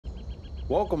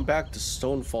Welcome back to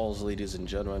Stone Falls, ladies and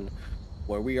gentlemen,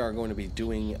 where we are going to be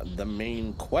doing the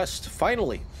main quest.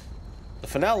 Finally, the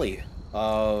finale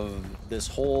of this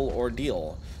whole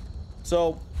ordeal.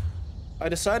 So, I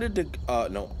decided to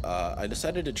I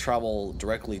decided to travel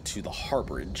directly to the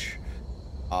harborage,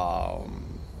 for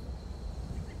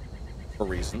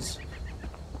reasons.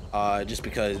 Just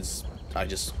because I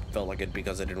just felt like it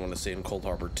because I didn't want to stay in Cold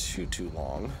Harbor too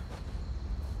long.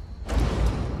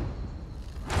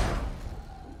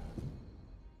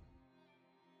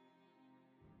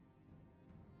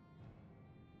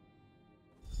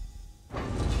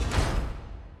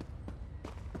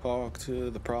 Talk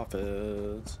to the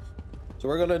prophets. So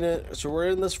we're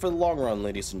in this for the long run,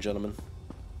 ladies and gentlemen.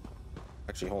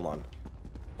 Actually, hold on.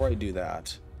 Before I do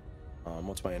that,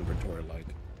 what's my inventory like?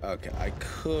 Okay, I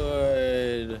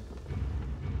could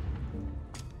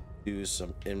do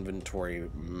some inventory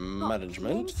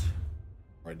management.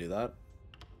 Before I do that.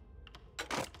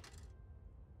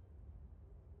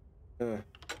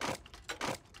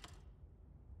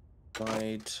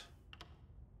 Fight.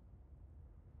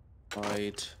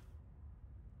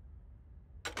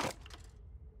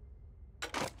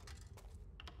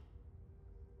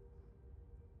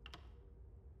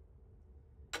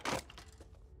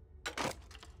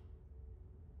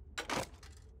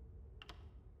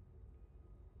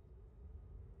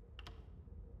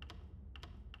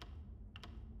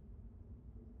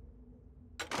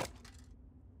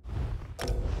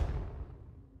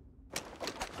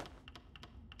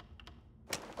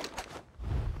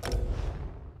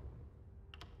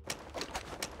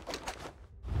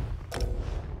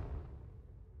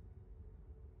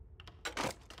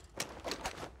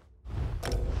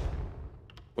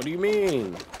 What do you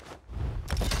mean?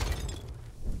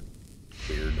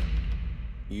 Weird.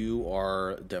 You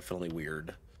are definitely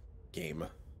weird, game.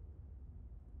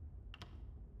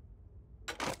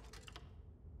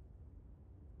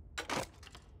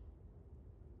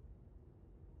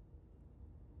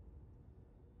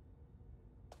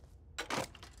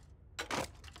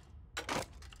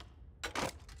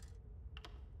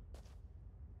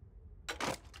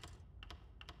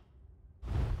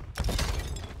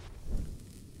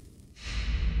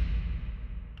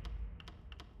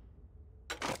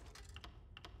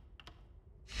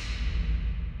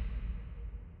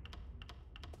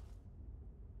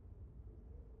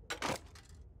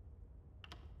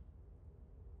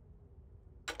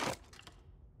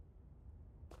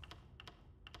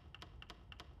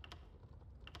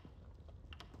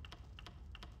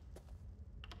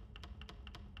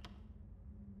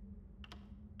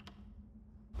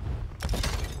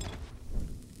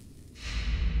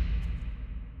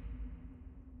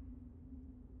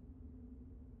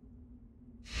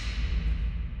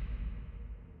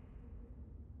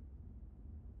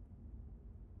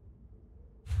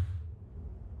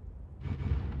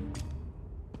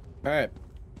 All right.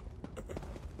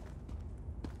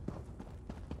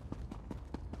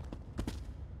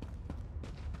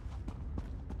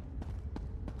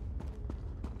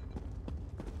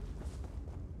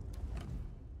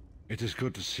 It is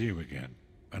good to see you again,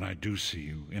 and I do see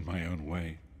you in my own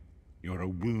way. You're a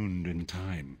wound in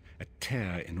time, a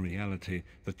tear in reality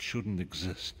that shouldn't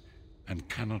exist and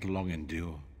cannot long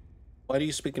endure. Why do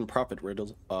you speak in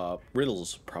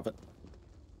riddles, prophet?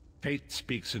 Fate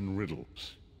speaks in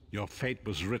riddles. Your fate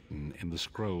was written in the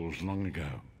scrolls long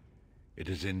ago. It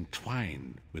is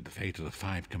entwined with the fate of the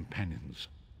 5 companions.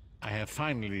 I have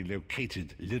finally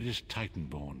located Lyris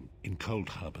Titanborn in Cold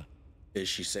Harbor. Is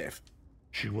she safe?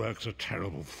 She works a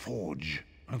terrible forge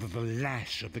under the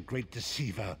lash of the great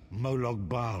deceiver, Molog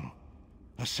Baal.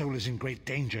 Her soul is in great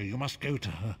danger. You must go to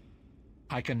her.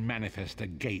 I can manifest a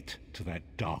gate to that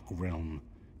dark realm,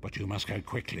 but you must go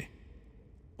quickly.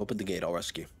 Open the gate, I'll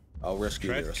rescue. I'll rescue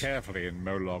Tread Lyris. carefully in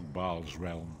Molog Baal's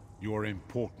realm. You are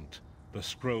important. The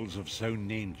scrolls have so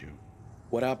named you.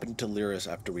 What happened to Lyris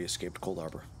after we escaped Cold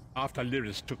Harbor? After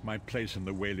Lyris took my place in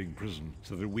the Wailing Prison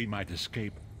so that we might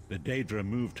escape, the Daedra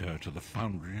moved her to the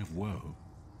Foundry of Woe.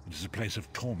 It is a place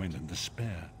of torment and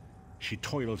despair. She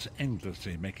toils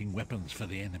endlessly making weapons for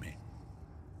the enemy.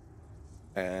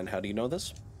 And how do you know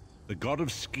this? The god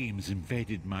of schemes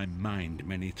invaded my mind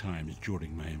many times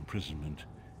during my imprisonment.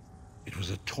 It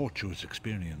was a tortuous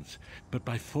experience, but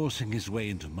by forcing his way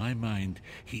into my mind,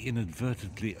 he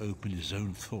inadvertently opened his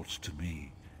own thoughts to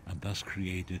me, and thus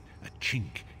created a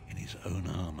chink in his own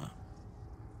armor.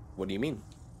 What do you mean?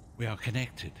 We are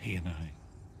connected, he and I.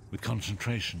 With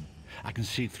concentration, I can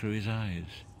see through his eyes.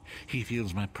 He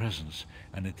feels my presence,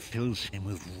 and it fills him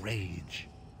with rage.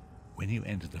 When you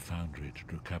enter the foundry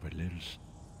to recover Lyris,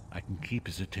 I can keep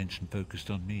his attention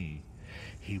focused on me.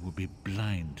 He will be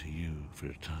blind to you for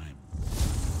a time.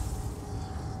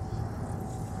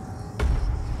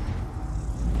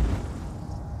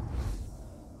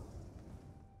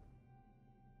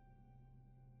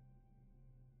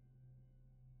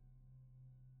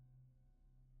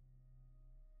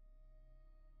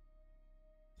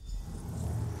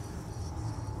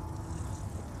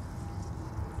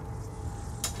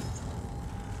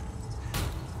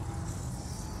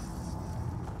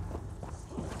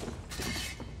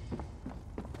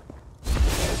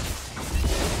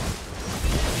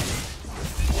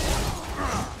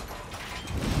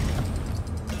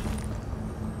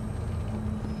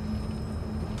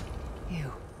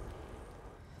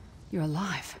 You're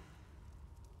alive.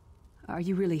 Are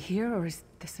you really here, or is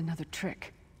this another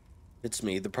trick? It's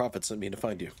me. The prophet sent me to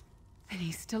find you. Then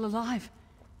he's still alive.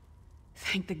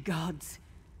 Thank the gods.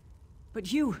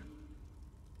 But you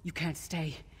can't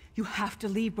stay. You have to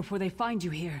leave before they find you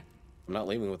here. I'm not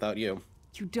leaving without you.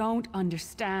 You don't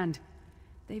understand.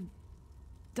 They've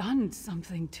done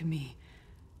something to me.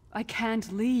 I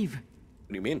can't leave. What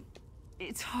do you mean?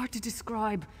 It's hard to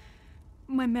describe.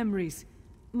 My memories,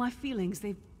 my feelings,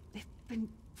 they've been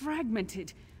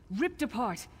fragmented, ripped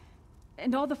apart.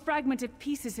 And all the fragmented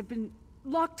pieces have been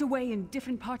locked away in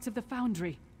different parts of the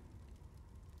foundry.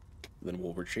 Then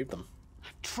we'll retrieve them.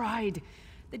 I've tried.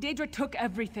 The Daedra took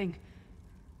everything.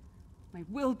 My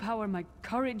willpower, my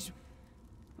courage,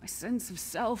 my sense of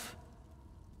self.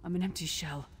 I'm an empty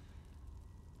shell.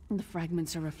 And the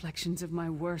fragments are reflections of my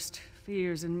worst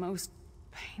fears and most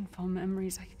painful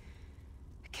memories. I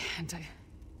can't.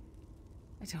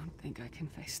 I don't think I can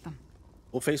face them.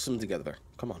 We'll face them together.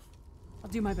 Come on. I'll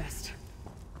do my best.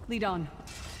 Lead on.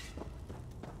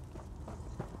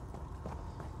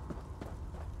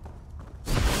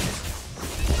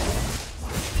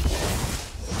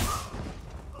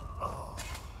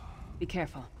 Be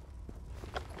careful.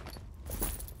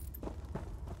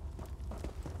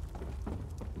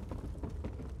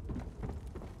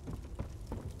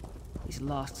 These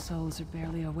lost souls are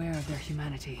barely aware of their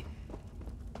humanity.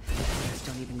 Just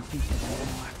don't even beat them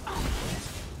anymore.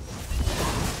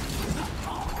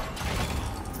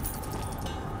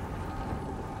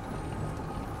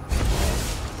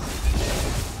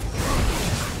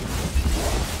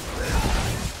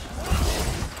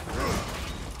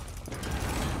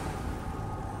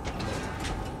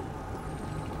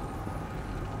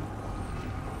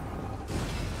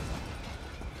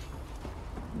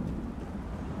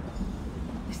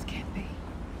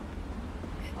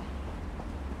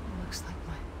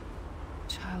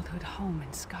 Home in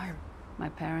Skyrim. My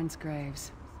parents'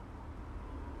 graves.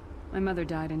 My mother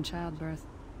died in childbirth.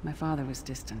 My father was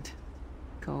distant.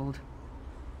 Cold.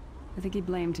 I think he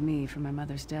blamed me for my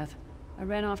mother's death. I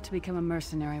ran off to become a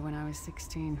mercenary when I was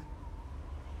 16.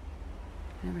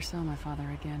 I never saw my father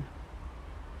again.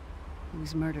 He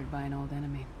was murdered by an old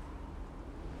enemy.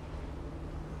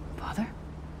 Father?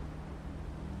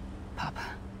 Papa?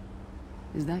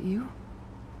 Is that you?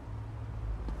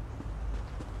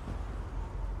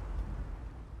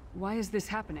 Why is this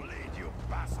happening? Bleed, you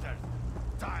bastard!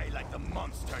 Die like the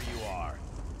monster you are!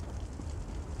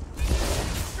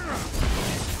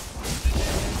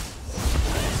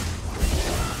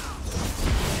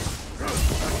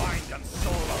 Mind and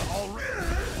soul are already...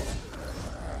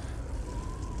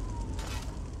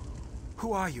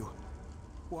 Who are you?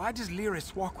 Why does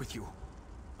Lyris walk with you?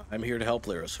 I'm here to help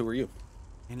Lyris. Who are you?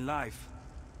 In life,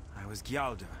 I was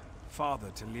Gyalda, father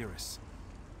to Lyris.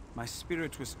 My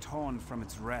spirit was torn from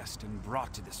its rest and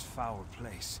brought to this foul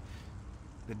place.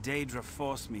 The Daedra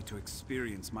forced me to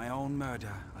experience my own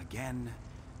murder again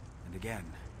and again.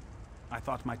 I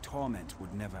thought my torment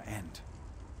would never end.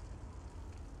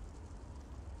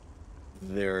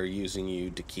 They're using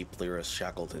you to keep Lyris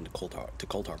shackled into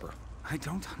Cold Harbor. I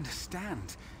don't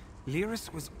understand.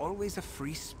 Lyris was always a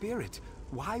free spirit.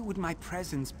 Why would my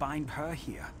presence bind her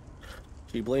here?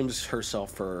 She blames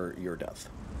herself for your death.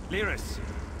 Lyris!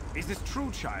 Is this true,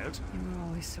 child? You were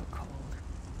always so cold.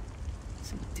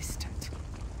 So distant.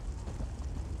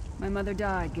 My mother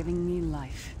died, giving me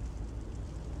life.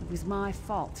 It was my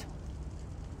fault.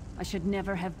 I should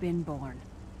never have been born.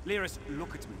 Lyris,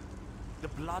 look at me. The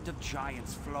blood of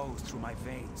giants flows through my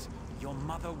veins. Your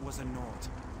mother was a Nord.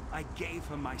 I gave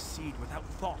her my seed without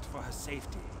thought for her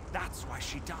safety. That's why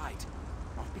she died.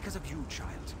 Not because of you,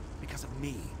 child. Because of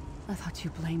me. I thought you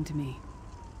blamed me.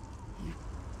 You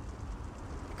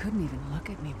couldn't even look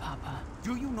at me, Papa.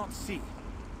 Do you not see?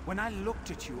 When I looked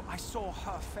at you, I saw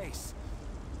her face.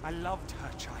 I loved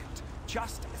her, child,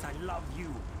 just as I love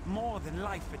you, more than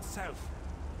life itself.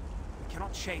 We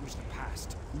cannot change the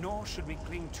past, nor should we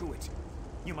cling to it.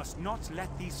 You must not let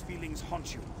these feelings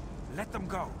haunt you. Let them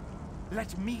go.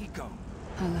 Let me go.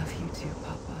 I love you too,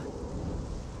 Papa.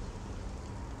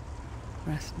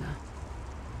 Rest now.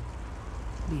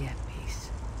 Be at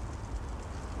peace.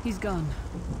 He's gone.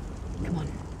 Come on,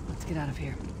 let's get out of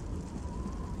here.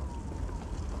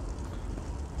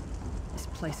 This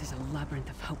place is a labyrinth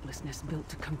of hopelessness built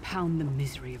to compound the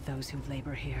misery of those who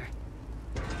labor here.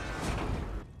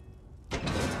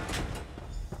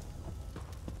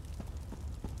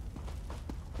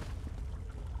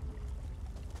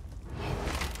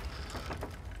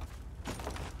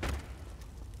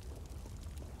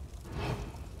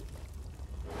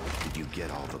 Did you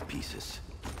get all the pieces?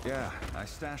 Yeah, I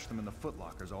stashed them in the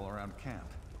footlockers all around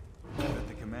camp. I bet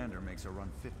they can commander makes her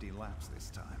run 50 laps this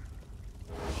time.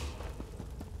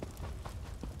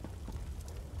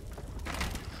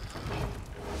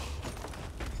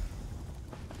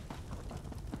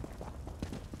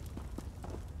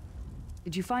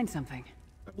 Did you find something?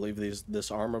 I believe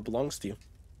this armor belongs to you.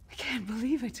 I can't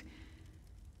believe it.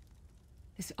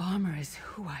 This armor is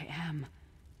who I am.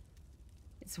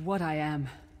 It's what I am.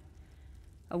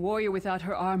 A warrior without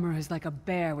her armor is like a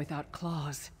bear without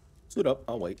claws. Suit up,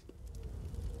 I'll wait.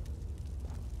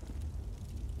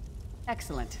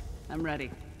 Excellent. I'm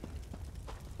ready.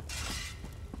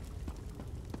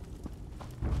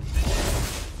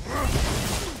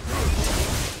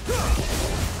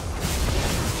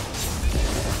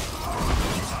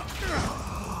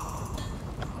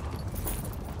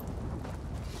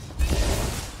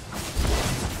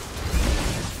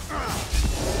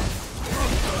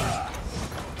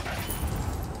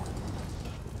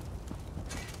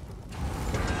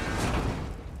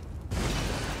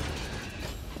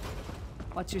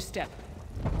 Watch your step.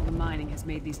 All the mining has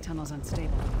made these tunnels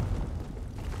unstable.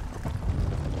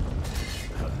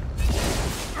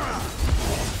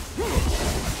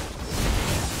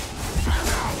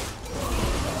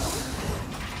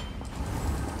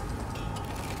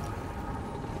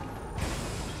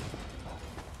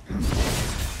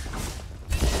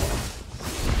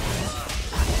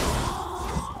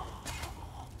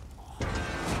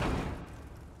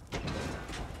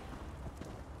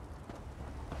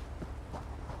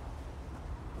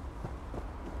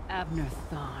 Abner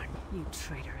Thorn, you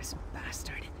traitorous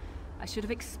bastard. I should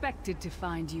have expected to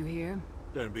find you here.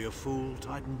 Don't be a fool,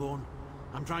 Titanborn.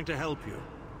 I'm trying to help you.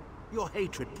 Your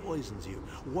hatred poisons you.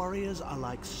 Warriors are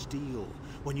like steel.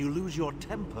 When you lose your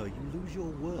temper, you lose your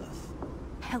worth.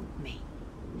 Help me.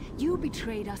 You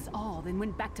betrayed us all, then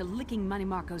went back to licking Manny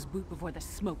Marco's boot before the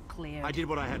smoke cleared. I did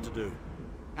what I had to do.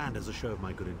 And as a show of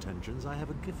my good intentions, I have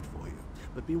a gift for you.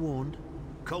 But be warned,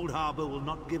 Cold Harbor will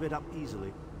not give it up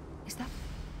easily. Is that...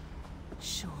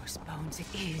 Sure, Bones, it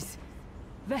is.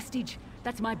 Vestige,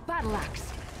 that's my battle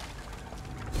axe.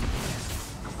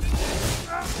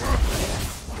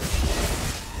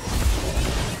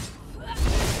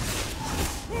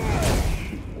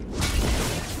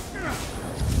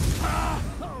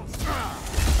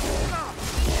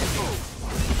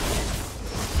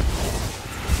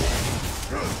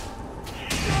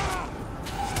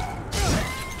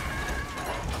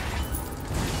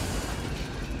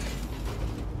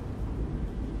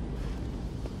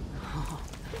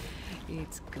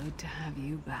 It's good to have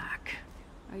you back.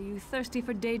 Are you thirsty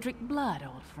for Daedric blood,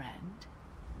 old friend?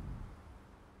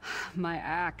 My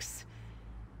axe.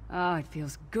 Ah, it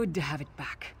feels good to have it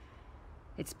back.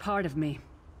 It's part of me.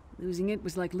 Losing it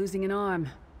was like losing an arm.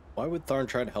 Why would Tharn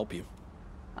try to help you?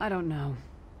 I don't know.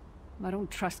 I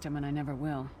don't trust him and I never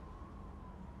will.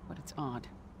 But it's odd.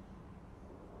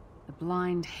 The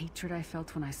blind hatred I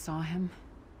felt when I saw him...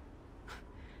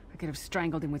 I could have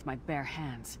strangled him with my bare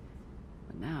hands.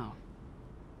 But now...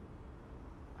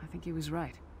 I think he was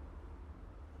right.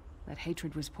 That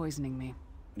hatred was poisoning me.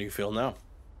 How do you feel now?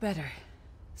 Better.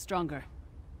 Stronger.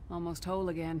 Almost whole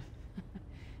again.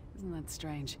 Isn't that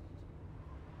strange?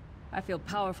 I feel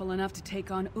powerful enough to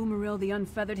take on Umaril the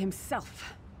Unfeathered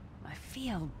himself. I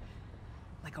feel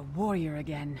like a warrior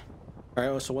again.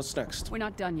 Alright, so what's next? We're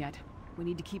not done yet. We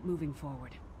need to keep moving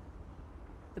forward.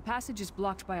 The passage is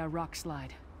blocked by a rock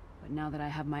slide. But now that I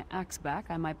have my axe back,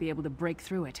 I might be able to break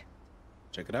through it.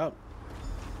 Check it out.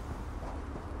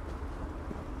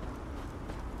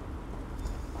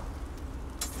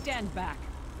 Stand back.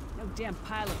 No damn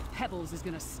pile of pebbles is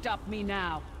gonna stop me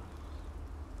now.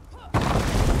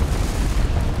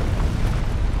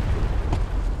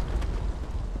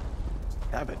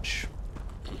 Savage.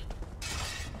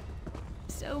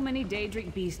 So many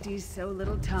Daedric beasties, so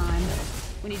little time.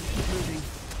 We need to keep moving.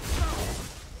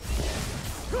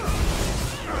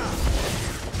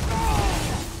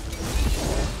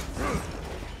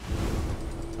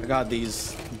 My god,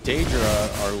 these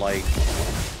Daedra are like...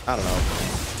 I don't know.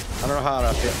 I don't know how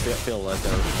to feel that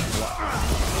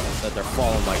they're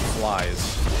falling like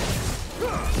flies.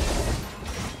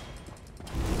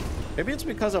 Maybe it's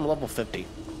because I'm level 50.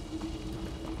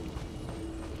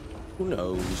 Who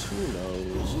knows? Who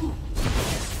knows?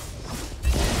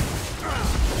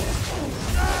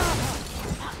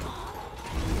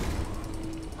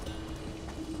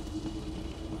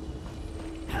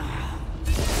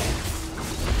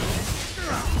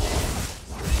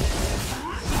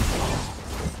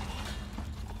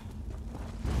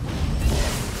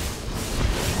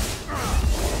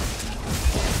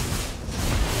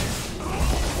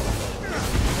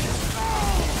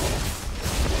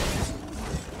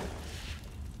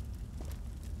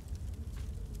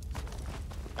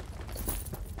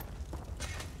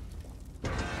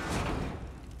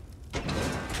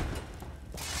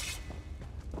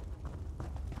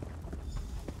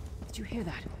 you hear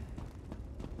that?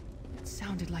 It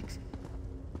sounded like...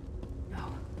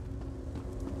 No.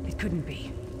 It couldn't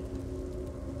be.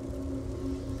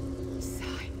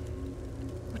 Sai,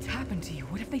 what's happened to you?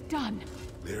 What have they done?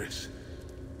 Lyris.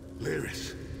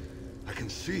 Lyris. I can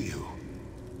see you.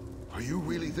 Are you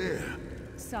really there?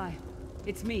 Sai,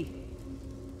 it's me.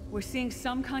 We're seeing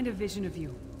some kind of vision of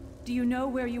you. Do you know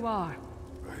where you are?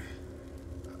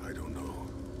 I don't know.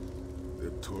 They're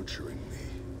torturing me.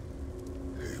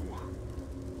 They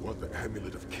want the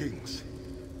Amulet of Kings.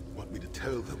 Want me to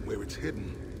tell them where it's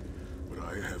hidden. But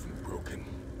I haven't broken.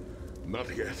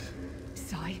 Not yet.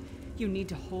 Sai, you need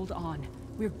to hold on.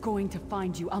 We're going to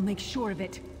find you. I'll make sure of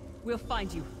it. We'll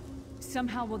find you.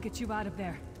 Somehow we'll get you out of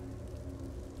there.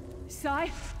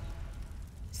 Sai?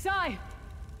 Sai!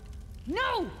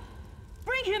 No!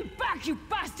 Bring him back, you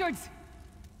bastards!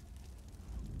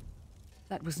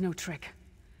 That was no trick.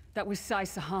 That was Sai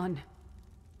Sahan.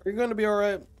 Are you gonna be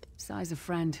alright? Sai's a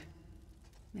friend.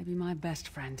 Maybe my best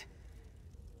friend.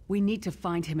 We need to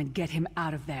find him and get him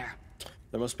out of there.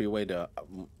 There must be a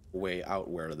way out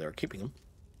where they're keeping him.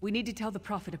 We need to tell the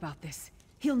Prophet about this.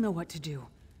 He'll know what to do.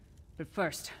 But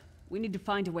first, we need to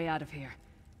find a way out of here.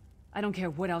 I don't care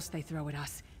what else they throw at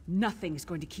us. Nothing is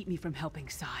going to keep me from helping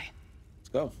Sai. Let's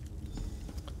go.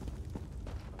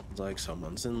 It's like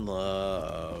someone's in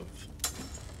love.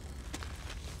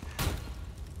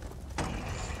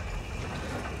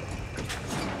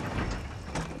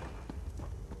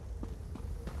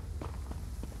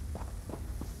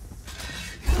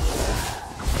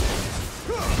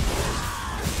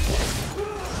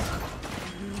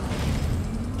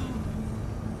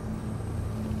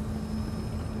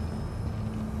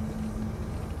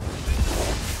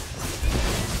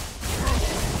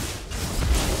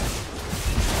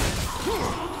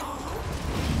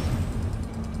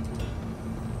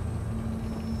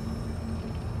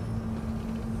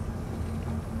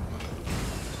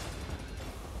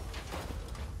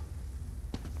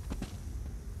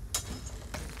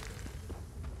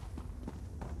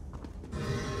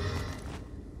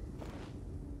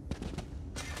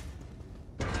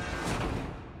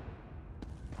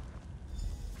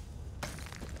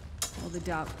 The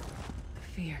doubt, the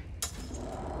fear,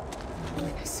 the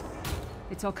loneliness.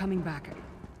 It's all coming back.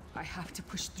 I have to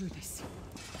push through this.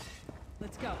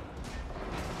 Let's go.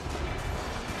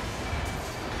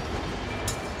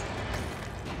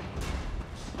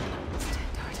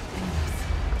 Stand hard and us.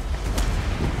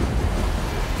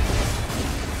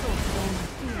 Source of all my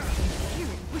fears, I can hear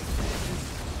it whispering,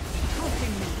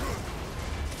 taunting me.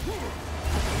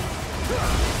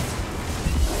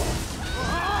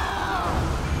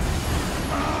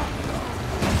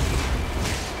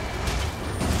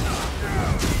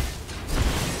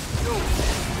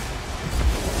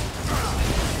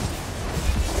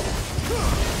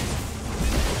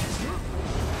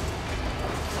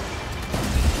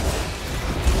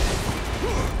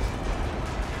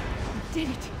 Did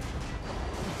it! The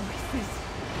voices.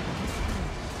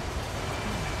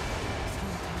 This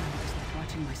whole time I was like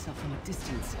watching myself from a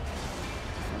distance.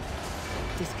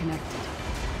 Disconnected.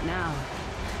 Now,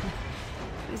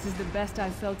 this is the best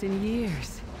I've felt in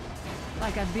years.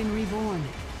 Like I've been reborn.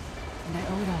 And I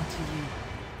owe it all to you.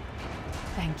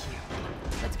 Thank you.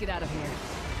 Let's get out of here.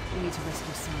 We need to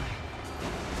rescue Sai.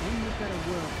 Then we've got a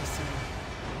world to serve.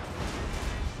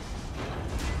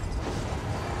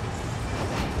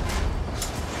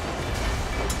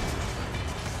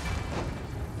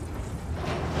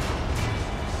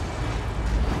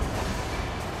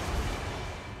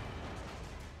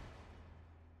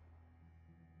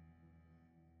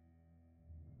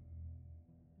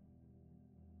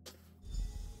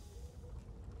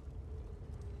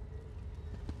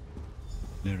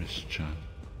 Lyris, child.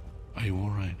 Are you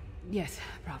all right? Yes,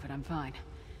 Prophet, I'm fine.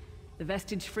 The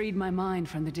vestige freed my mind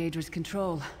from the Daedra's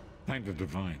control. Thank the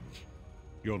Divines.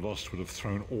 Your loss would have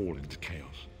thrown all into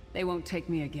chaos. They won't take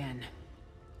me again.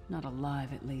 Not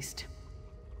alive, at least.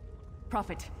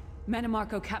 Prophet,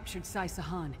 Manimarco captured Sai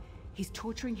Sahan. He's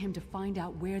torturing him to find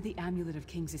out where the Amulet of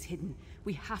Kings is hidden.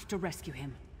 We have to rescue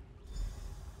him.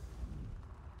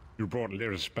 You brought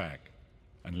Lyris back,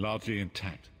 and largely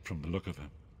intact from the look of her.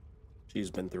 She's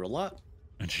been through a lot.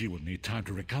 And she will need time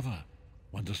to recover.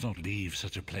 One does not leave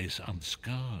such a place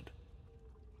unscarred.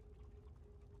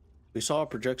 We saw a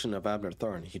projection of Abner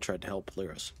Thorn. He tried to help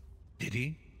Lyris. Did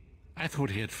he? I thought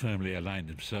he had firmly aligned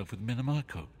himself with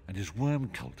Manimarco and his worm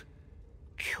cult.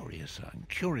 Curiouser and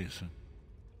curiouser.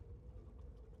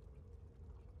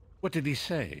 What did he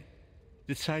say?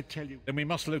 Did Sai tell you? Then we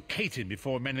must locate him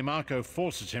before Manimarco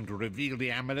forces him to reveal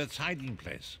the amulet's hiding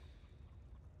place.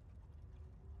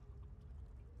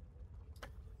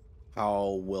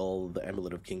 How will the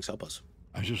Amulet of Kings help us?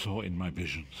 As you saw in my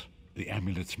visions, the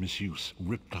amulet's misuse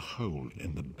ripped a hole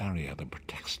in the barrier that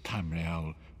protects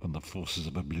Tamriel from the forces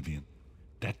of oblivion.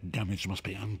 That damage must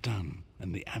be undone,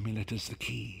 and the amulet is the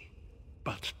key.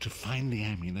 But to find the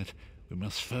amulet, we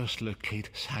must first locate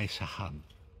Sai Sahan.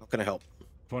 How can I help?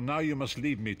 For now you must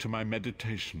leave me to my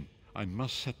meditation. I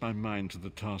must set my mind to the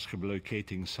task of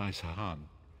locating Sai Sahan.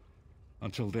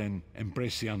 Until then,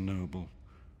 embrace the unknowable.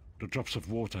 The drops of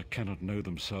water cannot know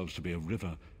themselves to be a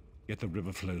river, yet the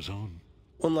river flows on.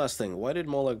 One last thing. Why did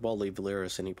Molag Bal leave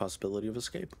Valeris any possibility of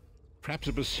escape? Perhaps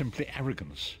it was simply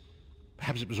arrogance.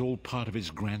 Perhaps it was all part of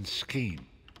his grand scheme.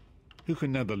 Who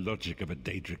can know the logic of a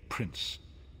Daedric prince?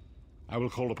 I will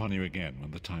call upon you again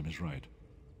when the time is right.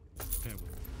 Farewell.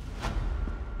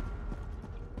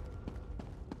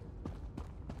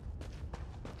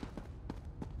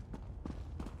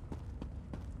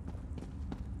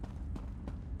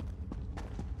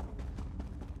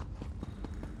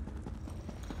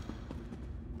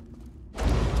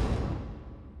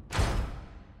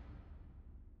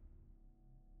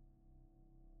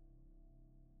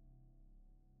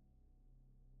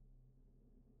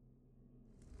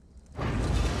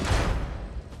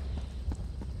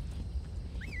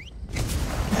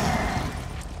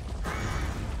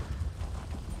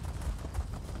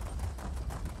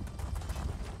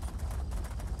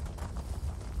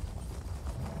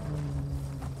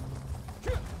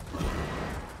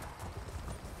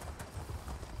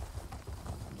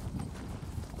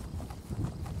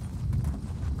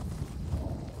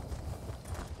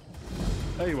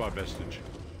 There you are, Vestige.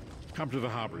 Come to the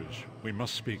harborage. We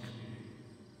must speak.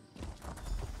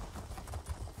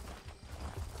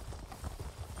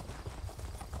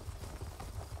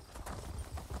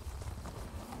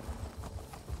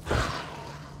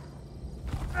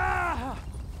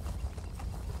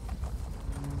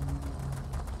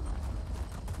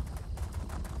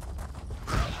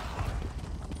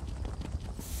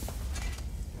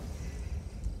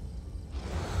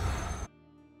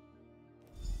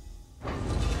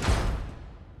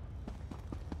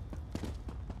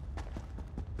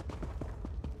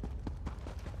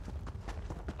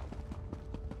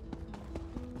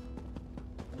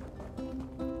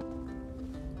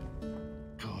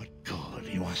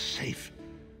 You are safe.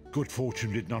 Good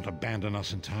fortune did not abandon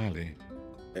us entirely.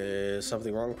 Is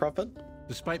something wrong, Prophet?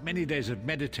 Despite many days of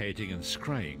meditating and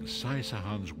scrying, Sai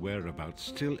Sahan's whereabouts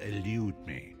still elude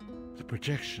me. The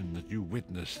projection that you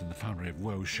witnessed in the Foundry of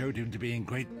Woe showed him to be in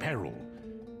great peril.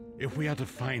 If we are to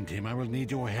find him, I will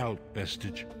need your help,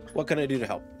 Vestige. What can I do to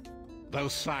help? Though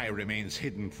Sai remains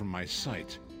hidden from my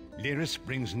sight, Lyris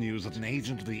brings news that an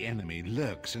agent of the enemy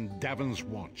lurks in Davon's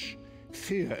watch.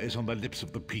 Fear is on the lips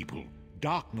of the people.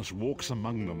 Darkness walks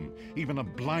among them. Even a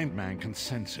blind man can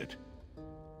sense it.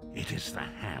 It is the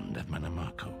hand of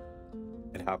Menamarco.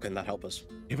 And how can that help us?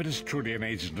 If it is truly an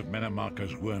agent of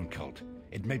Menamarco's worm cult,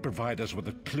 it may provide us with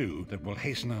a clue that will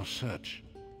hasten our search.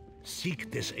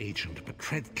 Seek this agent, but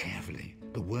tread carefully.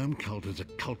 The worm cult is a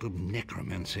cult of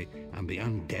necromancy, and the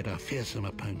undead are fearsome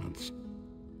opponents.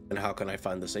 And how can I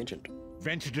find this agent?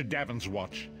 Venture to Davon's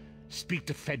watch. Speak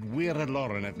to Fedwira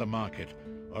Lauren at the market,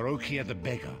 or Okia the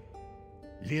beggar.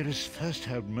 Lyris first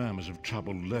heard murmurs of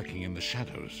trouble lurking in the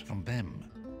shadows from them.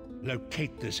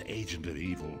 Locate this agent of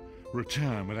evil.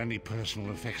 Return with any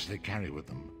personal effects they carry with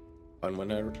them. And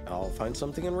when I'll find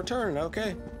something in return,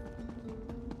 okay.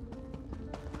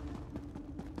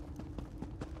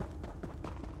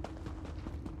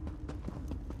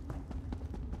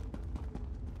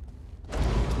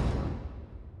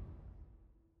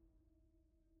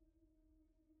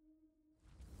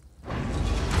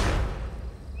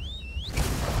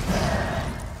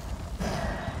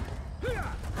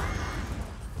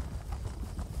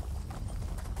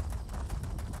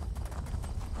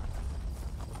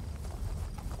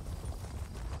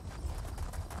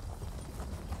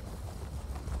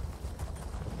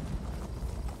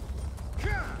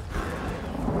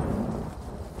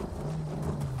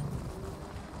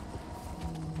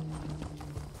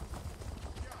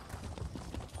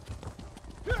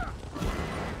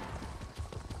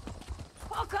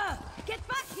 Get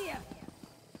back here!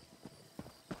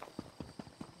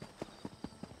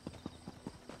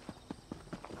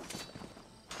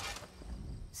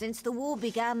 Since the war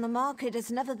began, the market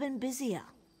has never been busier.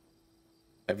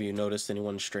 Have you noticed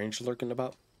anyone strange lurking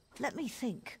about? Let me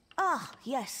think. Ah,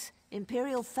 yes.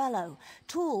 Imperial fellow.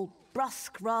 Tall,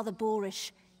 brusque, rather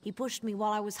boorish. He pushed me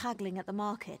while I was haggling at the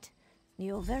market.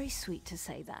 You're very sweet to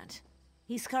say that.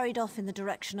 He scurried off in the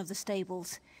direction of the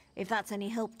stables, if that's any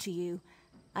help to you.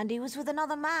 And he was with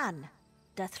another man.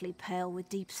 Deathly pale with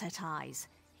deep-set eyes.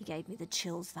 He gave me the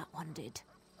chills, that one did.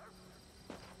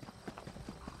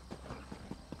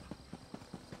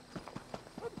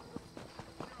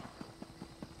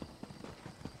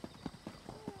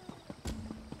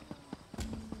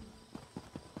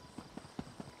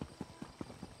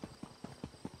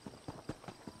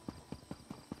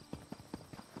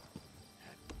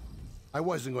 I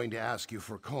wasn't going to ask you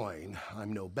for coin.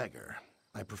 I'm no beggar.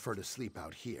 I prefer to sleep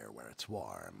out here where it's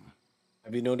warm.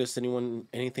 Have you noticed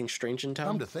anything strange in town?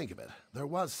 Come to think of it, there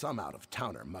was some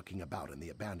out-of-towner mucking about in the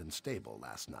abandoned stable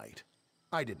last night.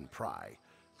 I didn't pry.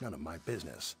 None of my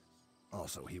business.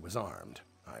 Also, he was armed.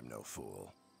 I'm no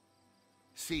fool.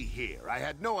 See here, I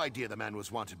had no idea the man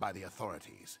was wanted by the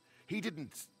authorities. He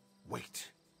didn't...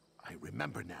 Wait, I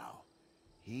remember now.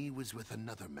 He was with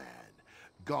another man,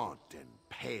 gaunt and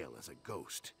pale as a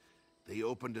ghost. They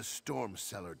opened a storm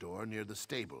cellar door near the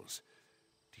stables.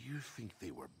 Do you think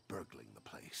they were burgling the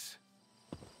place?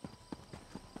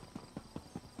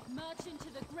 March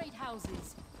into the great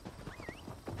houses.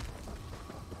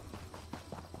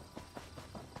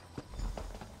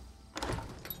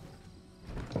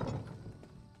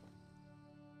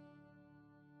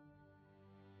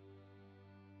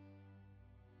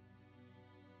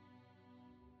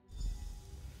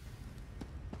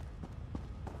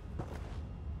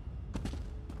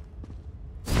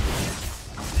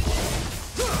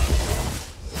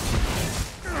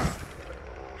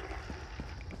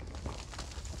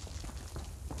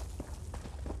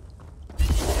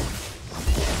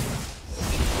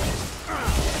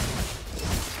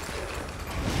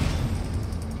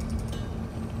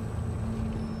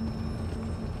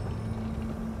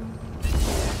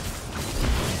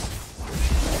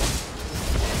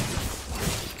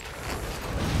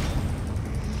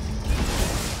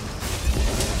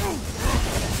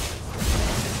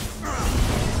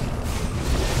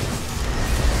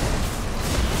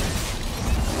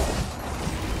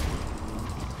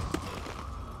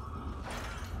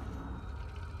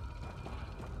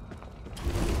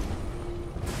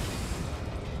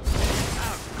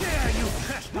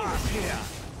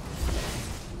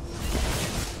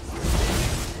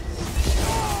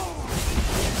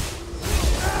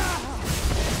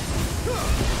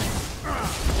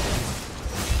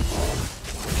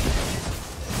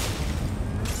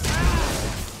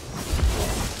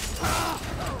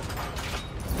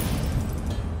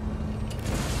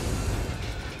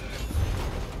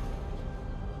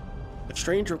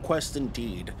 Strange request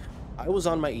indeed. I was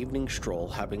on my evening stroll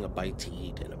having a bite to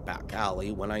eat in a back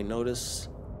alley when I noticed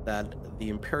that the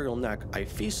imperial neck I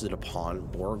feasted upon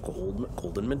bore a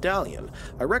golden medallion.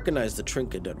 I recognized the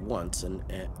trinket at once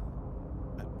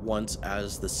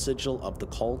as the sigil of the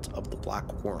cult of the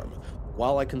Black Worm.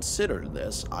 While I considered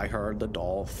this, I heard the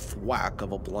dull thwack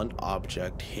of a blunt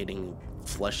object hitting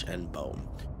flesh and bone,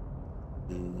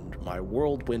 and my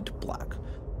world went black.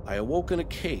 I awoke in a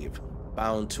cave,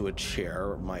 bound to a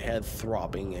chair, my head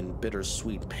throbbing in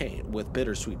bittersweet pain.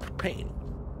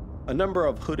 A number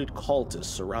of hooded cultists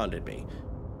surrounded me,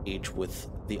 each with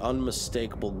the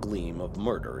unmistakable gleam of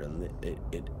murder in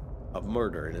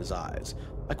his eyes.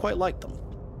 I quite liked them.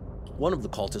 One of the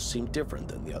cultists seemed different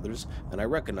than the others, and I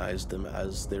recognized him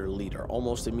as their leader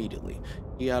almost immediately.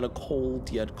 He had a cold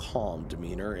yet calm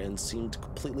demeanor and seemed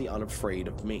completely unafraid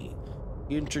of me.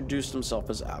 He introduced himself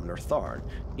as Abner Tharn.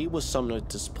 He was somewhat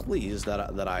displeased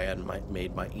that I had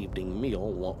made my evening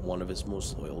meal one of his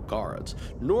most loyal guards.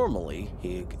 Normally,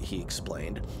 he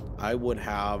explained, I would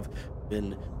have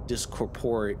been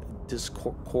discorporated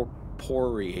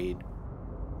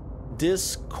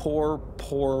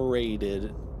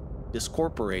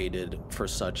for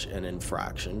such an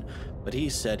infraction, but he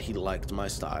said he liked my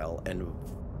style and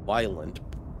violent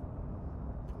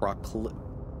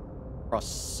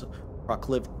proclivities.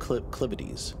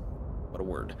 What a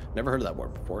word. Never heard of that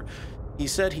word before. He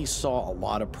said he saw a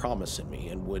lot of promise in me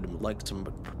and would like to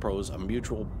propose a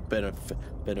mutual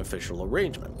beneficial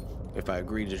arrangement. If I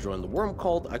agreed to join the worm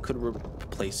cult, I could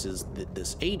replace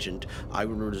this agent. I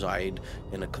would reside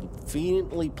in a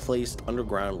conveniently placed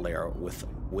underground lair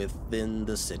within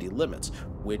the city limits,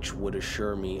 which would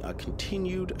assure me a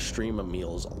continued stream of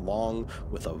meals along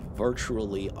with a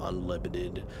virtually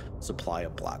unlimited supply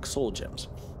of black soul gems.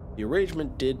 The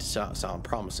arrangement did sound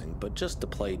promising, but just to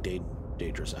play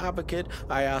dangerous advocate,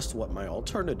 I asked what my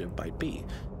alternative might be.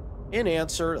 In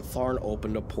answer, Tharn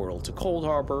opened a portal to Cold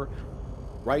Harbor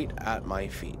right at my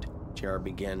feet. Chair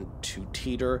began to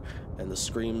teeter, and the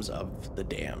screams of the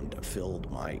damned filled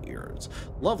my ears.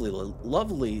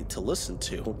 Lovely to listen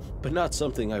to, but not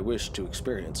something I wished to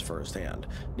experience firsthand.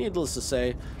 Needless to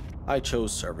say, I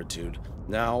chose servitude.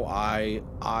 Now I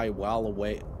while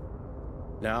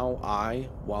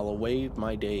away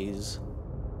my days.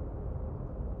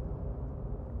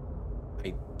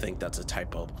 I think that's a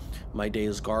typo. My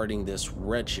days guarding this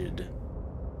wretched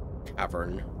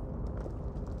cavern,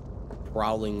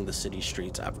 prowling the city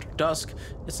streets after dusk.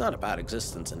 It's not a bad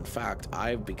existence. In fact,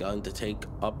 I've begun to take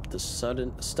up the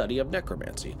sudden study of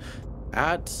necromancy.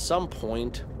 At some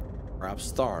point,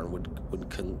 Perhaps Tharn would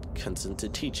consent to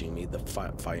teaching me the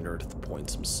finer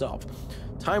points himself.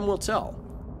 Time will tell.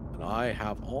 And I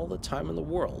have all the time in the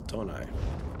world, don't I?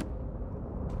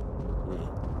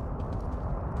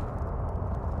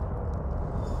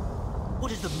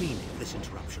 What is the meaning of this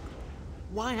interruption?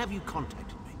 Why have you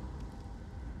contacted me?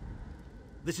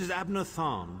 This is Abner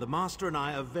Tharn. The Master and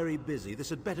I are very busy. This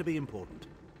had better be important.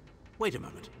 Wait a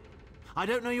moment. I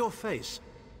don't know your face.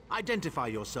 Identify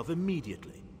yourself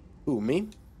immediately. Who, me?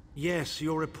 Yes,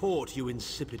 your report, you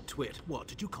insipid twit. What,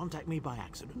 did you contact me by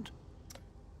accident?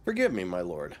 Forgive me, my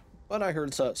lord, but I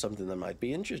heard something that might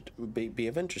be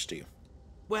of interest to you.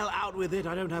 Well, out with it.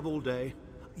 I don't have all day.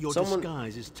 Your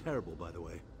disguise is terrible, by the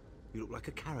way. You look like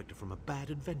a character from a bad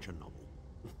adventure novel.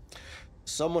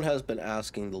 Someone has been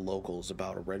asking the locals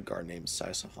about a Redguard named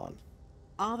Saisahan.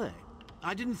 Are they?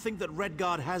 I didn't think that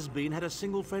Redguard had a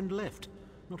single friend left.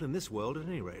 Not in this world, at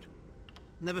any rate.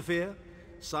 Never fear.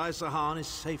 Saisahan is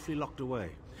safely locked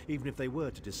away. Even if they were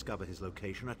to discover his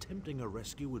location, attempting a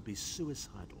rescue would be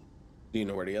suicidal. Do you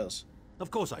know where he is?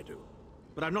 Of course I do.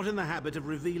 But I'm not in the habit of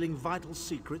revealing vital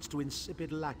secrets to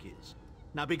insipid lackeys.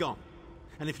 Now be gone.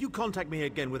 And if you contact me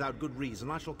again without good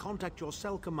reason, I shall contact your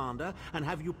cell commander and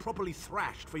have you properly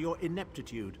thrashed for your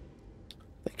ineptitude.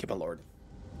 Thank you, my lord.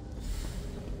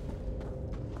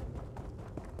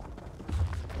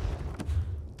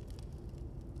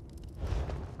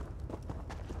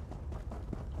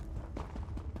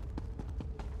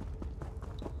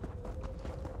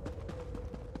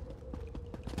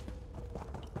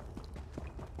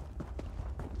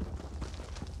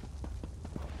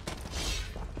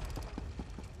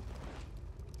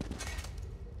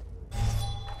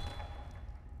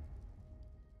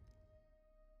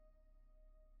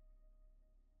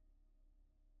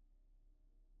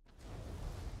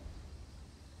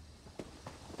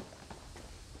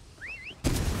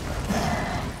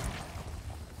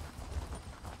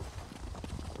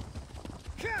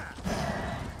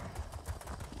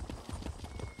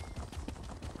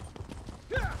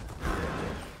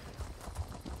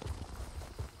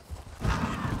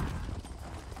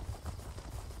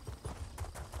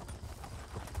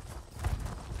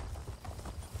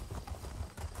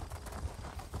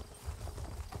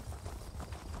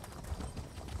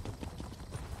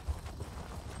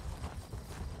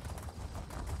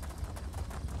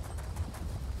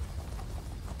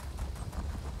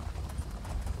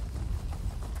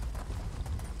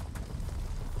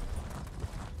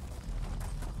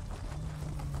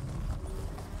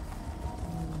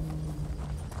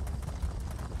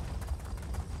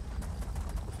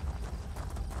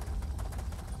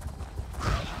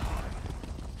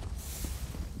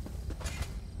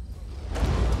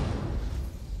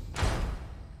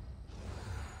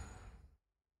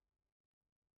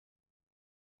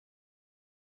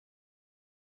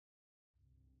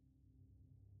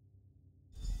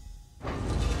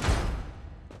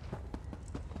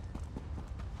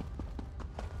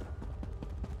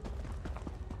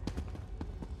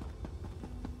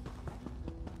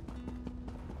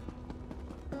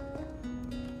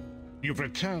 You've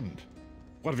returned.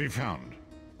 What have you found?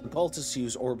 The cultists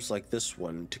use orbs like this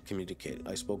one to communicate.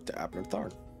 I spoke to Abner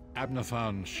Tharn. Abner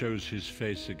Tharn shows his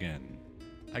face again.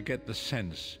 I get the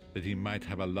sense that he might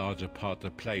have a larger part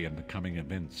to play in the coming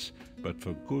events, but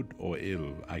for good or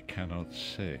ill, I cannot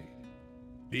say.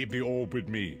 Leave the orb with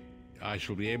me. I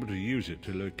shall be able to use it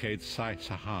to locate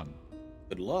Saisahan.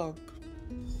 Good luck.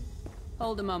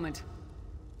 Hold a moment.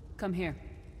 Come here.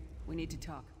 We need to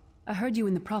talk. I heard you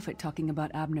and the Prophet talking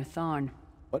about Abner Tharn.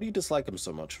 Why do you dislike him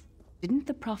so much? Didn't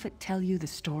the Prophet tell you the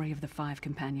story of the 5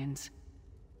 companions?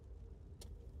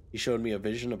 He showed me a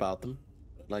vision about them.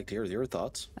 I'd like to hear your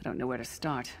thoughts. I don't know where to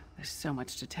start. There's so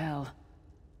much to tell.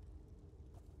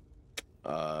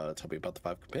 Tell me about the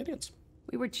 5 companions.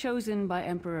 We were chosen by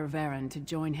Emperor Varen to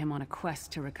join him on a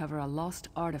quest to recover a lost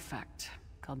artifact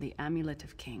called the Amulet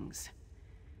of Kings.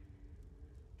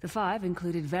 The 5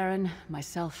 included Varen,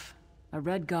 myself, a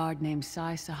Redguard named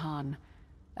Saisahan,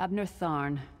 Abner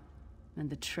Tharn, and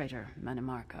the traitor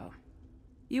Manimarco.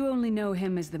 You only know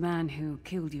him as the man who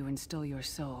killed you and stole your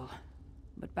soul.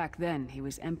 But back then, he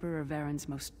was Emperor Varen's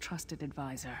most trusted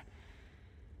advisor.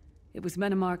 It was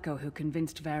Manimarco who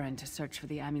convinced Varen to search for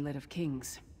the Amulet of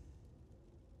Kings.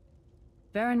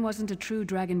 Varen wasn't a true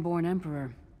Dragonborn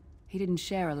Emperor. He didn't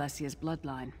share Alessia's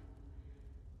bloodline.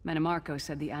 Manimarco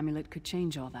said the amulet could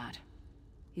change all that.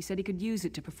 He said he could use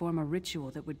it to perform a ritual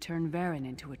that would turn Varen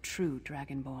into a true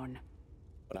Dragonborn.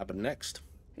 What happened next?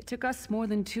 It took us more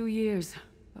than 2 years,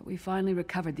 but we finally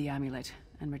recovered the amulet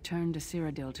and returned to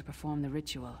Cyrodiil to perform the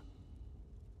ritual.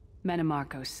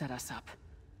 Manimarco set us up.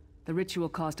 The ritual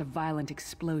caused a violent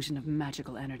explosion of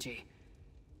magical energy.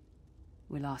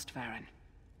 We lost Farron.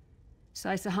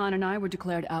 Saisahan and I were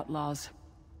declared outlaws.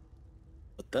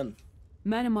 But then,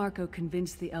 Manimarco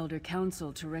convinced the Elder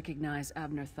Council to recognize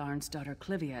Abner Tharn's daughter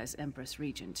Clivia as Empress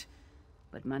Regent.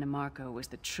 But Manimarco was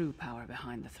the true power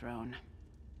behind the throne.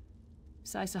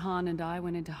 Saisahan and I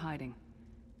went into hiding.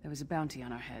 There was a bounty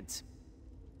on our heads.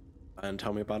 And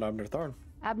tell me about Abner Tharn.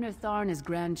 Abner Tharn is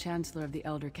Grand Chancellor of the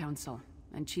Elder Council,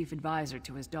 and Chief Advisor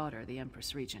to his daughter, the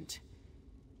Empress Regent.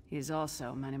 He is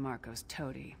also Manimarco's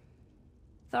toady.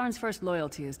 Tharn's first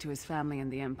loyalty is to his family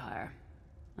and the Empire,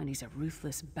 and he's a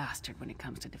ruthless bastard when it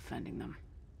comes to defending them.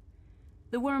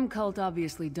 The Worm Cult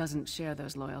obviously doesn't share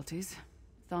those loyalties.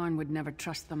 Tharn would never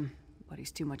trust them, but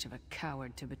he's too much of a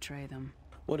coward to betray them.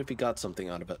 What if he got something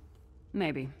out of it?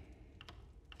 Maybe.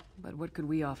 But what could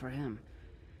we offer him?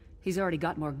 He's already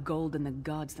got more gold than the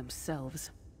gods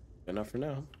themselves. Enough for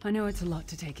now. I know it's a lot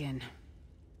to take in.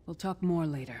 We'll talk more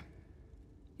later.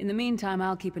 In the meantime,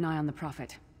 I'll keep an eye on the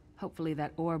Prophet. Hopefully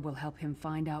that orb will help him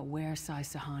find out where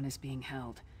Saisahan is being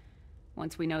held.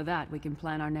 Once we know that, we can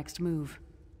plan our next move.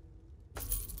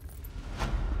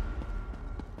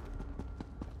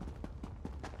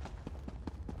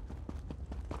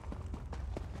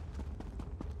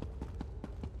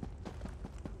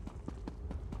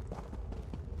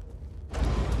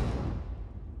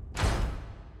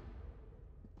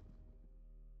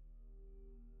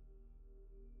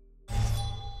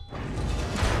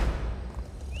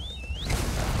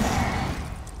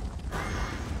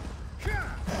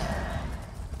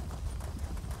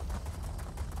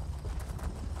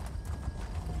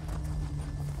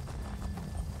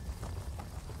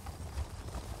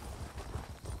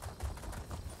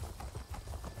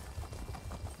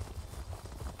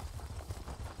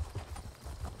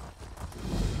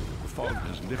 The fog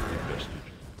has lifted,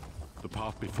 Vestige. The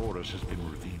path before us has been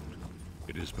revealed.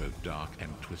 It is both dark and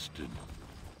twisted.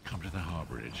 Come to the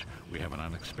harborage. We have an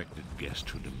unexpected guest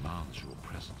who demands your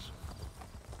presence.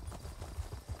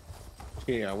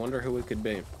 Yeah, I wonder who it could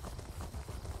be.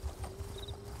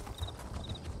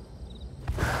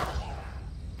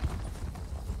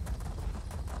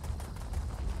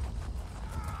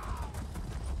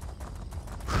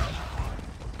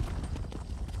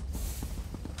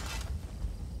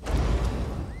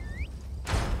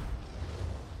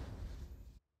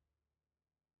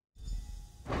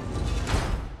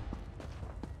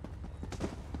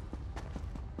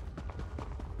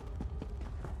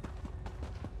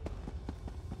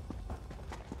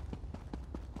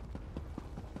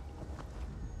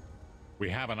 We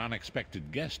have an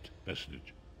unexpected guest,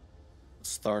 Vestige.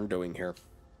 What's Tharn doing here?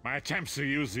 My attempts to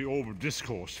use the Orb of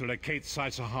Discourse to locate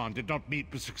Saisahan did not meet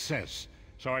with success,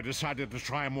 so I decided to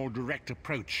try a more direct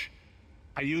approach.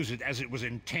 I used it as it was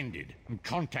intended, and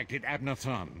contacted Abner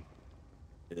Tharn.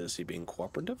 Is he being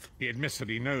cooperative? He admits that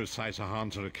he knows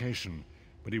Saisahan's location,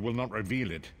 but he will not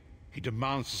reveal it. He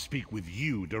demands to speak with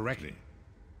you directly.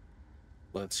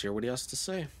 Let's hear what he has to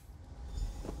say.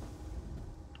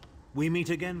 We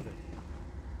meet again, then.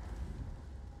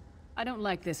 I don't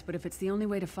like this, but if it's the only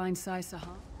way to find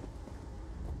Saisahan...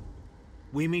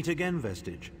 We meet again,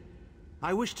 Vestige.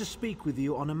 I wish to speak with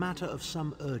you on a matter of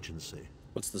some urgency.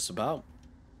 What's this about?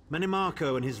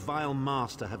 Manimarco and his vile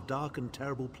master have dark and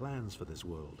terrible plans for this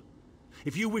world.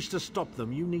 If you wish to stop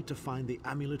them, you need to find the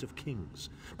Amulet of Kings.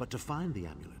 But to find the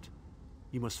amulet,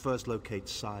 you must first locate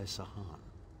Saisahan.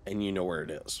 And you know where it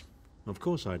is. Of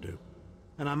course I do.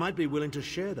 And I might be willing to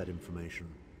share that information.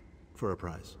 For a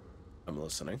price. I'm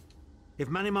listening. If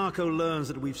Manimarco learns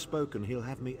that we've spoken, he'll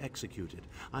have me executed.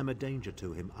 I'm a danger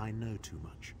to him. I know too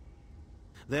much.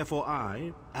 Therefore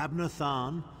I, Abner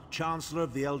Tharn, Chancellor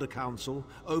of the Elder Council,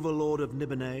 Overlord of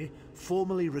Nibene,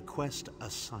 formally request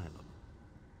asylum.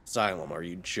 Asylum, are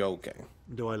you joking?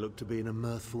 Do I look to be in a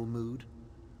mirthful mood?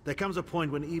 There comes a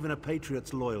point when even a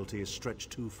patriot's loyalty is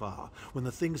stretched too far, when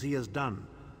the things he has done,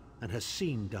 and has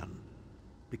seen done,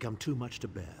 become too much to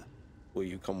bear. Will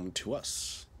you come to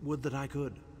us? Would that I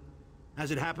could. As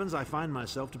it happens, I find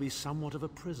myself to be somewhat of a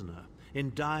prisoner,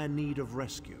 in dire need of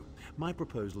rescue. My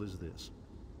proposal is this.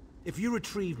 If you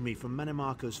retrieve me from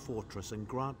Manimarco's fortress and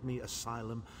grant me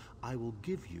asylum, I will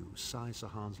give you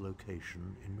Saisahan's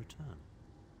location in return.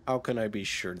 How can I be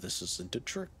sure this isn't a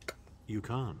trick? You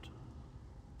can't.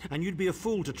 And you'd be a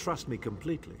fool to trust me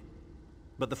completely.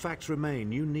 But the facts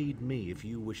remain, you need me if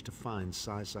you wish to find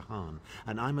Saisahan,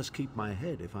 and I must keep my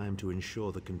head if I am to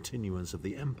ensure the continuance of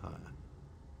the Empire.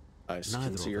 I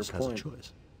can see your point. Has a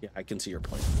choice. Yeah, I can see your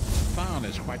point. Tharn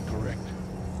is quite correct.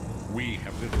 We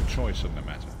have little choice in the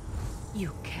matter.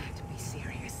 You can't be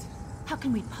serious. How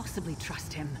can we possibly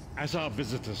trust him? As our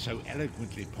visitor so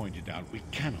eloquently pointed out, we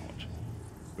cannot.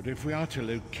 But if we are to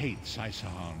locate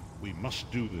Saisahan, we must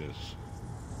do this.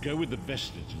 Go with the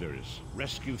Vestige, Lyris.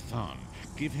 Rescue Tharn.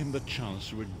 Give him the chance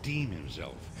to redeem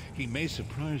himself. He may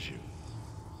surprise you.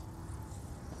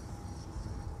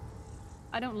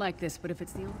 I don't like this, but if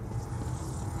it's the only...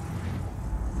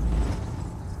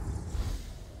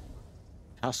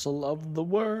 Castle of the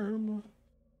Worm.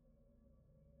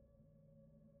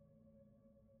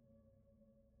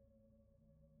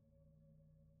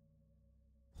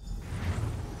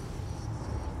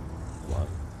 What?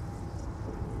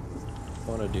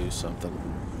 Want to do something.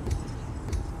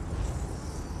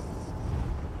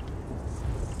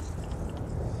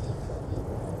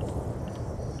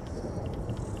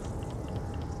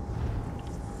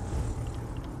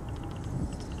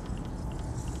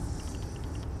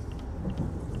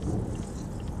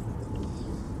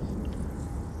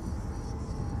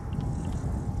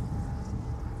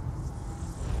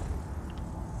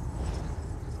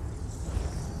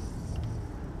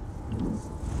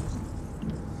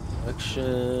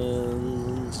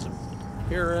 Actions,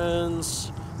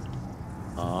 appearance,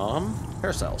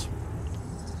 hairstyles.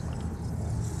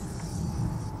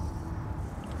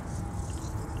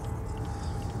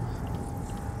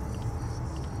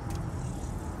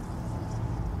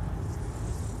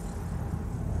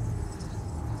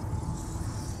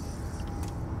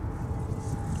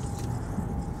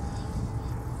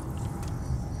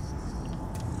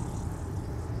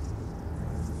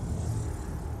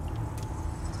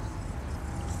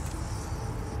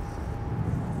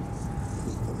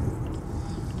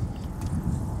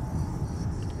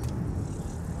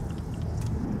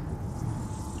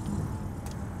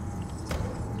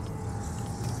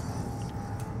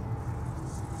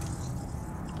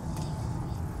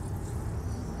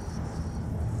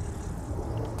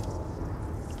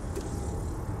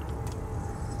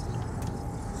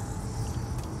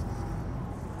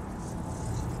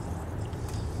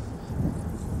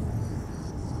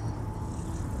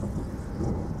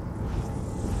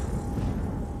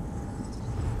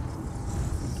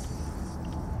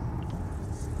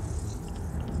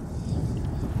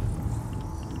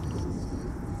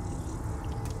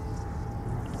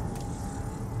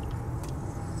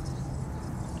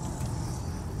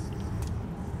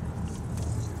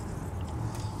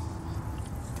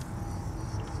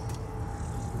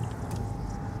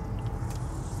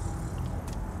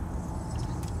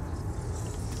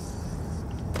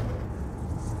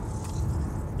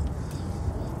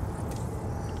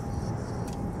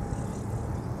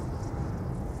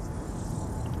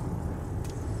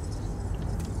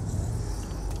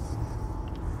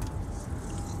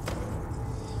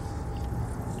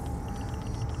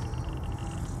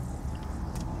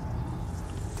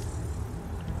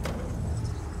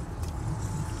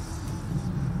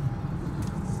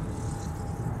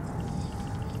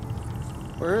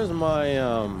 Where is my,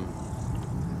 There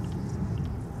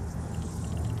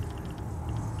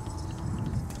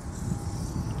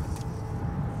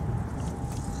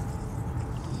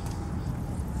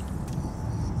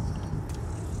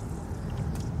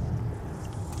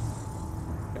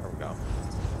we go.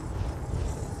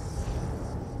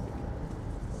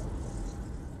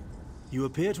 You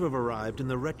appear to have arrived in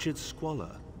the wretched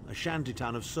Squalor, a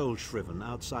shantytown of soul-shriven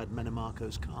outside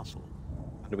Menimarco's castle.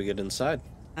 How do we get inside?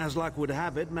 As luck would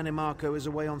have it, Menimarco is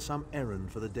away on some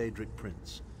errand for the Daedric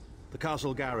Prince. The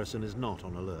castle garrison is not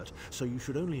on alert, so you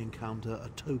should only encounter a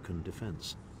token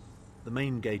defense. The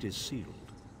main gate is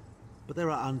sealed, but there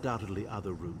are undoubtedly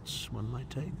other routes one might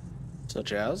take.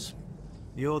 Such as?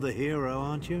 You're the hero,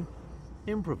 aren't you?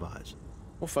 Improvise.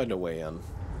 We'll find a way in.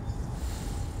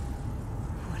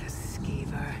 What a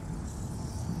skeever.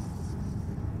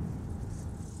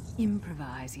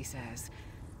 Improvise, he says.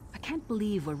 I can't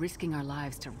believe we're risking our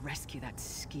lives to rescue that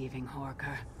skeeving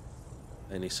Horker.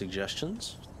 Any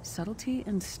suggestions? Subtlety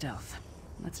and stealth.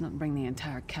 Let's not bring the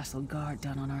entire castle guard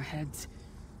down on our heads.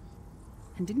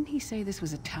 And didn't he say this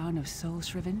was a town of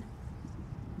soul-shriven?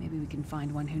 Maybe we can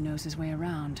find one who knows his way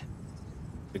around.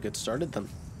 We get started then.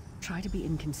 Try to be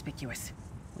inconspicuous.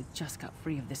 We just got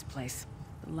free of this place.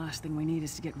 The last thing we need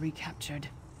is to get recaptured.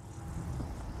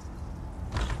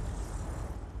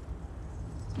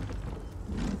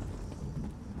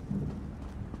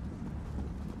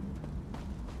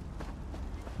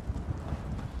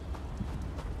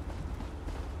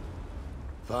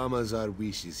 Farmazar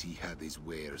wishes he had his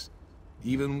wares.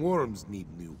 Even worms need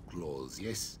new clothes,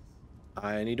 yes?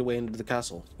 I need a way into the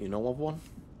castle. You know of one?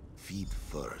 Feed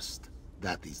first.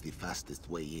 That is the fastest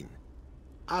way in.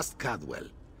 Ask Cadwell.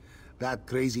 That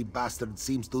crazy bastard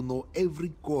seems to know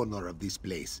every corner of this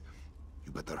place.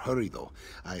 You better hurry, though.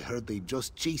 I heard they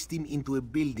just chased him into a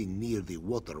building near the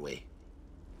waterway.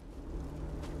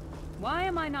 Why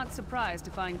am I not surprised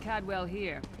to find Cadwell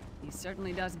here? He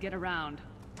certainly does get around.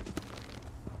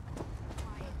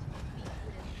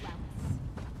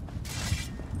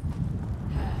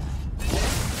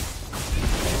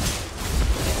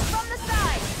 From the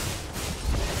side!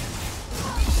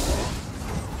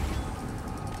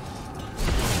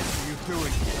 What are you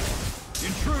doing here?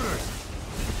 Intruders!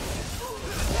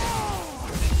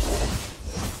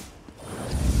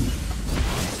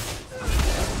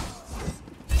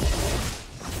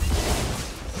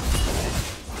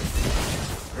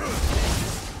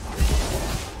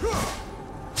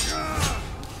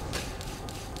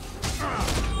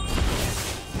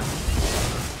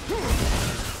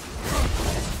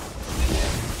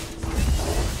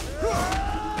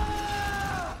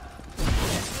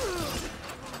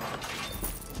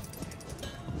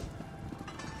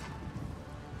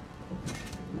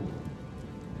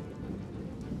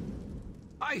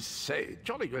 I say,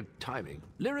 jolly good timing.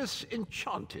 Lyris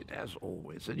enchanted, as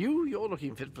always. And you're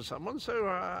looking fit for someone, so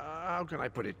how can I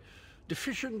put it?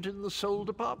 Deficient in the soul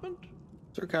department?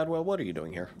 Sir Cadwell, what are you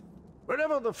doing here?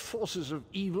 Wherever the forces of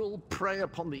evil prey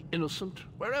upon the innocent,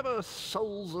 wherever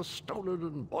souls are stolen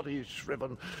and bodies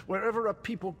shriven, wherever a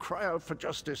people cry out for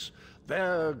justice,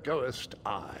 there goest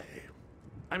I.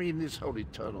 I mean, this whole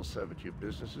eternal servitude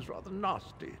business is rather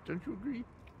nasty, don't you agree?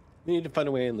 We need to find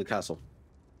a way in the castle.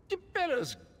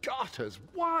 Dibellus Garters,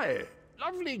 why?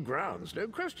 Lovely grounds, no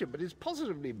question, but it's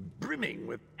positively brimming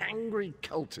with angry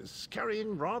cultists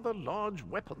carrying rather large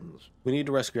weapons. We need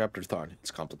to rescue Abner Thorn. It's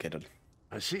complicated.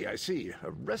 I see.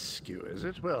 A rescue, is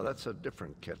it? Well, that's a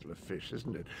different kettle of fish,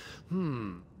 isn't it?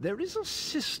 There is a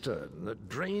cistern that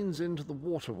drains into the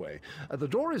waterway. The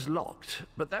door is locked,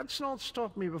 but that's not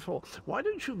stopped me before. Why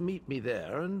don't you meet me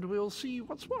there, and we'll see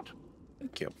what's what?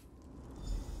 Thank you.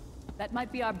 That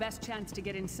might be our best chance to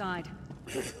get inside.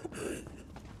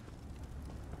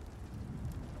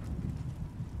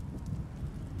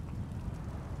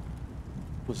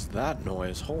 What's that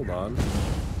noise? Hold on.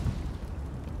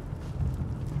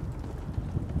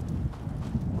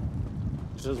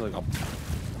 This is like a,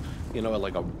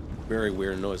 like a very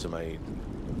weird noise in my...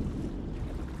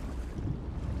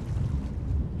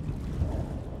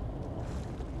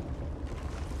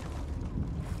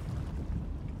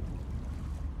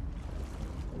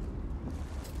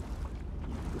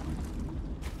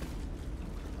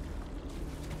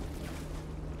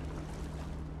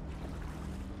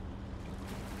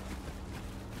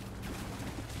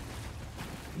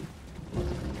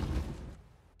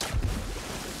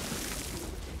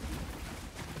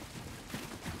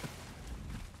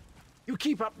 You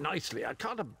keep up nicely. I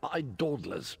can't abide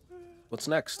dawdlers. What's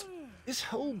next? This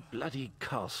whole bloody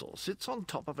castle sits on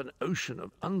top of an ocean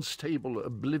of unstable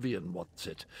oblivion, what's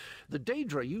it? The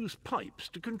Daedra use pipes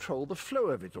to control the flow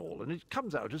of it all, and it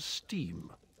comes out as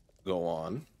steam. Go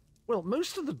on. Well,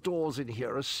 most of the doors in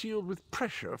here are sealed with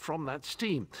pressure from that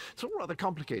steam. It's all rather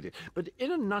complicated, but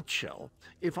in a nutshell,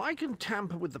 if I can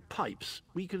tamper with the pipes,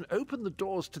 we can open the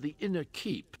doors to the inner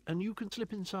keep, and you can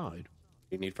slip inside.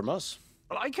 What do you need from us?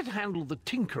 Well, I can handle the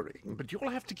tinkering, but you'll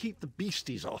have to keep the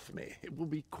beasties off me. It will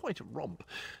be quite a romp.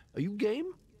 Are you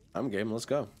game? I'm game. Let's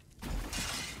go.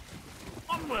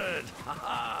 Onward!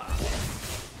 Ha-ha!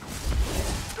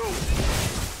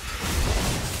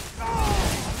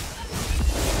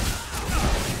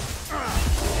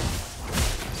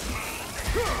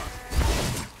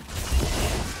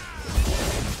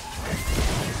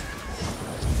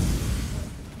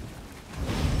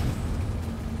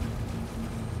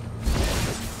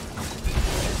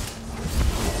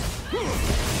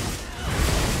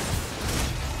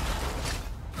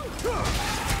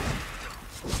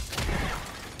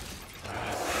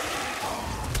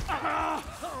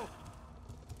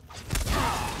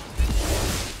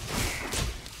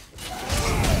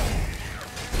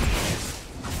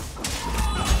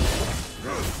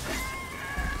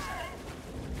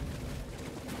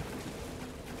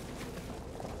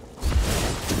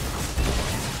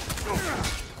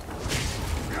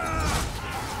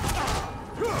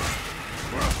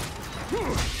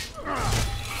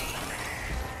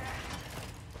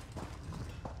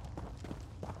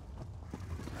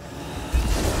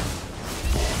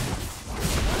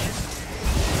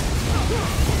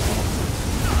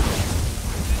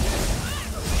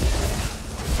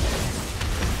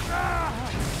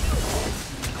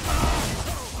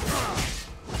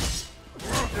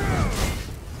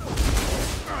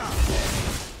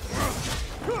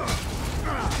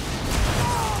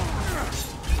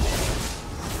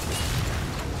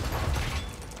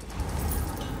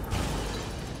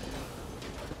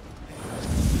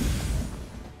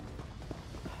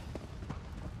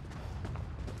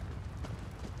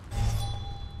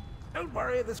 Don't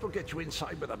worry, this will get you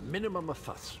inside with a minimum of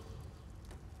fuss.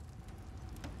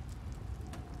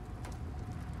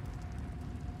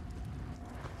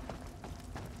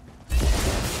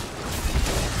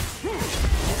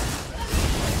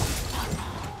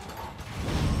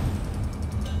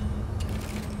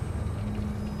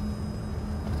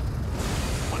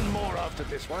 One more after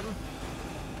this one.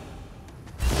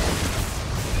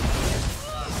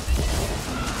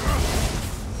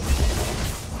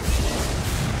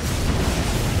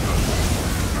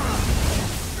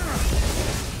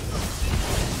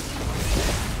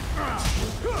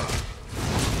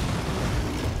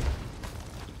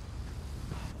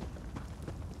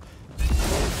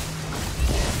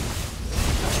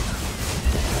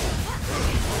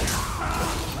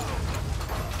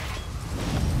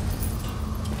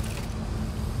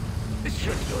 This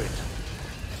should do it.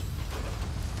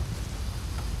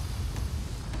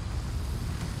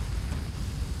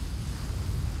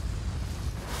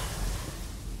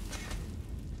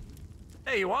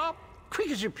 There you are.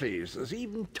 Quick as you please. There's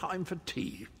even time for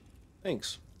tea.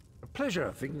 Thanks. A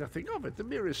pleasure, think nothing of it. The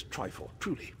merest trifle,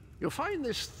 truly. You'll find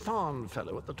this Tharn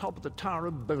fellow at the top of the Tower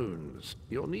of Bones.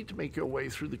 You'll need to make your way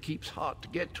through the keep's heart to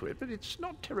get to it, but it's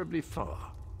not terribly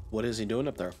far. What is he doing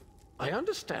up there? I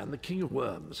understand the King of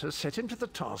Worms has set him to the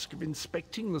task of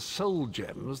inspecting the soul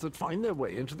gems that find their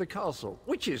way into the castle.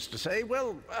 Which is to say,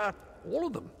 well, all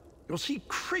of them. You'll see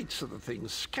crates of the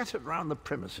things scattered around the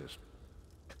premises.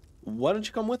 Why don't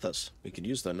you come with us? We could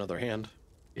use another hand.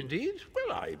 Indeed?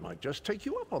 Well, I might just take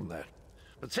you up on that.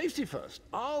 But safety first.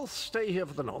 I'll stay here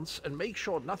for the nonce and make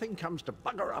sure nothing comes to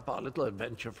bugger up our little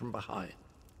adventure from behind.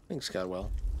 Thanks,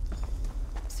 Cadwell.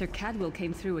 Sir Cadwell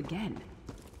came through again.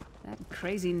 That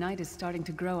crazy night is starting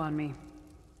to grow on me.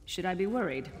 Should I be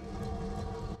worried?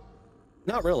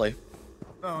 Not really.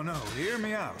 Oh no, hear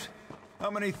me out. How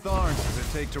many Tharns does it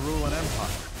take to rule an empire?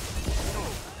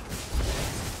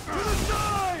 To the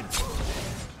side!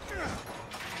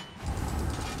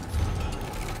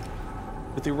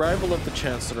 With the arrival of the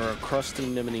Chancellor, a crusty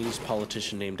Nemeanese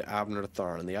politician named Abner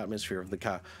Tharn, the atmosphere of the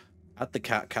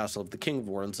castle of the King of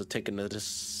Worms has taken a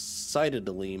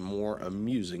decidedly more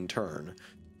amusing turn.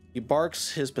 He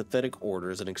barks his pathetic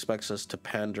orders and expects us to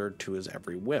pander to his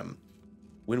every whim.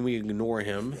 When we ignore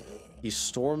him, he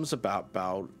storms about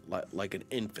like an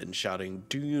infant, shouting,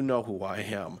 "Do you know who I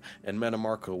am?" And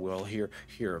Manamarco will hear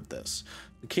of this.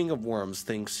 The King of Worms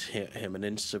thinks him an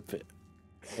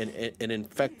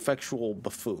ineffectual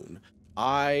buffoon.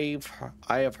 I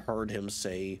have heard him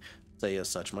say as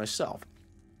such myself.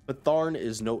 But Tharn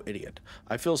is no idiot.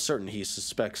 I feel certain he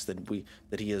suspects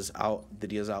that he has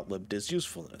outlived his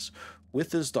usefulness.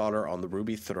 With his daughter on the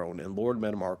ruby throne and Lord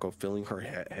Manamarco filling her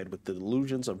head with the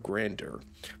delusions of grandeur,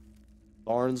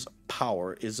 Tharn's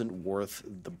power isn't worth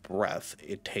the breath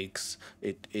it takes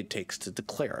to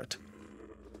declare it.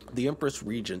 The Empress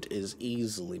Regent is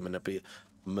easily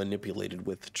manipulated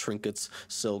with trinkets,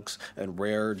 silks, and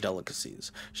rare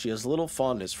delicacies. She has little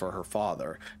fondness for her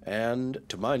father, and,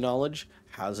 to my knowledge,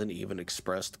 hasn't even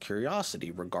expressed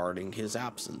curiosity regarding his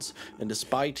absence. And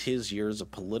despite his years of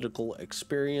political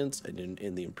experience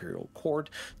in the imperial court,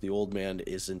 the old man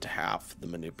isn't half the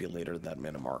manipulator that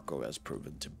Manamarco has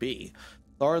proven to be.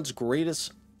 Tharn's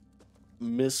greatest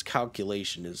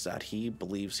miscalculation is that he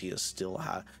believes he still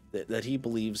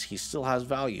has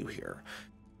value here.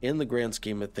 In the grand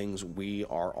scheme of things, we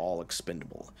are all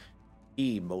expendable.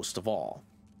 He most of all.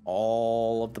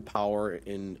 All of the power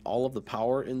in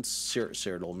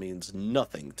Cyrodiil means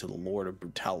nothing to the Lord of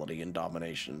Brutality and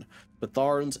Domination, but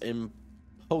Tharn's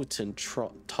impotent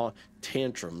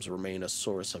tantrums remain a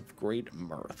source of great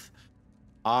mirth.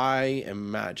 I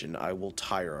imagine I will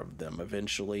tire of them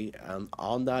eventually, and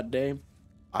on that day,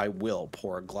 I will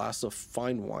pour a glass of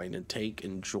fine wine and take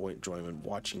enjoyment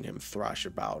watching him thrash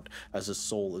about as his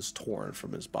soul is torn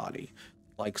from his body,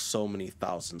 like so many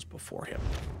thousands before him.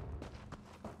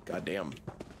 Goddamn.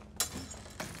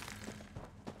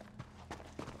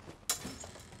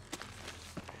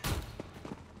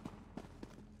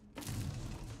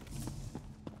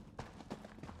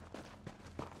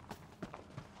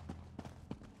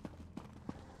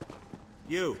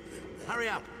 You, hurry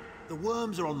up. The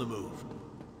worms are on the move.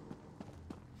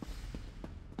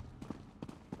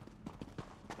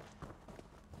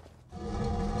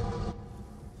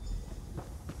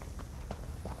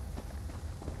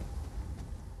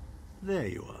 There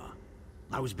you are.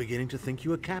 I was beginning to think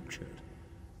you were captured.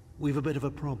 We've a bit of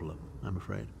a problem, I'm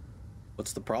afraid.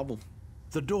 What's the problem?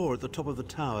 The door at the top of the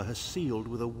tower has sealed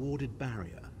with a warded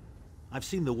barrier. I've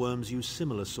seen the worms use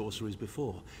similar sorceries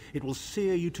before. It will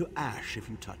sear you to ash if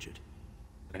you touch it.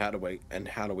 And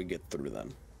how do we get through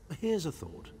then? Here's a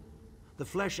thought. The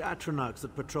flesh Atronachs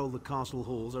that patrol the castle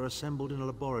halls are assembled in a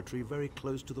laboratory very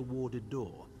close to the warded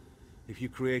door. If you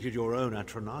created your own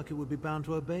Atronach, it would be bound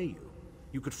to obey you.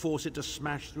 You could force it to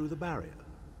smash through the barrier.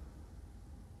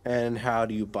 And how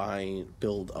do you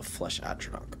build a flesh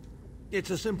Atronach? It's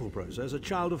a simple process. A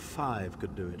child of 5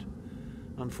 could do it.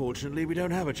 Unfortunately, we don't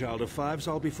have a child of 5,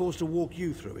 so I'll be forced to walk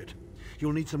you through it.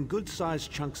 You'll need some good-sized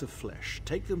chunks of flesh.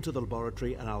 Take them to the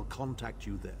laboratory, and I'll contact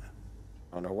you there.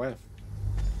 On our way.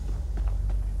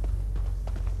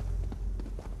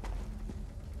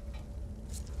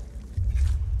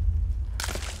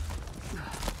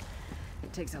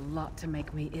 It takes a lot to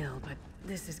make me ill, but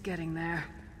this is getting there.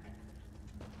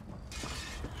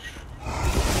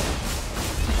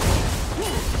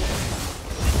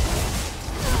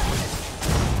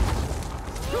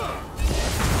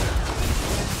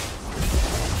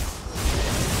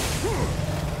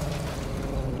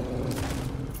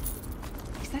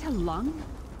 Is that a lung?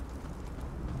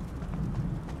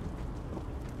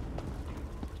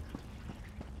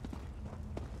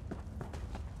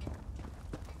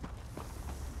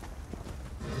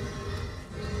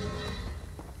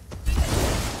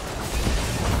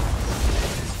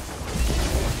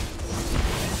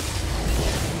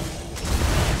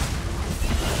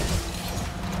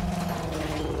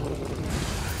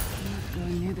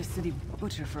 City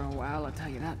butcher for a while, I'll tell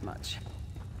you that much.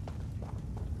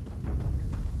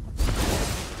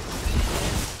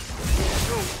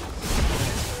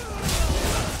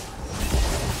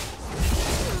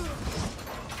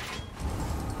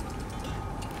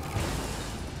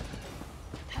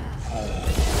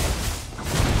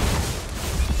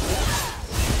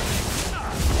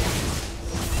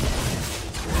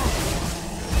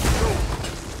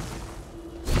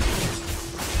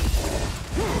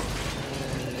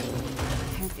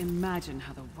 Imagine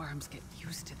how the worms get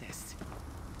used to this.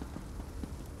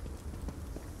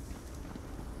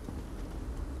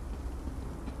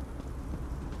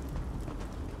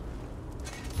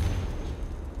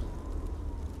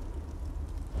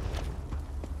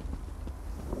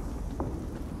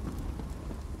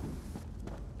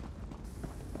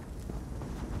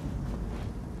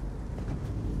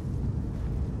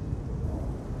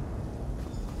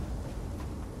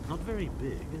 Not very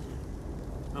big, is it?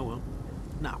 Oh well.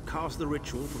 Now, cast the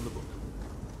ritual from the book.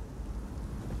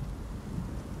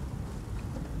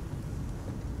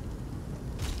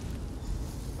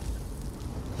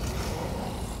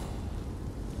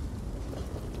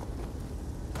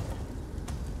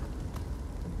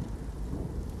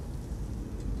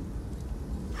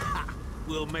 Ha!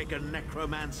 We'll make a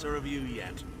necromancer of you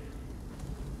yet.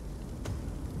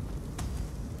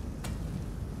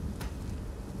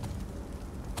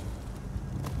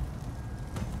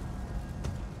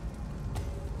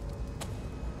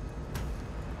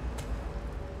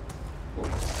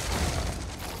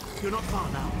 You're not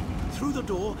far now. Through the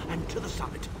door and to the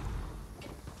summit.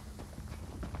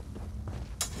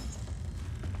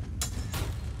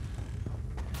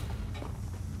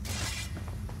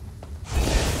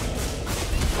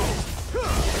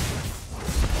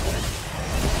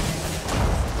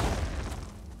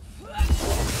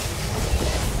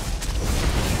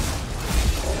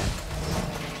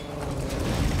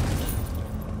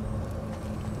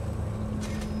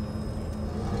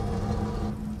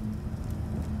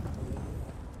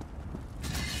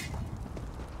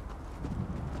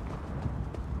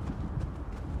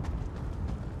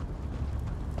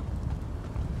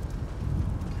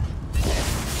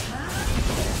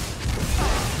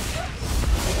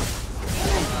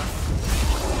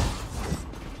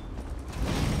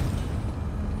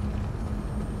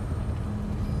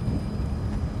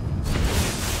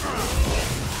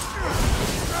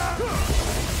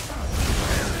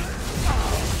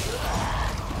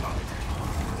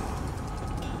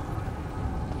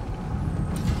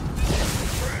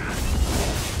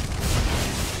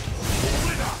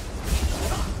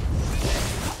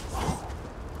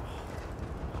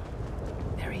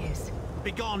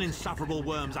 Begone, insufferable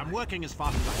worms. I'm working as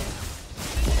fast as I can.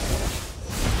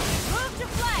 Move to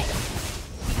flank!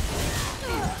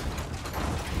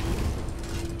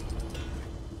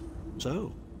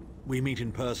 So, we meet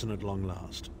in person at long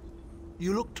last.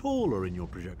 You look taller in your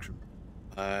projection.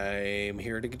 I'm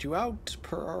here to get you out,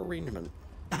 per our arrangement.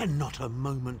 And not a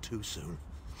moment too soon.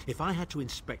 If I had to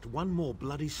inspect one more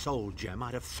bloody soul gem,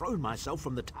 I'd have thrown myself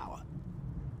from the tower.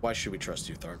 Why should we trust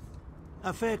you, Thorn?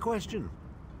 A fair question.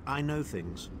 I know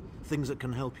things that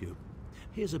can help you.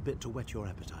 Here's a bit to whet your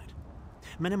appetite.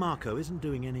 Menemarco isn't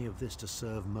doing any of this to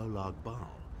serve Molag Bal.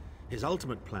 His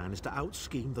ultimate plan is to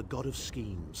out-scheme the God of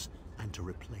Schemes, and to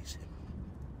replace him.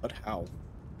 But how?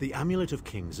 The Amulet of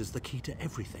Kings is the key to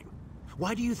everything.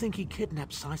 Why do you think he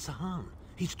kidnapped Sai Sahan?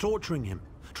 He's torturing him,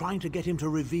 trying to get him to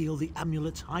reveal the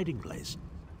amulet's hiding place.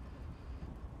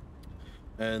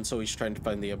 And so he's trying to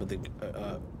find the amulet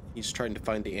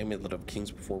of kings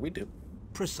before we do.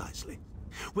 Precisely.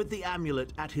 With the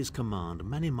amulet at his command,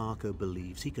 Manimarco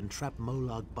believes he can trap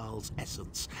Molag Bal's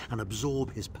essence and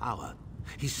absorb his power.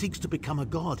 He seeks to become a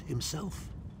god himself.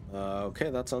 Okay,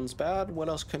 that sounds bad. What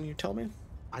else can you tell me?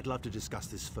 I'd love to discuss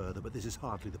this further, but this is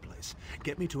hardly the place.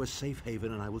 Get me to a safe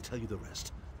haven and I will tell you the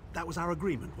rest. That was our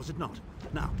agreement, was it not?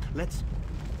 Now, let's...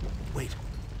 Wait.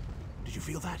 Did you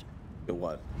feel that? Feel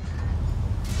what?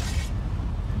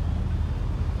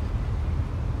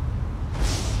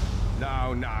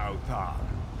 Now, Tharn.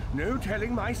 No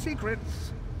telling my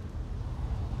secrets.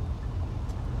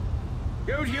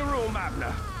 Go to your room,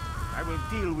 Abner. I will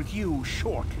deal with you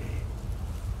shortly.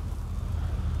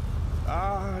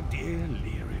 Ah, dear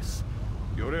Lyris.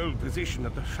 Your old position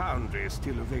at the Foundry is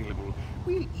still available.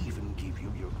 We'll even give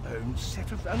you your own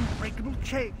set of unbreakable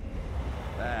chains.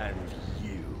 And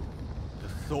you, the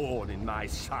thorn in my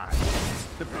side,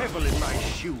 the pebble in my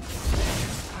shoe.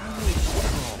 How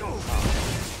strong are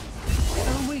you?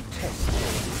 Shall we test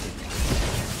it?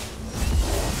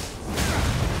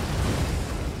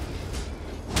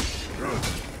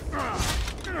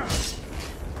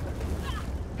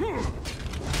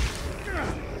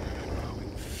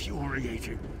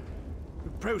 Infuriating. The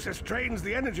process drains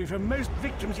the energy from most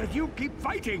victims, yet you keep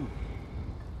fighting.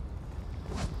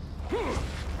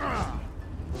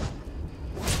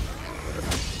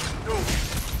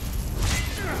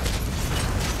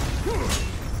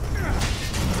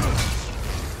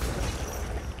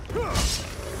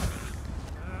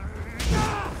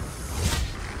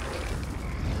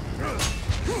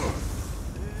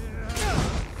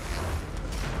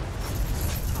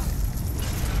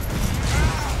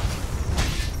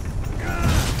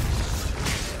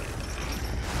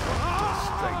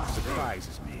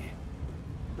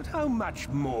 How much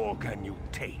more can you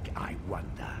take, I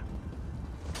wonder?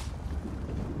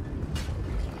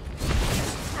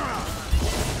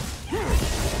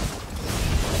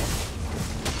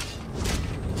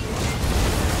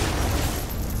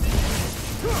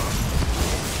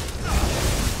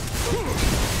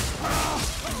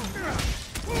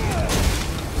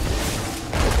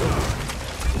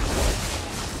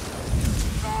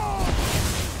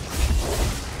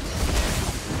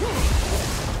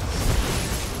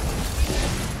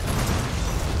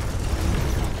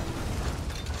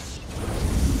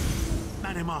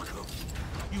 Marco,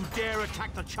 you dare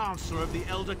attack the Chancellor of the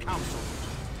Elder Council.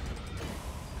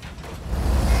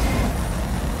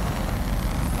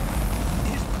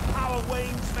 His power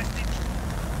wanes,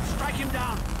 Vestige. Strike him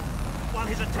down, while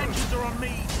his attentions are on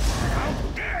me. How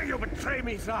dare you betray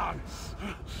me, Tharn?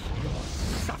 Your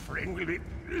suffering will be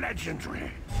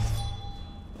legendary.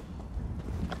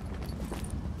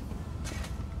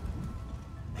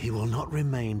 He will not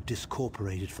remain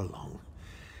discorporated for long.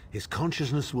 His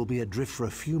consciousness will be adrift for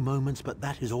a few moments, but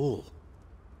that is all.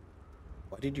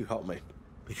 Why did you help me?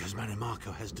 Because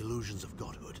Manimarco has delusions of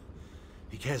godhood.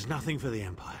 He cares nothing for the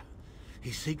Empire.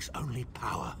 He seeks only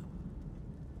power.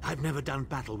 I've never done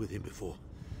battle with him before.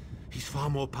 He's far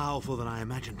more powerful than I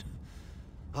imagined.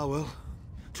 Oh well,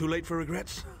 too late for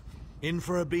regrets. In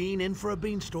for a bean, in for a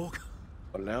beanstalk.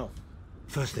 What now?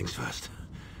 First things first.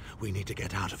 We need to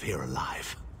get out of here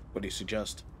alive. What do you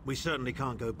suggest? We certainly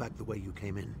can't go back the way you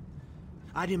came in.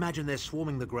 I'd imagine they're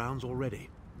swarming the grounds already.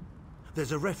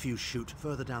 There's a refuse chute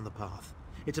further down the path.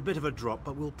 It's a bit of a drop,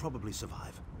 but we'll probably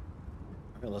survive.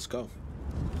 Okay, let's go.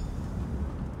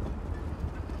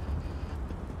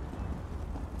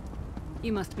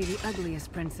 You must be the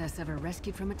ugliest princess ever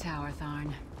rescued from a tower,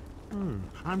 Tharn.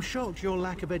 I'm shocked your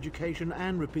lack of education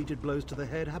and repeated blows to the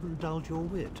head haven't dulled your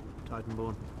wit,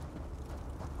 Titanborn.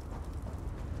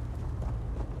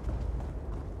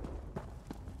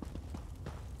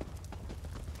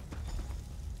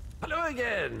 Hello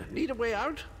again. Need a way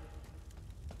out?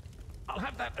 I'll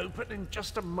have that open in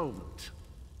just a moment.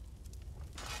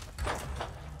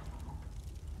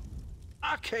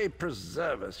 Arcade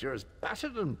preserve us. You're as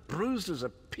battered and bruised as a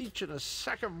peach in a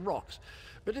sack of rocks.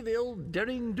 Bit of the old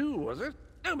derring-do, was it?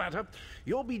 No matter.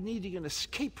 You'll be needing an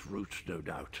escape route, no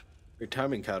doubt. Great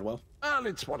timing, Cadwell. Well,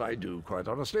 it's what I do, quite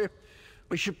honestly.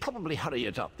 We should probably hurry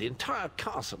it up. The entire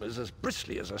castle is as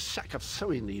bristly as a sack of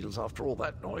sewing needles after all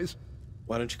that noise.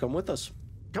 Why don't you come with us?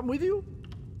 Come with you?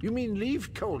 You mean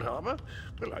leave Cold Harbor?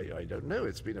 Well, I don't know.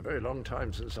 It's been a very long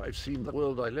time since I've seen the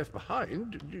world I left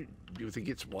behind. Do you think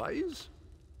it's wise?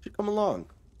 You come along.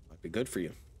 Might be good for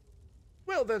you.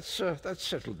 Well, that's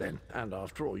settled then. And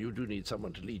after all, you do need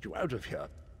someone to lead you out of here.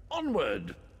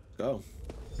 Onward! Go.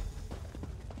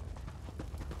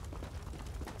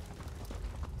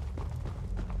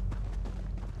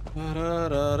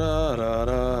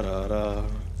 Da-da-da-da-da-da-da.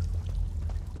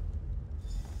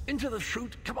 Into the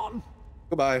chute, come on.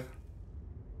 Goodbye.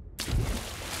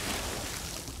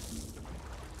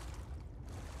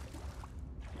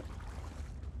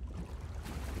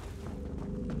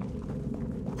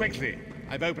 Quickly!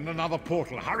 I've opened another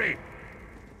portal. Hurry!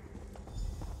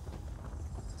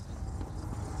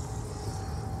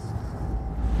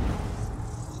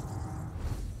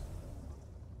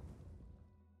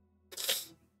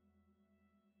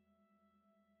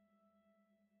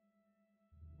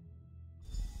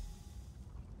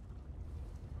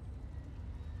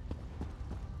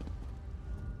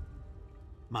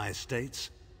 My estates,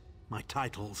 my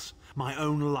titles, my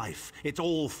own life, it's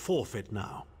all forfeit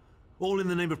now. All in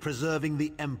the name of preserving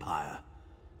the Empire.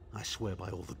 I swear by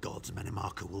all the gods,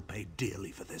 Manimarco will pay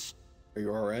dearly for this. Are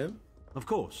you alright? Of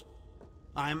course.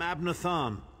 I am Abner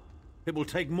Tharn. It will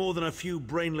take more than a few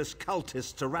brainless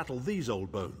cultists to rattle these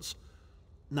old bones.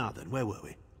 Now then, where were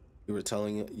we? You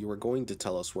were going to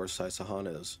tell us where Saisahan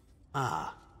is.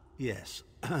 Ah, yes.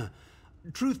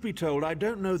 Truth be told, I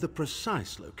don't know the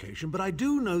precise location, but I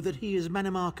do know that he is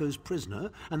Manimarco's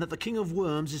prisoner, and that the King of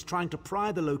Worms is trying to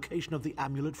pry the location of the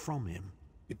amulet from him.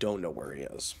 You don't know where he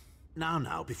is.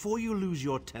 Now, before you lose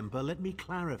your temper, let me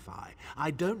clarify. I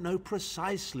don't know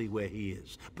precisely where he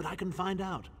is, but I can find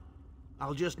out.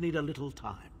 I'll just need a little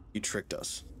time. You tricked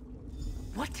us.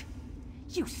 What?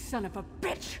 You son of a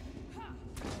bitch!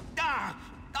 Ah!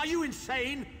 Are you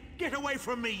insane? Get away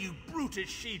from me, you brutish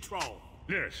she-troll!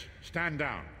 Lyris, stand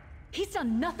down. He's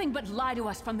done nothing but lie to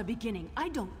us from the beginning. I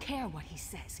don't care what he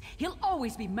says. He'll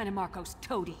always be Manimarco's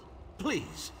toady.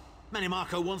 Please.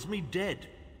 Manimarco wants me dead.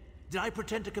 Did I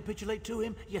pretend to capitulate to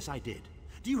him? Yes, I did.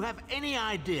 Do you have any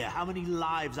idea how many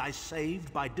lives I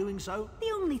saved by doing so?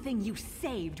 The only thing you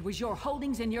saved was your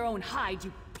holdings in your own hide,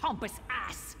 you pompous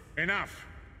ass! Enough!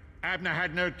 Abner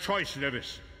had no choice,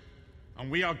 Lyris. And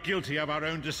we are guilty of our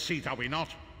own deceit, are we not?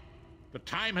 The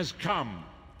time has come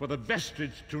for the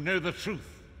Vestige to know the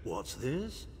truth. What's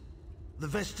this? The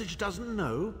Vestige doesn't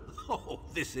know? Oh,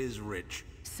 this is rich.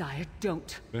 Sire,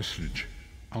 don't. Vestige,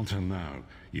 until now,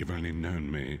 you've only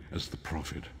known me as the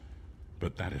Prophet.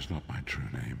 But that is not my true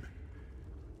name.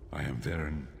 I am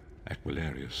Varen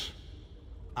Aquilarius.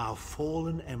 Our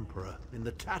fallen emperor, in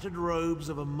the tattered robes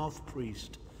of a moth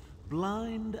priest,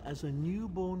 blind as a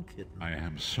newborn kitten. I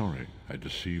am sorry I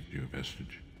deceived you,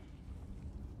 Vestige.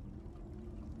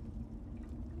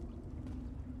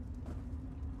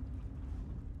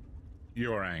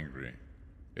 You are angry.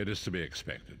 It is to be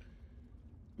expected.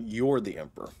 You're the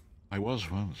Emperor. I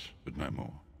was once, but no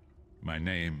more. My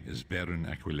name is Varen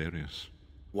Aquilarius.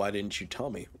 Why didn't you tell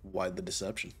me? Why the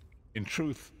deception? In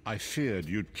truth, I feared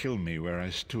you'd kill me where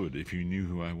I stood if you knew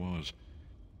who I was.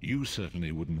 You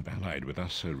certainly wouldn't have allied with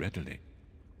us so readily.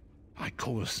 I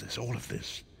caused this, all of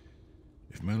this.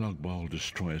 If Molag Bal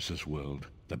destroys this world,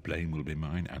 the blame will be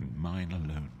mine and mine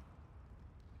alone.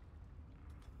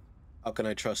 How can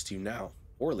I trust you now,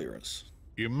 or Lyris?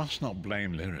 You must not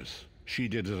blame Lyris. She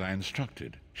did as I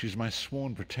instructed. She's my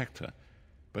sworn protector,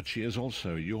 but she is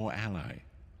also your ally.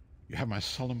 You have my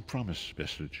solemn promise,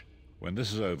 Vestige. When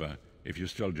this is over, if you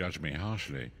still judge me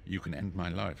harshly, you can end my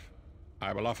life.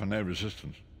 I will offer no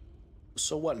resistance.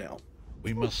 So what now?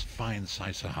 We must find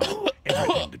Saisahan.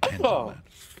 Everything depends on that.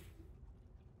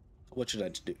 What should I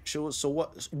do? So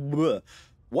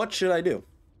what should I do?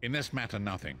 In this matter,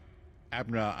 nothing.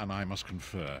 Abner and I must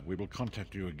confer. We will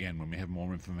contact you again when we have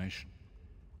more information.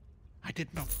 I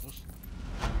did not force.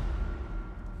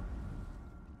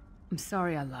 I'm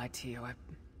sorry I lied to you.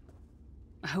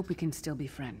 I hope we can still be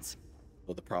friends.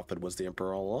 Well, the Prophet was the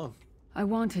Emperor all along. I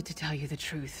wanted to tell you the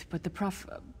truth, but the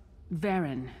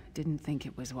Varen didn't think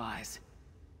it was wise.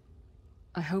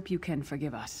 I hope you can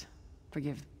forgive us.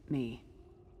 Forgive me.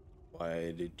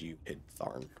 Why did you hit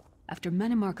Tharn? After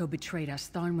Manimarco betrayed us,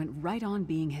 Tharn went right on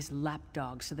being his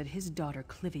lapdog so that his daughter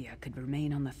Clivia could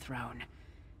remain on the throne.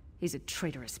 He's a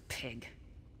traitorous pig.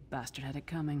 Bastard had it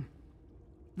coming.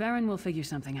 Varen will figure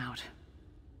something out.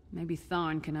 Maybe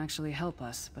Tharn can actually help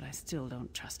us, but I still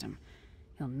don't trust him.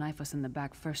 He'll knife us in the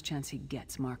back first chance he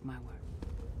gets, mark my word.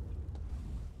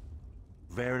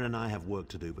 Varen and I have work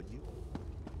to do, but you...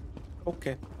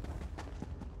 Okay.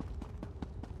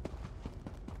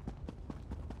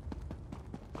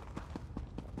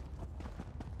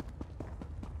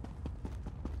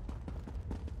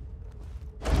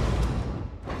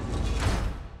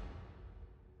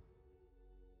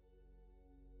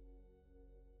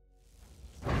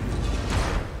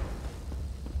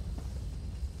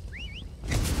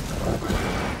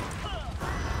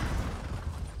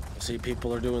 See,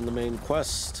 people are doing the main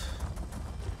quest.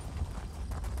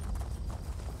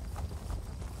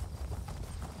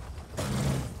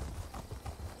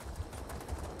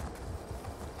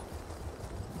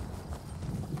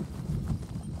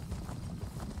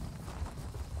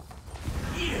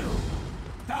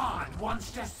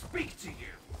 wants to speak to you.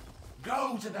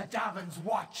 Go to the Davin's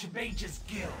Watch Mages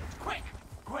Guild. Quick!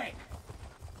 Quick!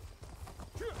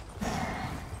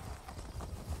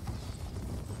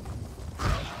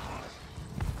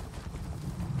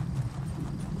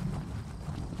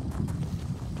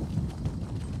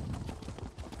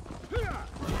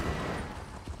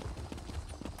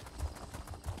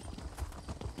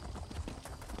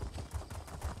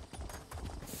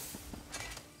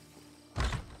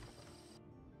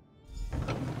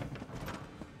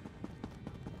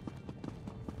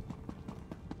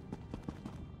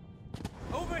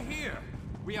 Over here!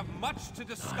 We have much to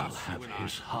discuss, I'll have you and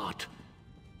his heart.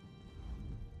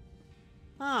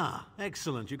 Ah,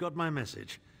 excellent. You got my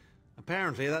message.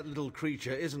 Apparently that little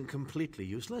creature isn't completely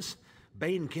useless.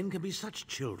 Banekin can be such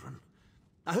children.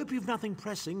 I hope you've nothing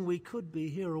pressing. We could be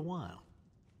here a while.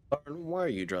 Why are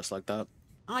you dressed like that?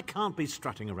 I can't be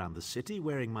strutting around the city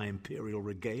wearing my imperial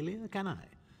regalia, can I?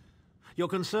 Your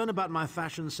concern about my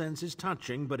fashion sense is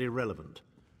touching but irrelevant.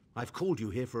 I've called you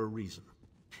here for a reason.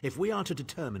 If we are to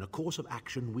determine a course of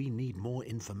action, we need more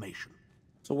information.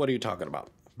 So what are you talking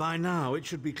about? By now, it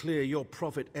should be clear your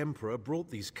prophet Emperor brought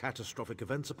these catastrophic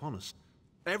events upon us.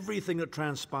 Everything that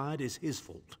transpired is his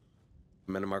fault.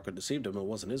 Minimarco deceived him. It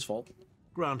wasn't his fault.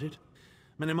 Granted.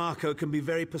 Minimarco can be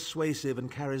very persuasive and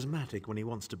charismatic when he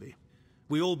wants to be.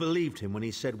 We all believed him when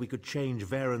he said we could change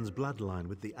Varen's bloodline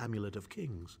with the Amulet of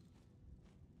Kings.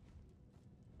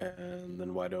 And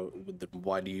then why do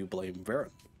you blame Varen?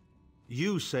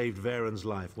 You saved Varen's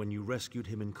life when you rescued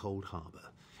him in Cold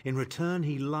Harbor. In return,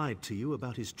 he lied to you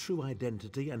about his true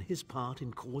identity and his part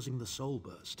in causing the Soul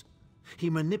Burst. He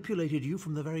manipulated you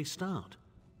from the very start.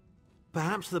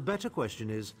 Perhaps the better question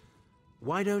is,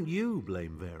 why don't you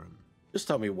blame Varen? Just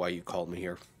tell me why you called me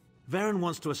here. Varen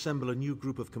wants to assemble a new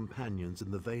group of companions in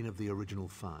the vein of the original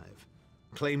 5.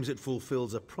 Claims it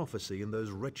fulfills a prophecy in those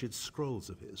wretched scrolls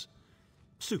of his.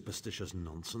 Superstitious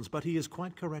nonsense, but he is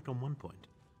quite correct on one point.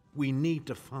 We need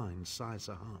to find Sai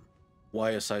Sahan.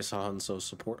 Why is Sai Sahan so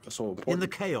important? In the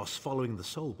chaos following the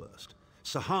Soul Burst,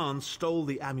 Sahan stole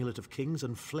the Amulet of Kings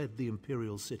and fled the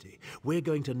Imperial City. We're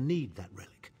going to need that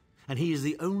relic, and he is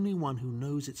the only one who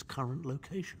knows its current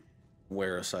location.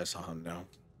 Where is Sai Sahan now?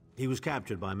 He was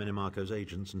captured by Minimarco's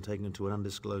agents and taken to an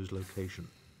undisclosed location.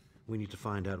 We need to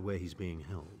find out where he's being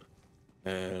held.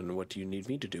 And what do you need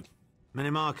me to do?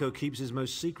 Minimarco keeps his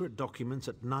most secret documents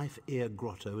at Knife Ear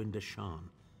Grotto in Deshan,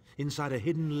 inside a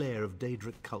hidden lair of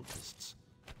Daedric cultists.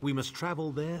 We must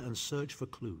travel there and search for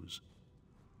clues.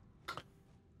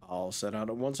 I'll set out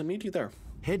at once and meet you there.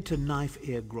 Head to Knife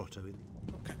Ear Grotto.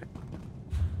 Okay.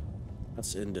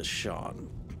 That's in Deshan.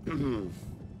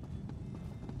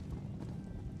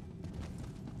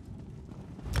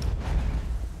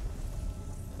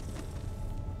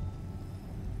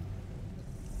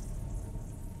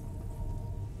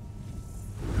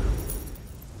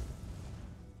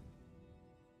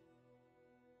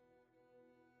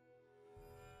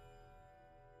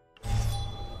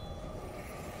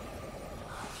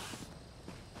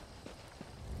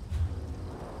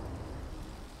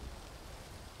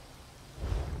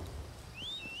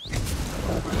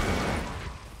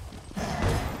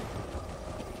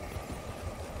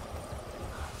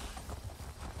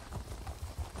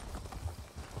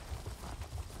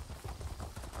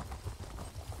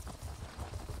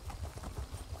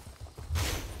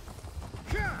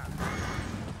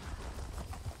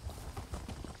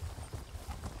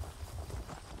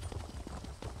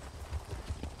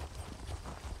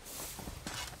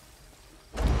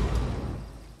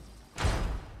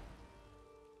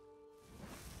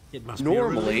 It must be a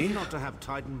relief not to have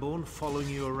Titanborn following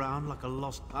you around like a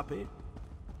lost puppy.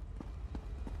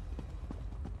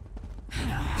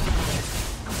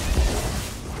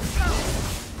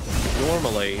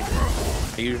 Normally,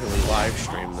 I usually live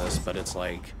stream this, but it's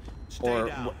like, or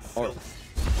You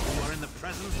are in the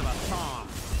presence of a Thorn.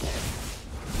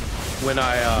 when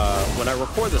I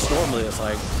record this normally, it's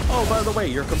like, oh, by the way,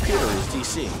 your computer is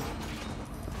DC,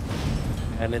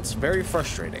 and it's very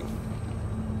frustrating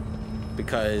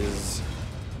because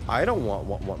I don't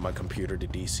want my computer to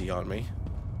DC on me.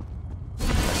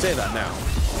 I say that now.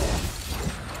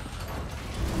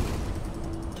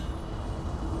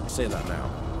 I say that now.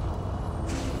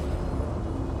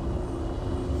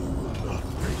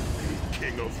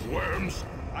 King of Worms?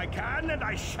 I can and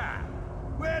I shall.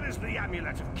 Where is the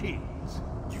Amulet of Kings?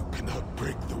 You cannot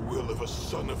break the will of a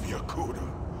son of Yakuda.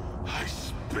 I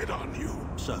spit on you.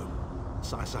 So,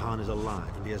 Sai Sahan is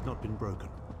alive and he has not been broken.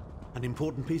 An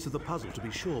important piece of the puzzle, to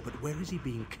be sure, but where is he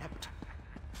being kept?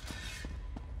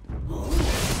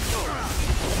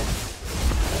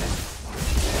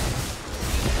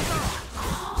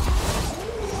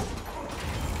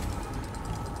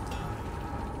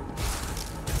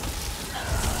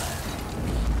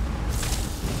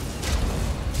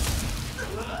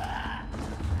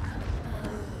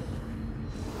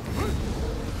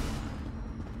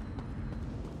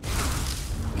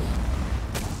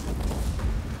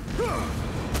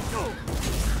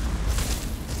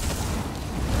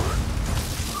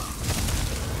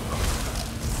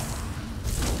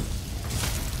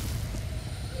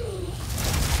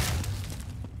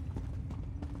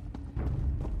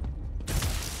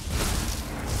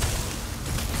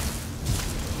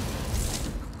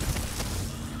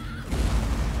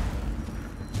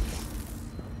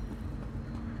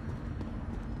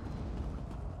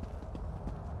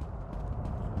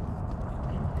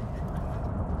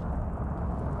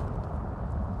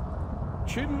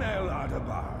 Chin El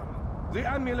Adabar, the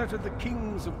amulet of the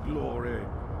Kings of Glory,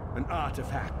 an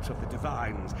artifact of the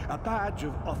Divines, a badge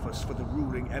of office for the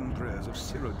ruling emperors of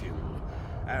Cyrodiil,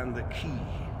 and the key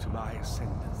to my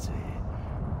ascendancy.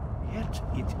 Yet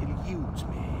it eludes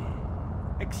me.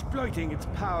 Exploiting its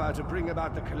power to bring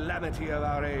about the calamity of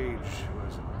our age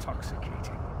was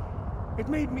intoxicating. It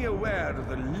made me aware of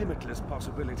the limitless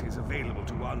possibilities available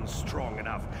to one strong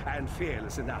enough and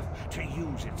fearless enough to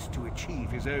use it to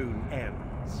achieve his own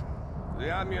ends.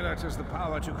 The amulet has the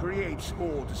power to create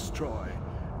or destroy,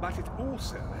 but it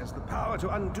also has the power to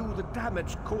undo the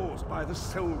damage caused by the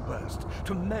soul burst,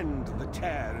 to mend the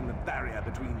tear in the barrier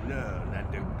between Nirn and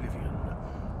Oblivion.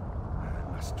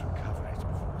 I must recover it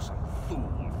before some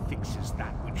fool fixes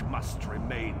that which must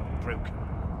remain broken.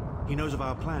 He knows of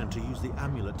our plan to use the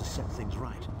amulet to set things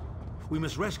right. We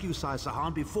must rescue Sai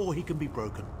Sahan before he can be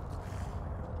broken.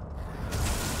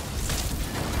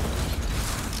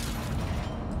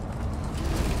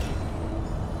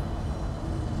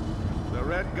 The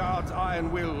Red Guard's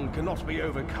iron will cannot be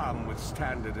overcome with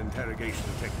standard interrogation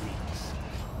techniques.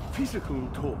 Physical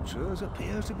tortures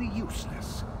appear to be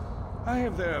useless. I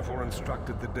have therefore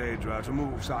instructed the Daedra to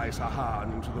move Sai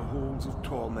Sahan into the Halls of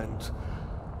Torment.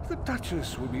 The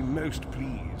Duchess will be most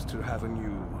pleased to have a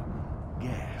new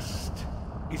guest.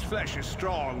 His flesh is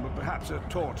strong, but perhaps her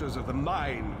tortures of the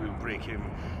mind will break him.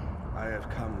 I have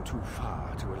come too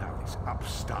far to allow this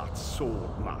upstart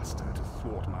sword master to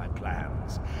thwart my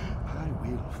plans. I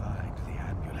will find the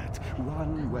amulet,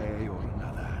 one way or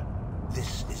another.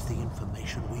 This is the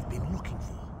information we've been looking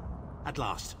for. At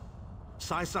last,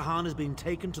 Sai Sahan has been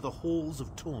taken to the Halls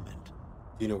of Torment.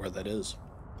 Do you know where that is?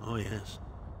 Oh yes.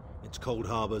 It's Cold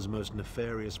Harbor's most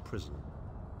nefarious prison.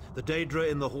 The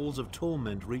Daedra in the Halls of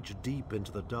Torment reach deep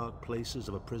into the dark places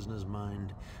of a prisoner's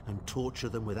mind and torture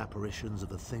them with apparitions of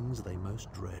the things they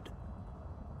most dread.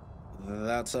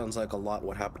 That sounds like a lot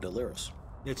what happened to Lyris.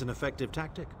 It's an effective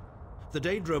tactic. The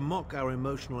Daedra mock our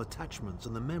emotional attachments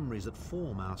and the memories that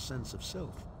form our sense of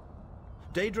self.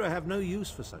 Daedra have no use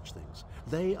for such things.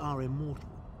 They are immortal.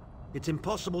 It's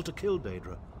impossible to kill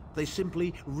Daedra. They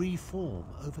simply reform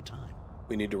over time.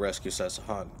 We need to rescue Sai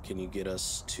Sahan. Can you get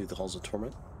us to the Halls of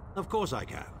Torment? Of course I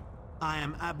can. I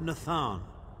am Abner Tharn.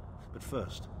 But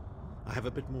first, I have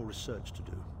a bit more research to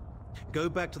do. Go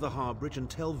back to the Harbridge and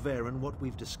tell Varen what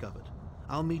we've discovered.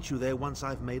 I'll meet you there once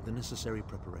I've made the necessary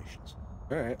preparations.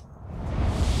 All right.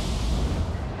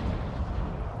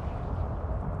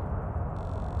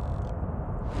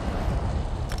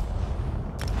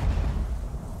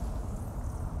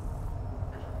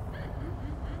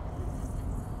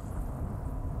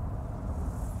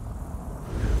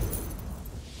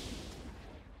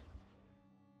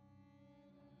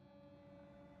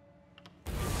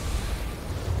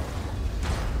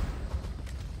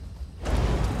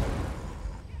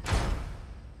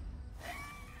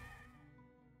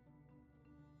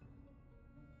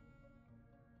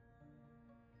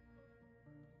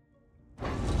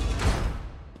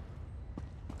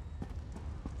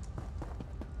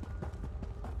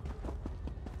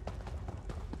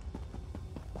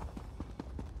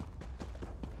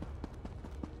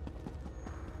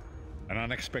 An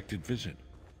unexpected visit.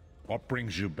 What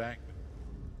brings you back?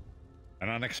 An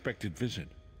unexpected visit.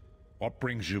 What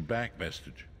brings you back,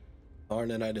 Vestige?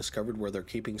 Arn and I discovered where they're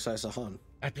keeping Sai Sahan.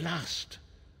 At last!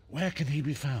 Where can he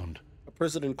be found? A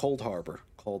prison in Cold Harbor,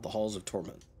 called the Halls of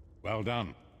Torment. Well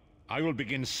done. I will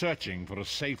begin searching for a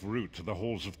safe route to the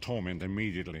Halls of Torment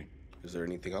immediately. Is there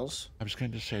anything else? I was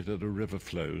going to say that a river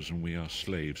flows and we are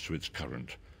slaves to its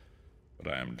current.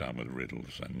 But I am done with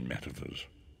riddles and metaphors.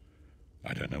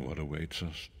 I don't know what awaits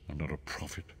us. I'm not a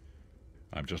prophet.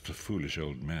 I'm just a foolish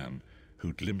old man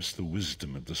who glimpsed the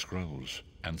wisdom of the scrolls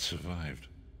and survived.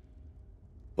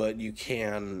 But you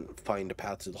can find a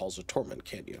path to the Halls of Torment,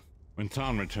 can't you? When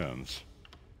Tarn returns,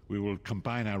 we will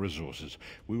combine our resources.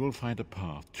 We will find a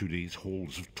path to these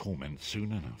Halls of Torment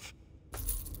soon enough.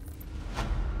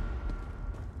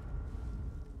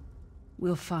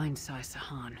 We'll find Sai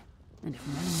Sahan. And if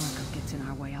Marco gets in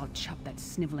our way, I'll chop that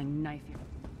sniveling knife.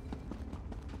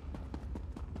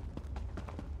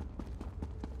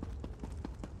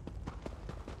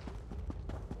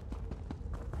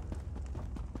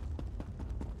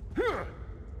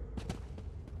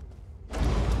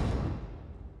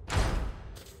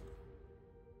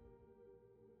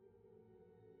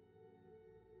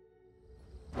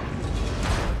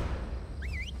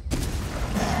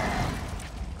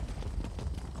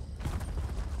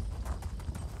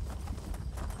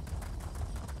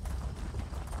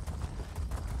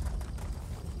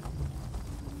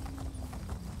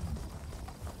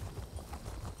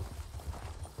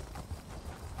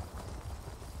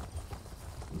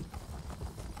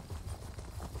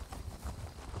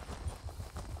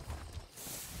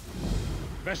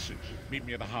 Vestige, meet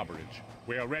me at the harborage.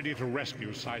 We are ready to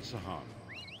rescue Sai Sahan.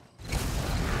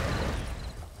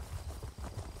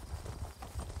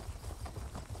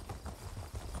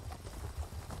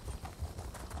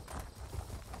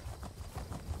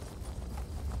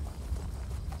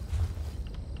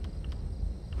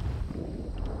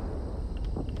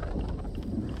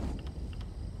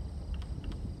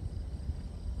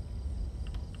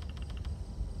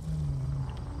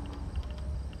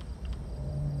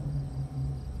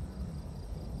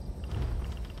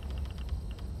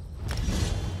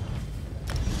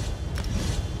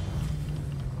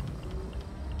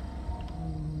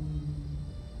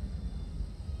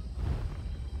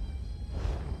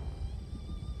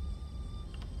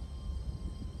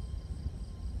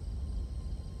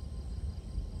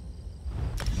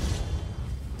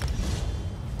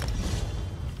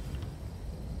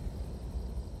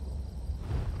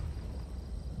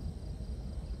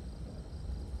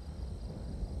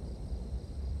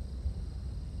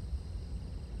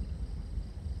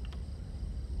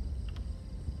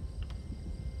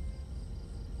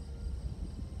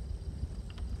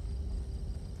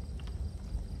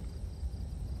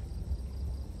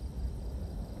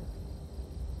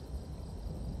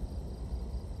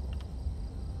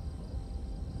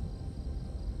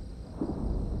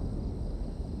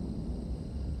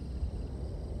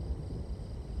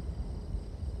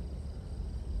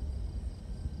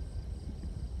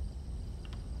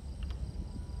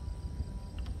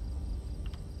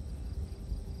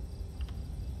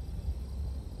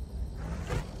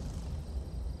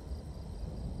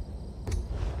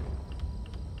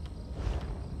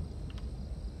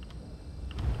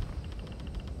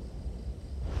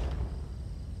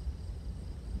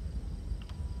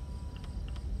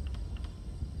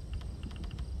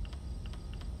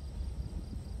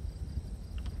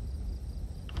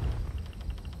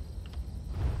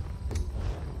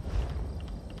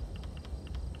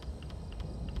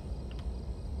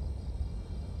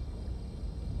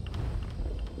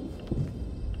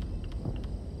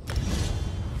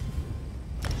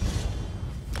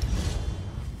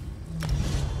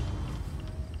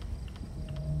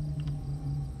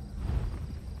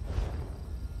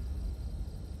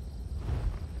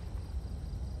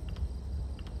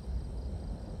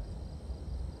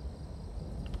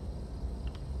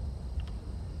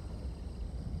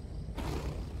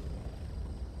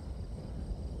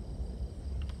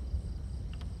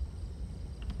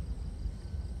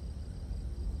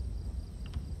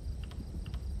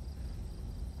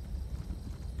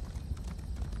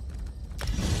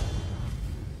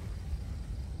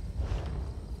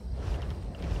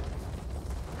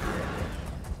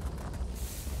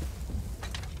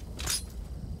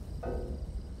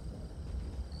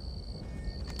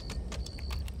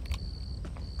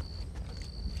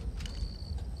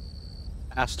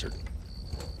 Bastard.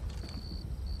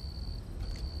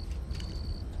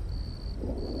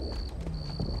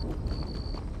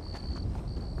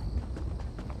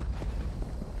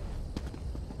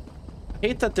 I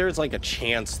hate that there's like a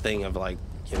chance thing of like,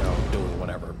 you know, doing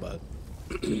whatever, but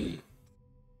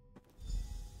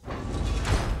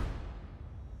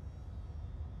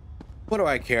what do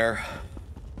I care?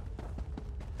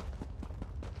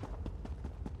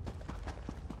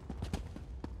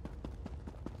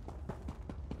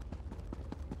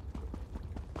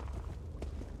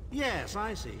 Yes,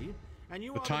 I see. And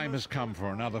you The time has come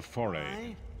for another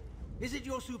foray. Is it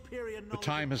your superior The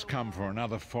time has come for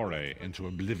another foray into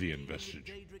Oblivion,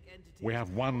 Vestige. We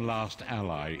have one last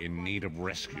ally in need of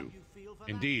rescue.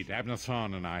 Indeed,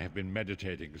 Abnathan and I have been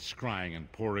meditating, scrying,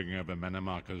 and poring over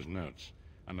Menemarca's notes.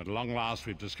 And at long last,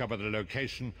 we've discovered the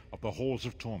location of the Halls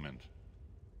of Torment.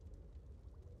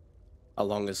 How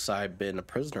long has Sai been a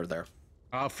prisoner there?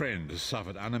 Our friend has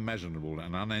suffered unimaginable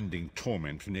and unending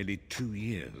torment for nearly 2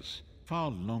 years. Far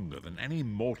longer than any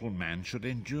mortal man should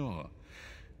endure.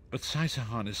 But Sai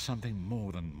Sahan is something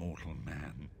more than mortal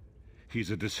man.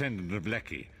 He's a descendant of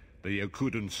Leki, the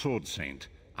Yokudan sword saint.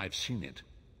 I've seen it.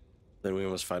 Then we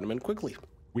must find him in quickly.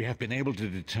 We have been able to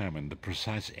determine the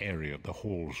precise area of the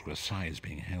halls where Sai is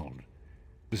being held.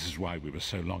 This is why we were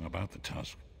so long about the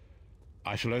task.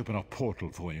 I shall open a portal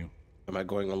for you. Am I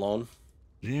going alone?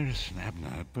 Lyris and Abner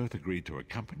have both agreed to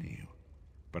accompany you,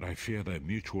 but I fear their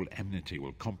mutual enmity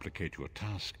will complicate your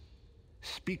task.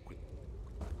 Speak with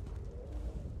them.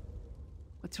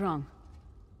 What's wrong?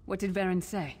 What did Varen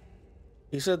say?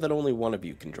 He said that only one of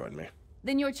you can join me.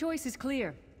 Then your choice is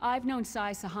clear. I've known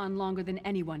Sai Sahan longer than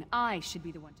anyone. I should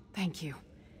be the one to... Thank you.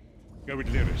 Go with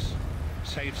Lyris.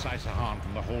 Save Sai Sahan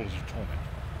from the Halls of Torment.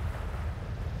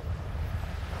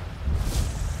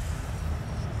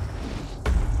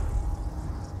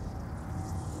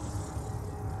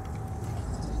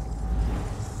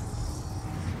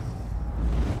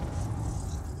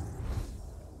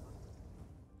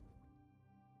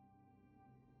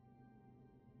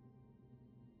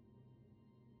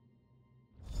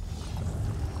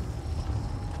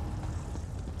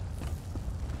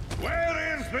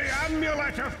 the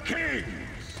Amulet of Kings?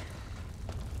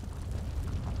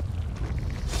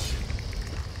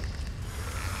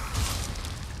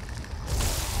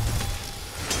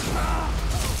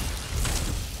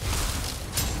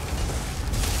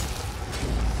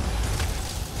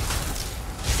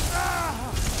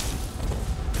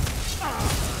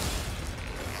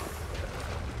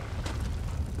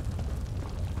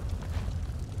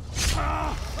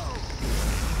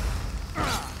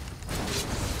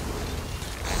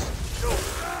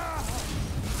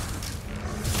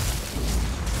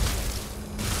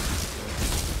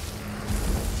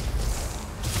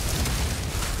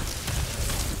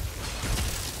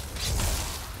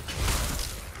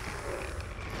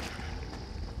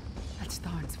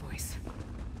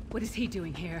 What is he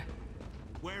doing here?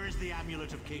 Where is the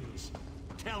Amulet of Kings?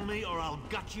 Tell me, or I'll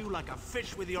gut you like a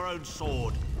fish with your own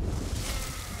sword. You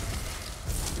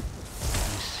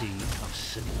see how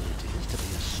similar it is to be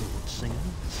a sword singer,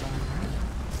 Simon?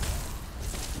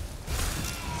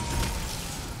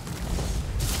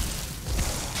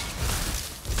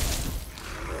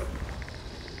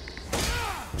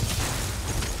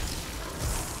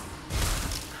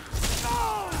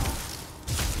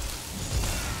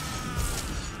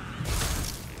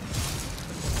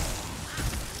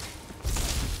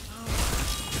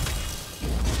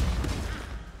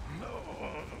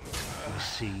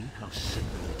 See how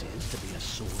similar it is to be a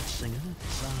sword singer,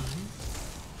 Simon?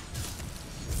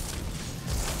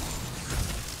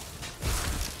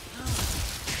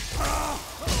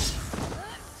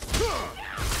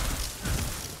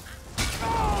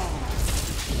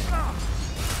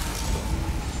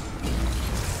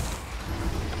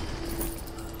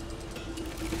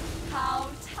 How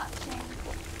touching.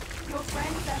 Your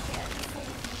friends are here to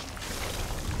save you.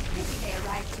 Pity they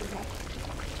arrived too late.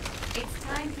 It's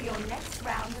time for your next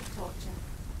round of torture.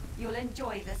 You'll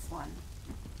enjoy this one.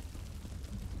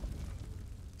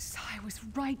 Sai was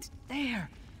right there.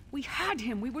 We had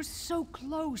him. We were so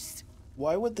close.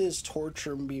 Why would this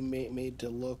torture be made to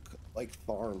look like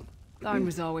Tharn? Tharn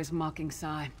was always mocking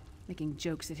Sai, making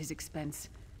jokes at his expense.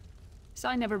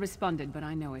 Sai never responded, but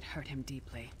I know it hurt him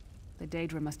deeply. The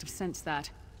Daedra must have sensed that.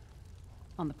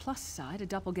 On the plus side, a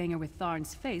doppelganger with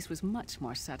Tharn's face was much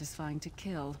more satisfying to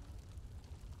kill.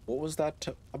 What was that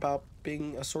about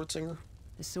being a sword singer?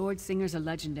 The sword singers are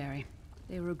legendary.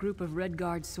 They were a group of Red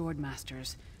Guard sword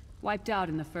masters, wiped out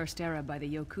in the First Era by the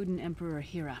Yokudan Emperor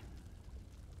Hira.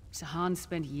 Sahan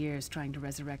spent years trying to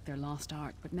resurrect their lost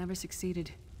art, but never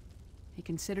succeeded. He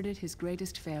considered it his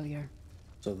greatest failure.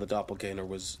 So the doppelganger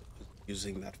was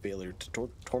using that failure to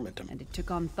torment him. And it took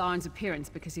on Tharn's appearance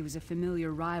because he was a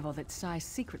familiar rival that Sai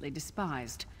secretly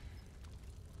despised.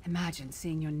 Imagine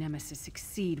seeing your nemesis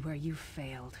succeed where you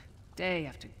failed, day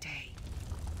after day.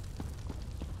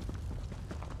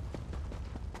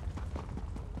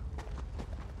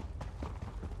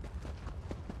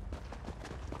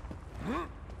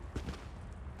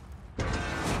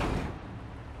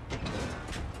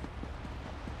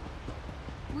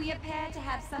 We appear to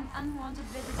have some unwanted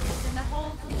visitors in the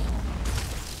halls of torment.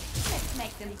 Let's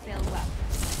make them feel welcome.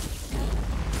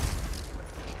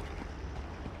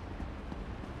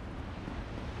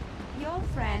 Your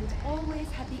friend always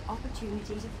had the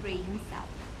opportunity to free himself.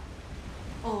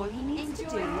 All he needs to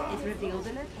do is reveal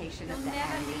the location of the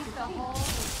Amulet of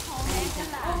Kings, and it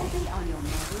will all be on your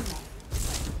merry way.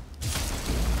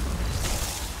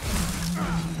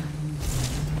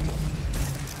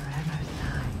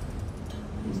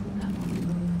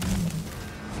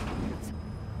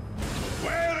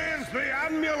 Where is the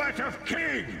Amulet of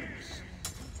Kings?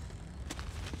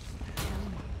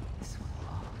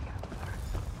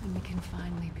 And we can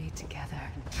finally be together.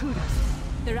 Intruders!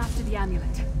 They're after the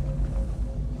amulet.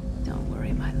 Don't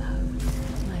worry, my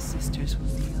love. My sisters will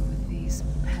deal with these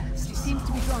pests. She seems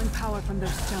to be drawing power from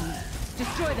those stones.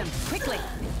 Destroy them, quickly!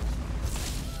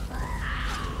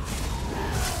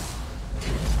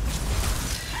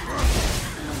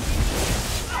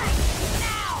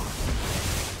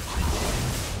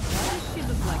 Why does she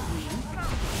look like me?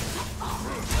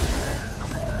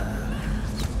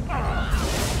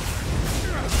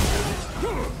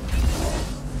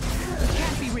 It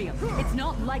can't be real. It's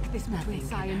not like this between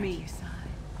Sai and me.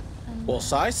 Well,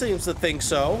 Sai seems to think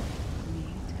so.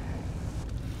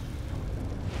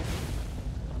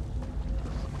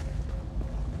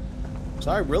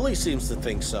 Sai really seems to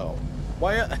think so.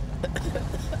 Why?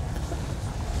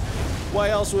 Why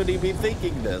else would he be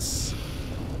thinking this?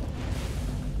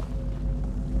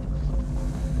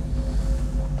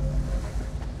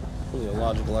 Only a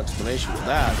logical explanation for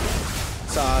that.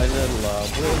 Sai's in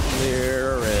love with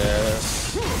Lyris.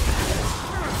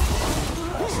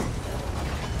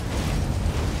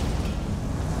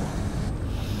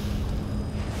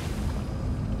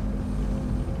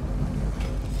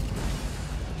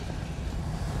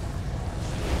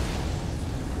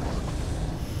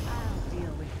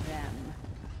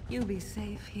 You'll be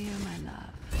safe here, my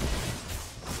love.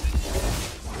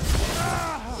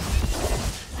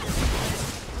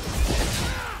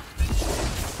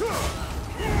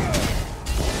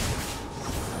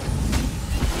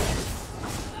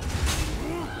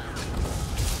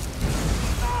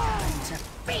 Time to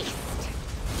feast!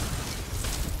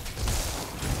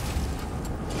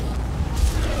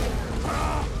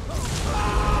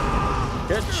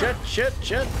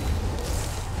 Shit.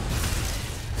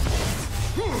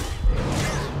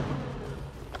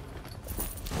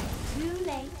 Too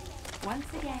late, once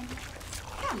again.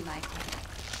 Come, my king.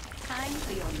 Time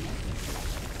for your next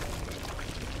selection.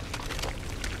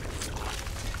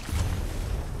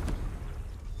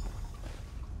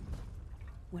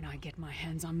 When I get my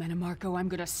hands on Menemarco, I'm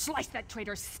gonna slice that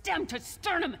traitor stem to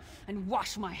sternum and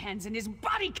wash my hands in his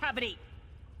body cavity!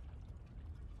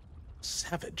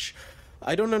 Savage.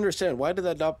 I don't understand. Why did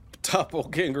that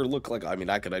doppelganger look like... I mean,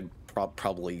 I'd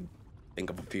probably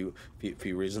think of a few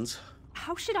reasons.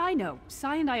 How should I know?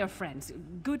 Sai and I are friends.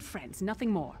 Good friends, nothing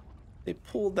more. They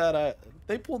pulled that,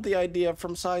 they pulled the idea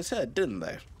from Sai's head, didn't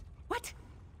they? What?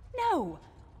 No!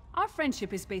 Our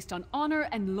friendship is based on honor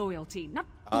and loyalty, not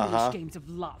foolish games of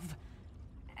love.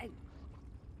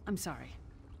 I'm sorry.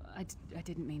 I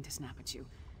didn't mean to snap at you.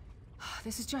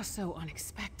 This is just so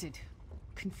unexpected.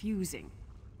 Confusing.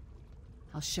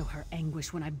 I'll show her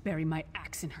anguish when I bury my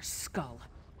axe in her skull.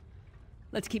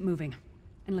 Let's keep moving.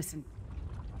 And listen.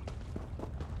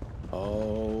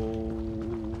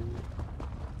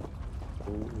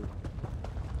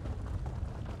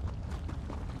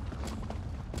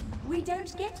 We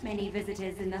don't get many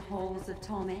visitors in the halls of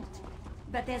torment,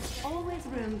 but there's always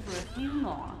room for a few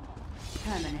more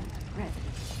permanent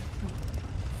residents.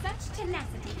 Such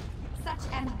tenacity,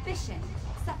 such ambition,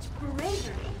 such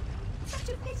bravery. Such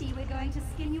a pity we're going to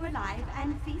skin you alive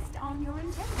and feast on your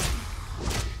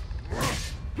intelligence.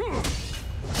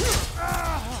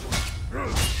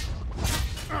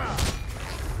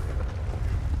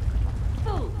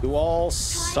 You all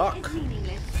suck.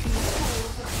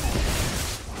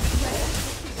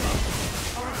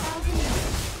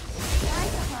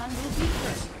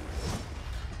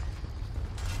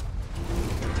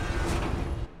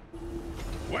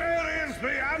 Where is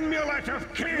the Amulet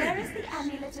of Kings? Where is the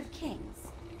Amulet of Kings?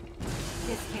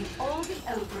 This can all be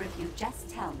over if you just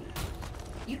tell me.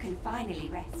 You can finally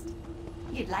rest.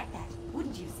 You'd like that,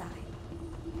 wouldn't you, Sai?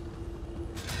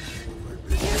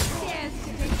 You dares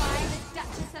to defy the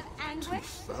Duchess of Anguish?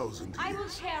 2,000 I will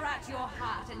tear out your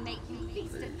heart and make you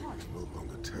feast upon it. No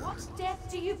longer tell. What death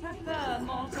do you prefer,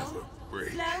 mortal?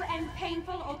 break. Slow and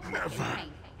painful or quick and Never.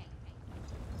 painful?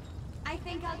 I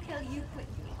think I'll kill you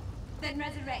quickly, then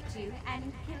resurrect you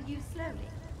and kill you slowly.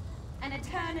 An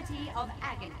eternity of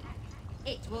agony.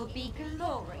 It will be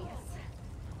glorious.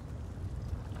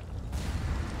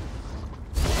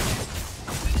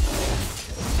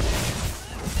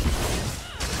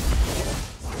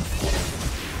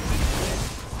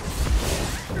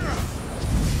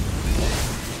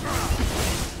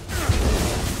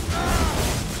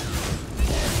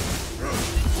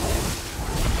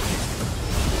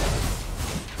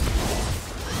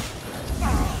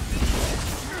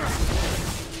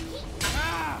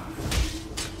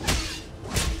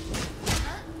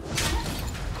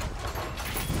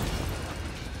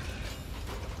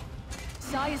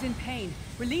 Sai is in pain.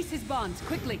 Release his bonds,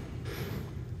 quickly.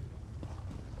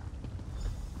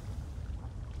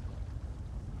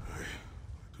 I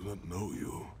do not know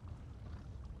you.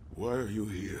 Why are you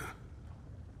here?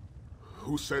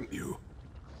 Who sent you?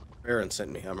 Baron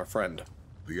sent me. I'm a friend.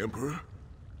 The Emperor?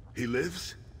 He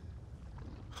lives?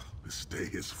 This day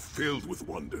is filled with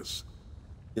wonders.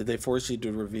 Did they force you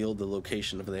to reveal the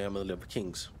location of the Amulet of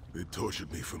Kings? They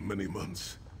tortured me for many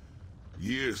months.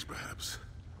 Years, perhaps.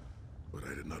 But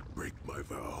I did not break my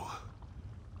vow.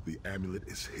 The amulet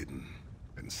is hidden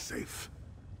and safe.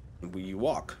 You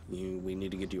walk. We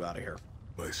need to get you out of here.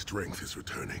 My strength is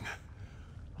returning.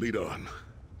 Lead on.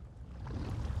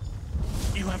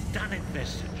 You have done it,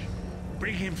 Vestige.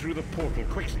 Bring him through the portal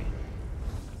quickly.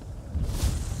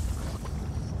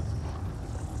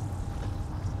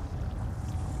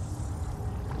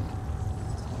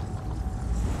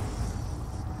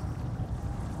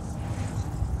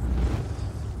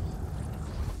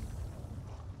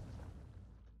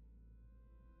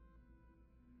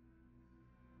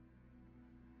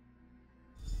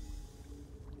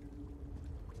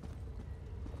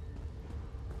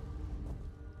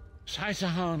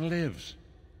 Sai-Sahan lives.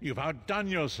 You've outdone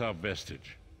yourself,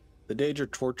 Vestige. The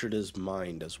Daedra tortured his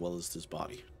mind as well as his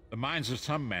body. The minds of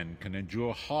some men can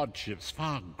endure hardships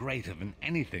far greater than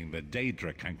anything the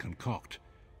Daedra can concoct.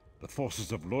 The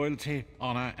forces of loyalty,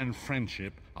 honor, and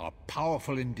friendship are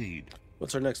powerful indeed.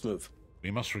 What's our next move?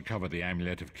 We must recover the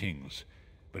Amulet of Kings,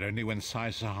 but only when Sai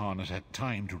Sahan has had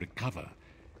time to recover.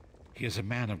 He is a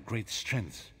man of great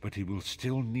strength, but he will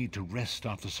still need to rest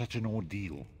after such an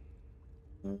ordeal.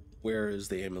 Where is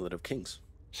the Amulet of Kings?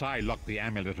 Sai locked the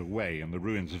amulet away in the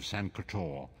ruins of San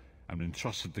Kotor and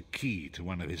entrusted the key to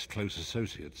one of his close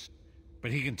associates.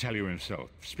 But he can tell you himself.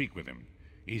 Speak with him.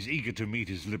 He's eager to meet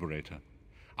his liberator.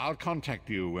 I'll contact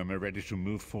you when we're ready to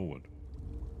move forward.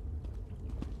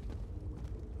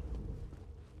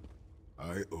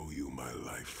 I owe you my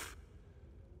life.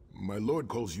 My lord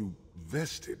calls you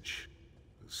Vestige.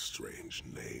 A strange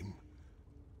name.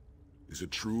 Is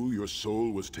it true your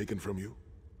soul was taken from you?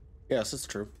 Yes, it's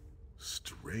true.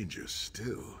 Stranger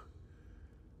still.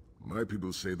 My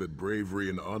people say that bravery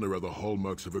and honor are the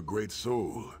hallmarks of a great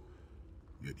soul.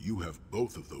 Yet you have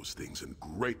both of those things in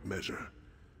great measure.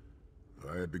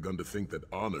 I had begun to think that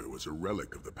honor was a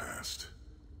relic of the past.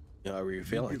 Yeah, how are you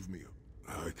feeling? Give me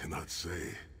I cannot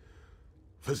say.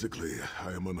 Physically,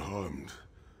 I am unharmed.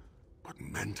 But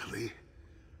mentally,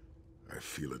 I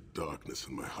feel a darkness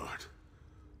in my heart.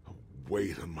 A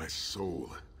weight on my soul.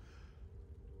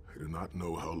 I do not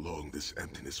know how long this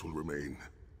emptiness will remain.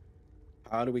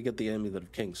 How do we get the Amulet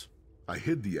of Kings? I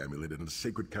hid the amulet in a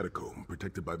sacred catacomb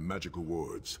protected by magical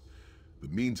wards. The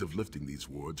means of lifting these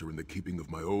wards are in the keeping of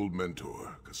my old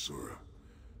mentor, Kasura.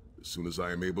 As soon as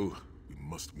I am able, we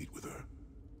must meet with her.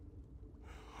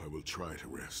 I will try to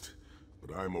rest,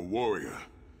 but I am a warrior.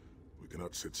 We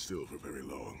cannot sit still for very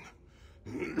long.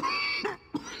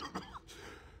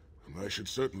 I should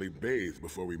certainly bathe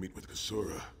before we meet with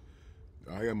Kasura.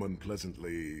 I am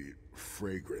unpleasantly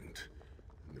fragrant.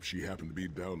 And if she happened to be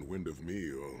downwind of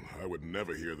me, well, I would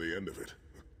never hear the end of it.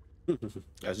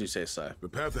 As you say, Sai. The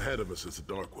path ahead of us is a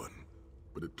dark one,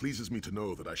 but it pleases me to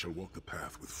know that I shall walk the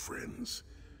path with friends.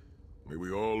 May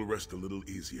we all rest a little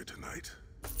easier tonight.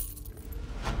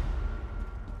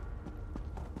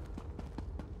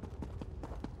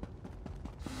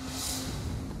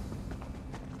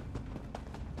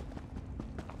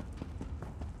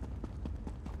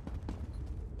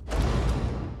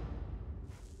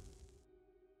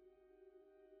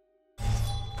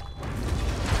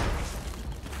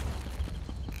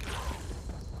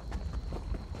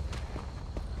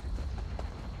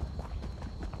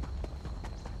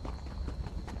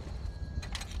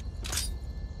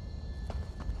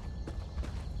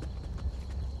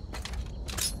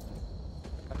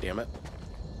 Damn it.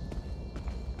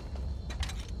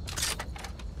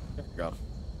 There we go.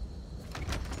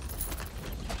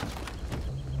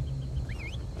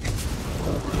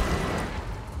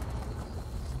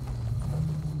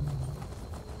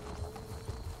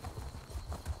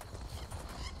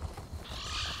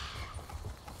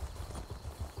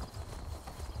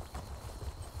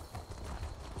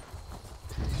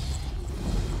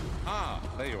 Ah,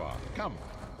 there you are. Come.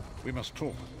 We must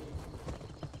talk.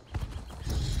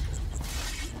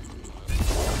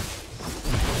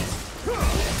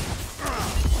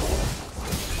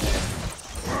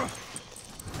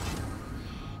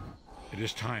 It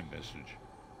is time, Vestige.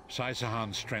 Sai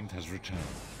Sahan's strength has returned.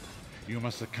 You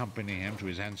must accompany him to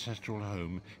his ancestral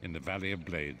home in the Valley of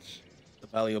Blades. The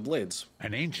Valley of Blades?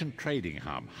 An ancient trading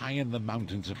hub high in the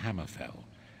mountains of Hammerfell.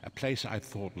 A place I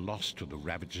thought lost to the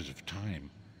ravages of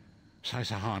time. Sai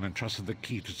Sahan entrusted the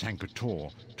key to San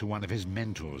Kotor to one of his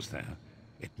mentors there.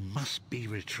 It must be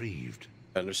retrieved.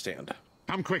 I understand.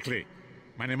 Come quickly.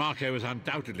 Manimarco is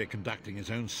undoubtedly conducting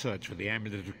his own search for the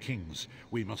Amulet of Kings.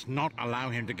 We must not allow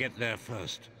him to get there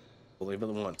first. Believe it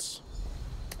once.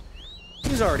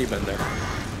 He's already been there.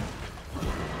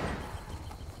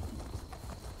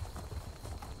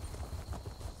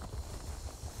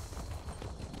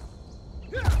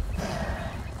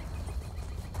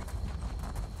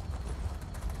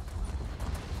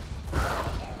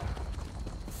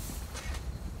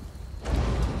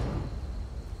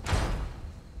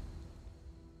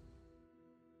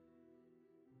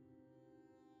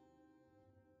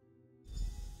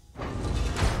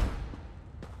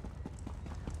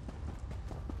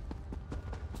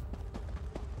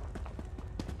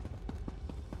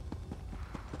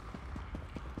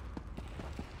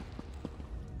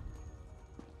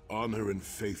 Honor and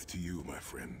faith to you, my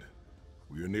friend.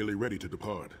 We are nearly ready to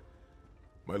depart.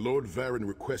 My Lord Varen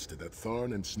requested that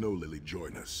Tharn and Snow Lily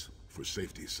join us, for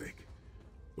safety's sake.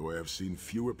 Though I have seen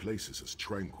fewer places as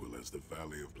tranquil as the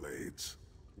Valley of Blades.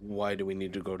 Why do we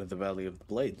need to go to the Valley of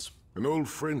Blades? An old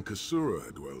friend,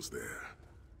 Kasura, dwells there.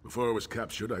 Before I was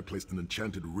captured, I placed an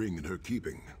enchanted ring in her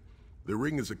keeping. The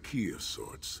ring is a key of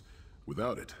sorts.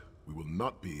 Without it, we will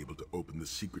not be able to open the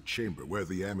secret chamber where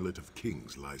the Amulet of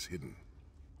Kings lies hidden.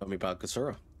 Tell me about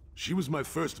Kasura. She was my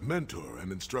first mentor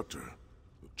and instructor,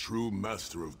 a true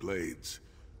master of blades.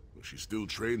 She still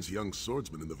trains young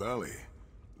swordsmen in the valley,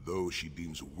 though she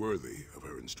deems worthy of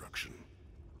her instruction.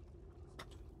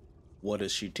 What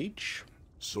does she teach?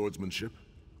 Swordsmanship,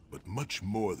 but much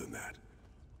more than that.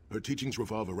 Her teachings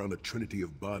revolve around a trinity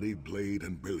of body, blade,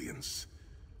 and brilliance.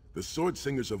 The sword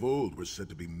singers of old were said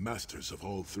to be masters of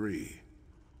all three.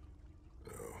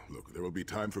 Oh, look, there will be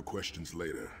time for questions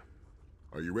later.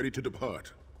 Are you ready to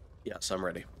depart? Yes, I'm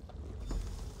ready.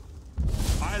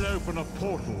 I'll open a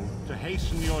portal to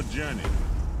hasten your journey.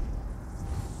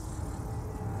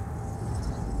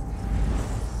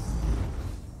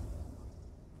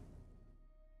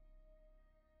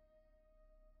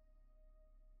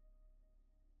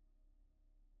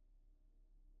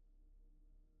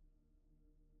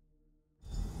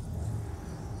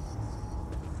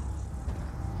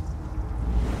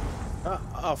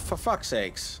 Oh, for fuck's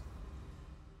sakes.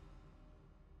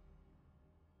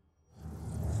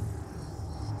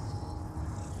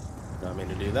 Not mean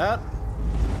to do that.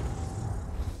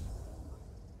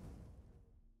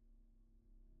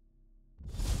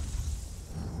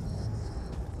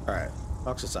 Alright,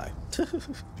 box aside. Do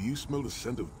you smell the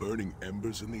scent of burning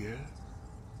embers in the air?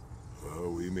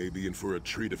 Oh, we may be in for a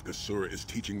treat if Kasura is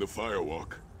teaching the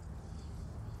firewalk.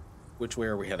 Which way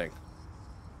are we heading?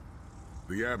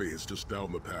 The Abbey is just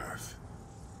down the path.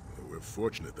 We're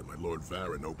fortunate that my Lord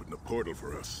Varen opened a portal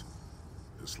for us.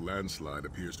 This landslide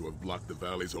appears to have blocked the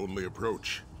valley's only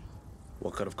approach.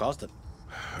 What could have caused it?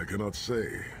 I cannot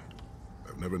say.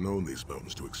 I've never known these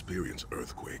mountains to experience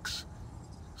earthquakes.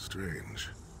 Strange.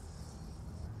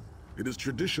 It is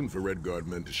tradition for Redguard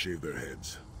men to shave their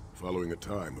heads, following a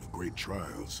time of great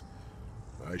trials.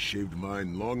 I shaved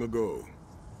mine long ago,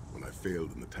 when I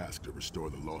failed in the task to restore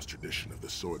the lost tradition of the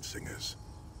Sword Singers.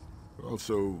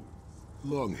 Also,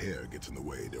 long hair gets in the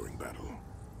way during battle.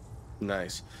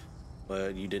 Nice.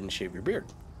 But you didn't shave your beard.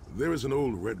 There is an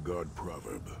old Redguard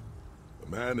proverb. A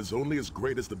man is only as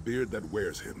great as the beard that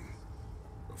wears him.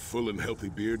 A full and healthy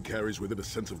beard carries with it a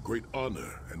sense of great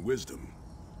honor and wisdom.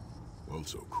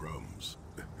 Also crumbs.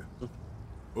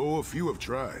 Oh, a few have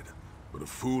tried, but a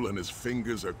fool and his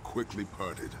fingers are quickly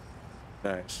parted.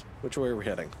 Nice. Which way are we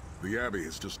heading? The Abbey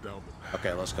is just down the...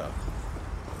 Okay, let's go.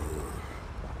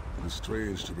 It is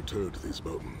strange to return to these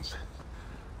mountains.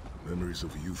 Memories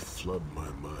of youth flood my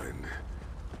mind,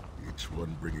 each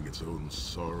one bringing its own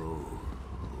sorrow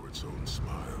or its own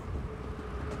smile.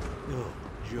 Oh,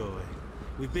 joy.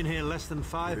 We've been here less than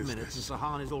 5 minutes and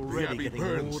Sahan is already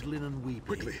getting maudlin and weepy.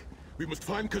 Quickly, we must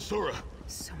find Kasura.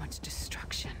 So much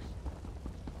destruction.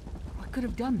 What could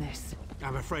have done this?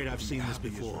 I'm afraid I've seen this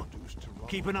before.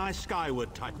 Keep an eye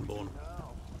skyward, Titanborn.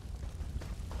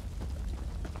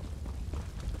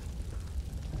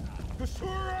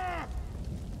 Kasura!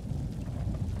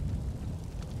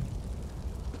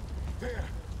 There!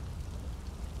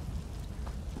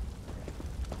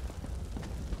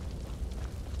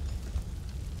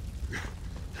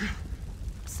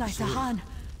 Sahan.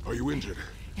 Are you injured?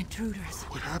 Intruders.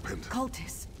 What happened?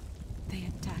 Cultists. They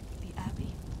attacked the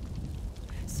Abbey.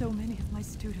 So many of my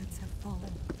students have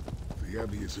fallen. The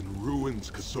Abbey is in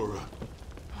ruins, Kasura.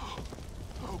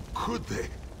 How could they?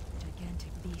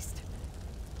 Gigantic beast.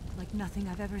 Like nothing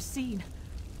I've ever seen.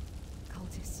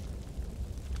 Cultists.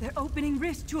 They're opening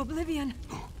rift to oblivion.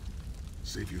 No.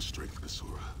 Save your strength,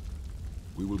 Kasura.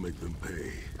 We will make them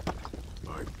pay.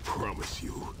 I promise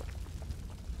you.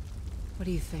 What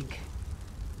do you think?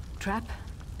 Trap?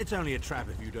 It's only a trap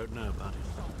if you don't know about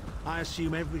it. I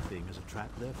assume everything is a trap,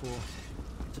 therefore...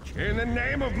 it's a trap. In the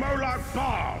name of Molag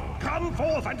Bal, come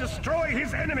forth and destroy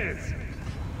his enemies!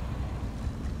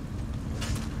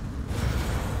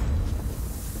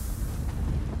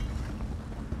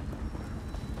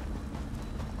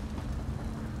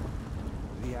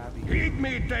 Heed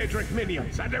me, Daedric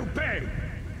minions, and obey!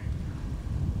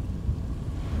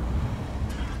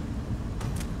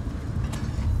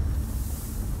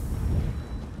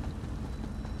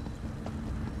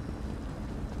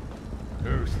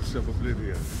 Hosts of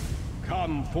Oblivion,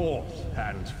 come forth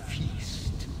and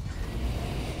feast.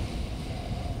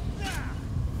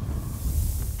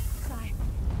 Sai,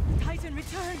 Titan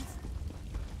returns!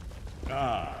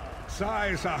 Ah,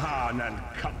 Sai Sahan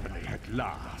and company at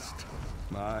last.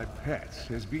 My pet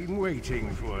has been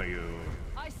waiting for you.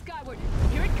 Eye skyward.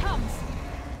 Here it comes.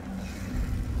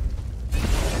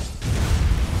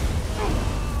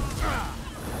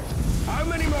 How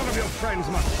many more of your friends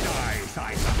must die,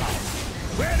 Sai Sahan?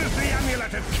 Where is the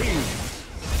Amulet of Kings?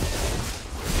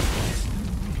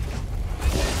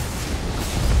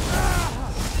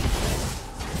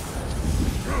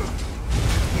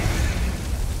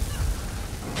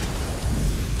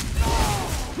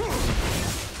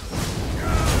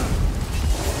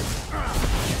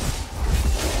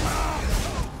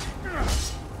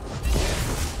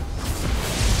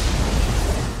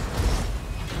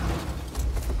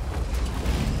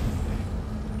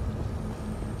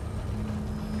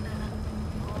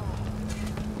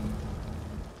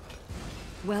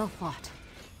 well fought.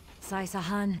 Sai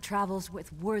Sahan travels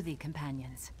with worthy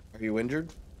companions. Are you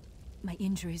injured? My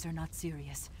injuries are not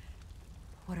serious.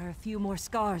 What are a few more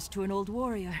scars to an old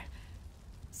warrior?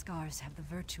 Scars have the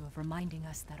virtue of reminding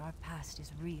us that our past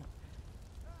is real.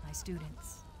 My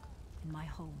students, in my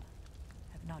home,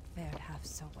 have not fared half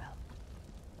so well.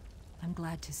 I'm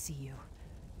glad to see you,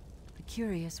 but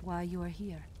curious why you are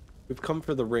here. We've come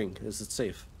for the ring. Is it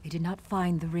safe? We did not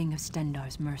find the Ring of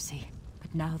Stendarr's mercy,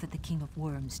 but now that the King of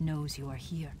Worms knows you are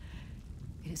here,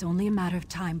 it is only a matter of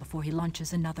time before he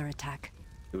launches another attack.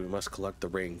 We must collect the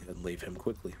ring and leave him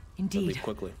quickly. Indeed. Leave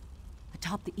quickly.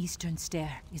 Atop the eastern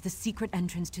stair is the secret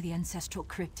entrance to the ancestral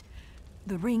crypt.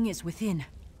 The ring is within.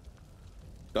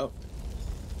 Go.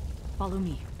 Follow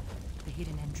me. The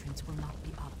hidden entrance will not be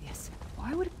obvious.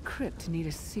 Why would a crypt need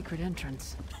a secret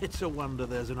entrance? It's a wonder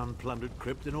there's an unplundered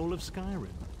crypt in all of Skyrim.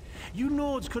 You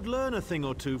Nords could learn a thing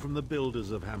or two from the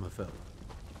builders of Hammerfell.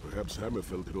 Perhaps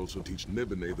Hammerfell could also teach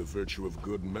Nibene the virtue of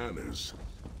good manners.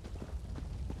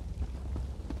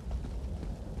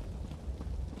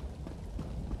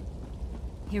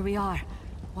 Here we are.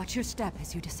 Watch your step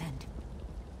as you descend.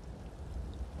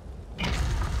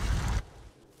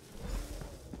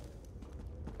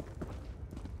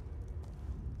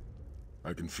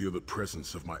 I can feel the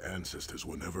presence of my ancestors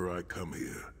whenever I come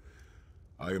here.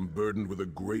 I am burdened with a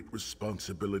great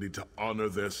responsibility to honor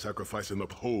their sacrifice and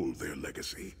uphold their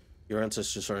legacy. Your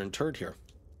ancestors are interred here.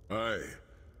 Aye,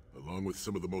 along with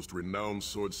some of the most renowned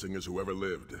sword singers who ever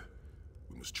lived.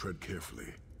 We must tread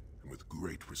carefully and with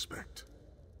great respect.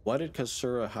 Why did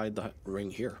Kasura hide the ring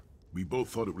here? We both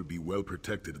thought it would be well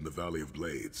protected in the Valley of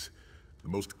Blades. The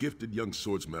most gifted young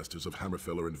swordsmasters of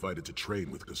Hammerfell are invited to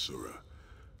train with Kasura.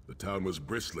 The town was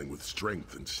bristling with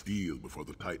strength and steel before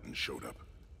the Titans showed up.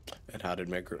 And how did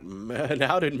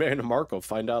Mayor Marco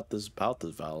find out about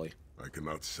this valley? I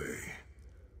cannot say.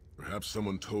 Perhaps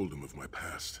someone told him of my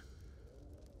past.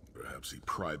 Perhaps he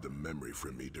pried the memory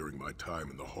from me during my time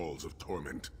in the halls of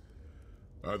torment.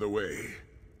 Either way,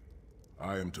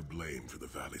 I am to blame for the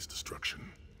valley's destruction.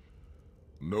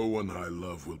 No one I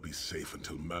love will be safe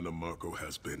until Mana Marco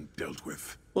has been dealt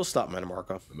with. We'll stop Mana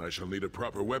Marco. And I shall need a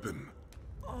proper weapon.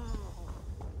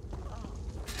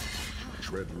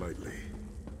 Tread lightly.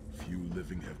 Few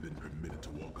living have been permitted to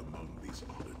walk among these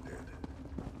honored dead.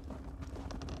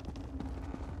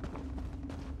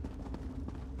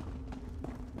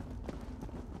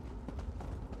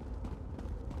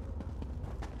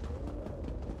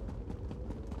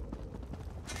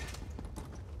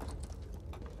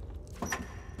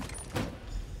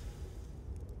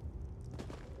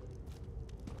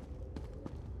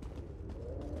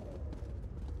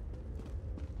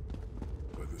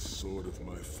 Sword of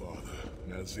my father,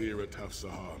 Nazir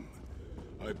Ataf-Sahan,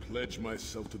 I pledge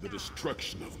myself to the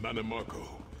destruction of Mana Marco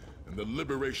and the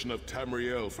liberation of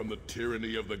Tamriel from the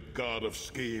tyranny of the god of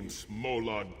schemes,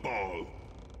 Molad Bal.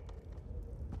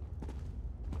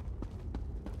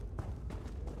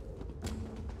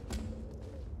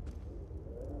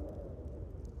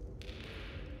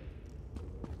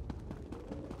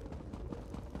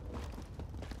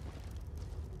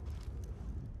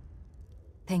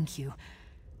 Thank you.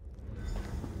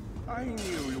 I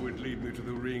knew you would lead me to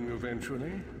the ring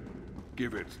eventually.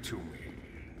 Give it to me.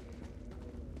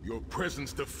 Your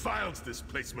presence defiles this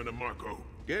place, Mana Marco.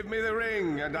 Give me the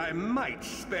ring, and I might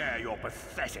spare your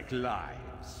pathetic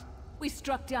lives. We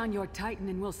struck down your Titan,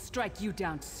 and we'll strike you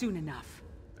down soon enough.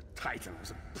 The Titan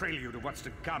was a prelude of what's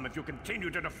to come if you continue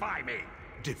to defy me.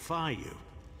 Defy you?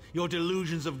 Your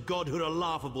delusions of godhood are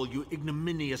laughable, you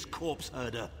ignominious corpse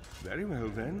herder. Very well,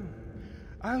 then.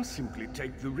 I'll simply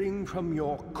take the ring from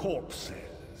your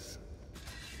corpses.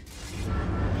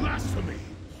 Blasphemy!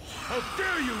 How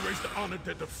dare you raise the honored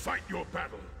dead to fight your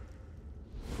battle?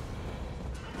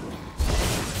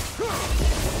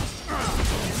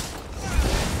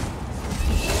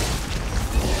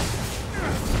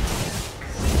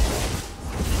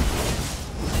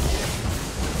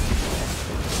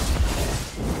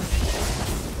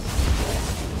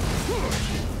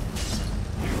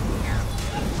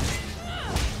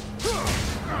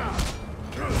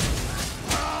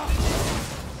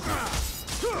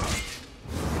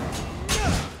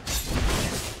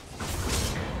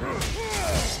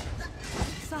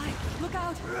 Look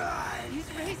out! He's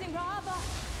raising Rava!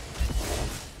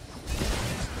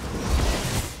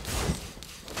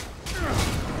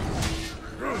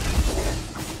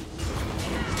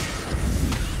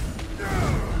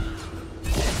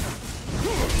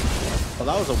 Well,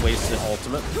 that was a wasted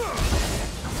ultimate.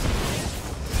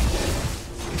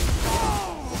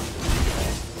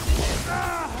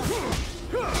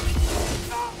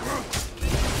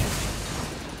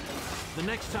 The The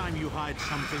next time you hide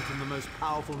something from the most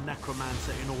powerful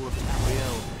necromancer in all of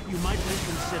Tamriel, you might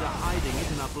reconsider hiding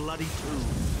it in a bloody tomb.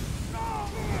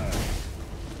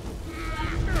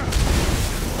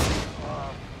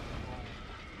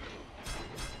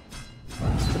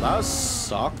 That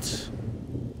sucked.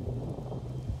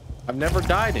 I've never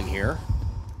died in here.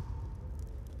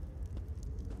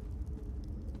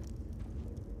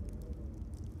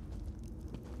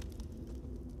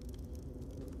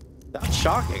 That's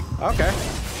shocking. Okay.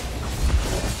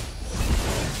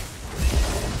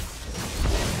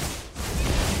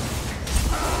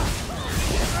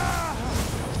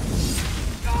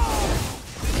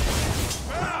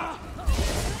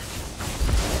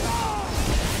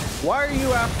 Why are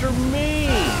you after me?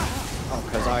 Oh,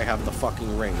 because I have the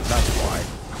fucking rings. That's why.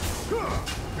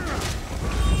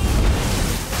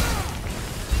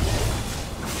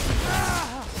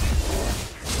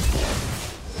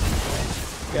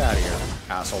 Get out of here,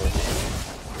 asshole.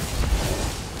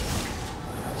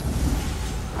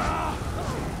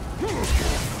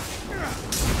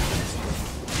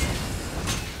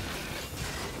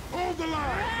 Hold the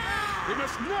line! They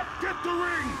must not get the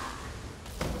ring!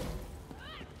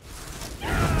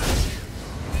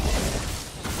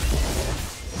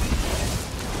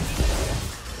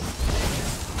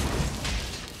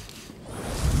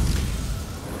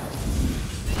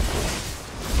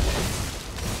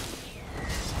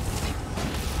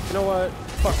 You know what?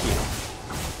 Fuck you.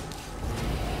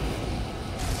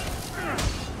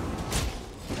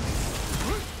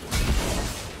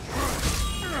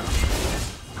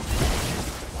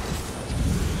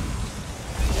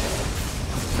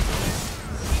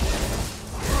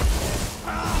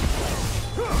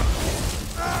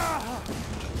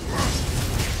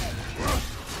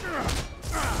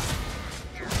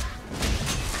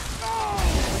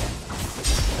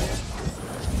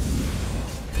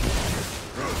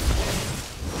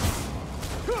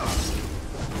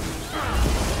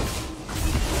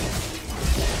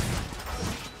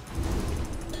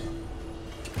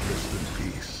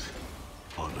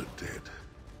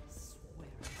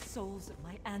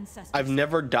 I've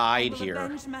never died here.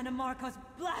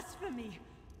 Blasphemy.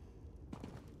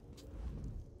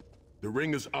 The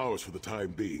ring is ours for the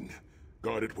time being.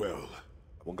 Guard it well.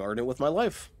 I will guard it with my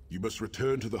life. You must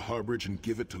return to the harborage and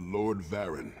give it to Lord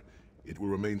Varen. It will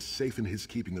remain safe in his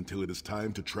keeping until it is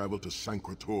time to travel to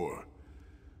Sancrator.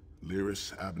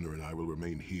 Lyris, Abner, and I will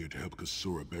remain here to help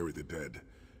Kasura bury the dead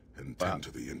and tend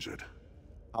to the injured.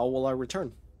 How will I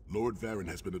return? Lord Varen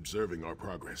has been observing our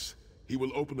progress. He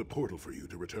will open a portal for you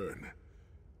to return.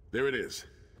 There it is,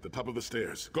 at the top of the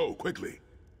stairs. Go, quickly.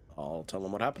 I'll tell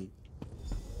him what happened.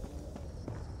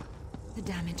 The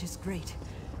damage is great,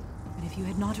 but if you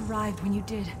had not arrived when you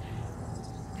did,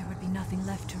 there would be nothing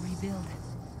left to rebuild.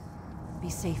 Be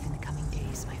safe in the coming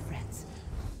days, my friends.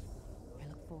 I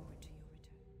look forward to your return.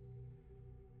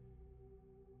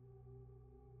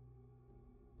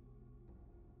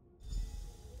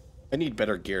 I need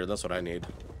better gear, that's what I need.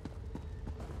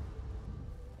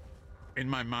 In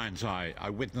my mind's eye, I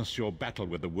witnessed your battle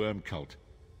with the worm cult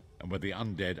and with the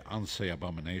undead Unsay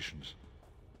abominations.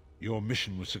 Your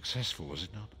mission was successful, was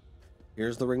it not?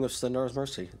 Here's the Ring of Stendarr's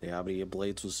Mercy. The Abbey of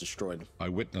Blades was destroyed. I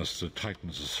witnessed the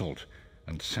Titan's assault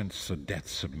and sensed the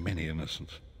deaths of many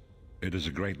innocents. It is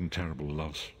a great and terrible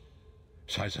loss.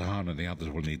 Saisahan and the others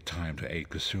will need time to aid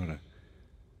Kasura.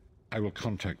 I will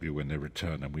contact you when they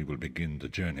return and we will begin the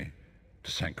journey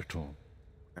to Sancrator.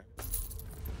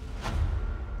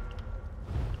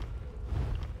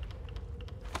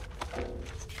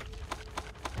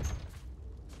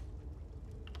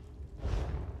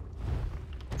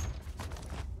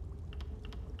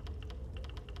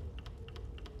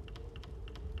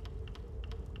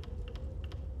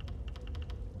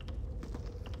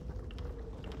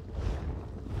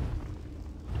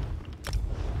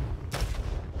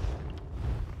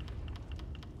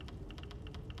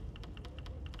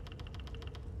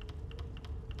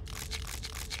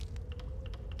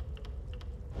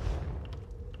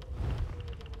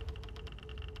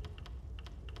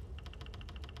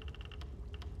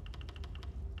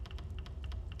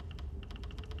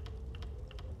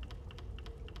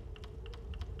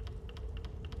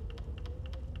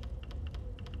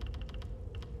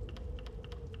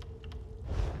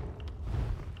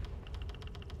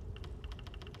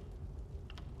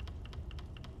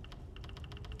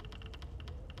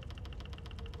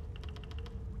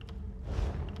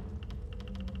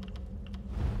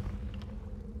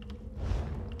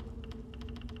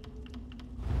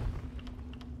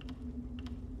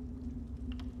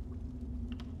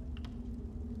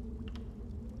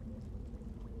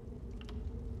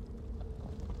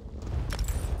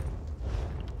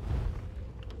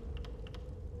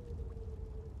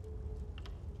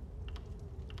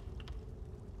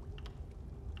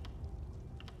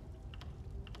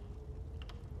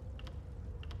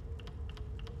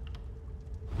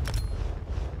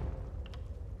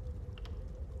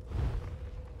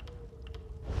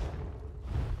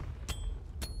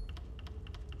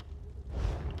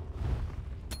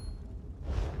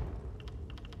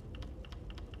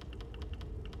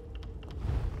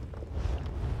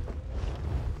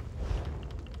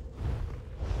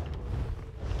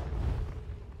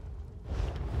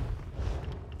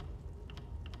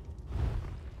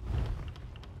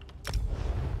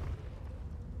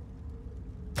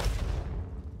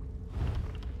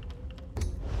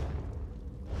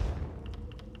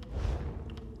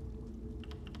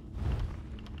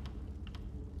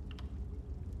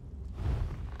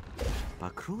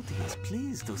 Pakruti is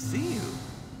pleased to see you.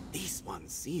 This one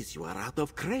sees you are out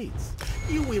of crates.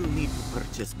 You will need to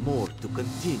purchase more to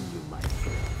continue, my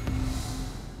friend.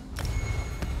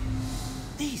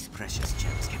 These precious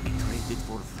gems can be traded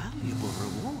for valuable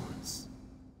rewards.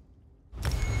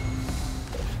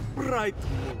 Right.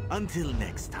 Until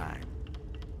next time.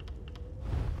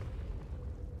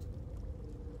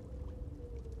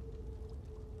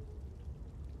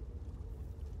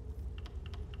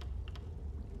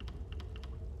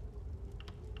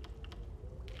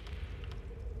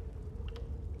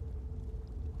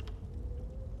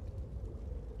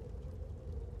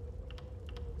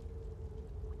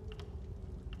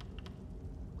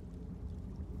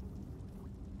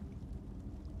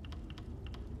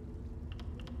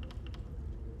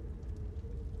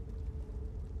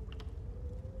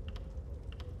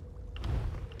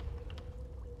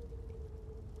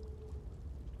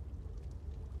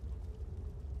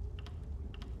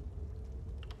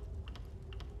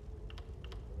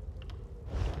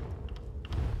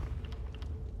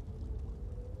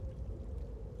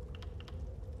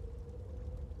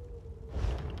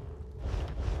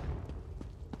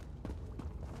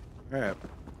 All right.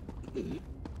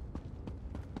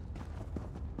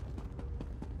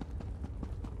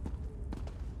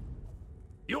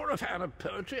 You're a fan of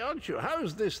poetry, aren't you?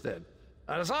 How's this, then?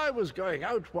 As I was going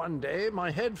out one day,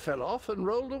 my head fell off and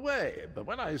rolled away. But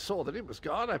when I saw that it was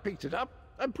gone, I picked it up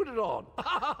and put it on.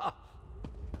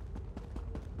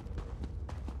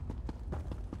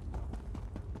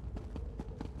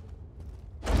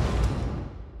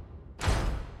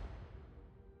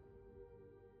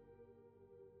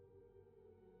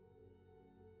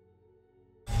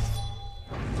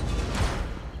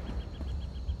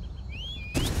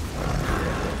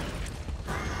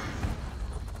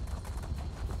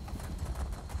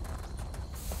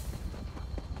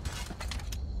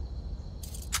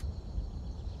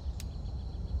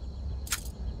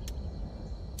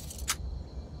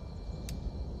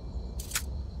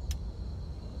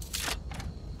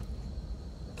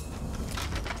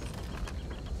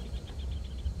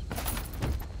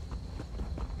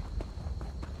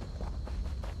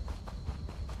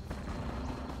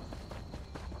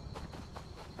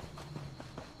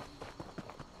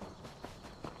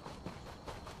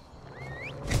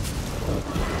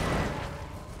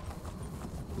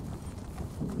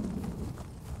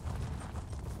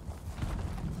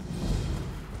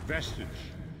 Vestige,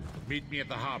 meet me at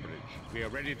the harborage. We are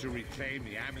ready to reclaim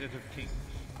the Amulet of Kings.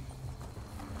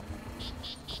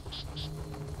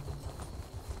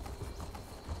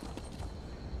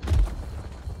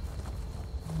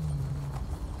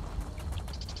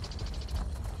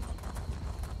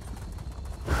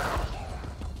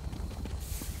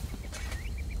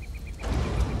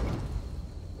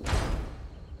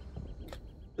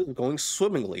 This is going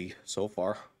swimmingly so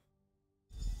far.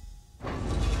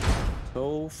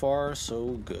 So far,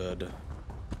 so good.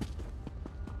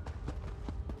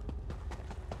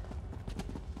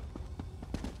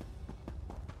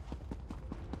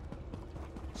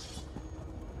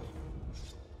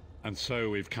 And so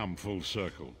we've come full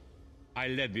circle. I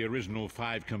led the original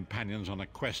 5 companions on a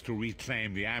quest to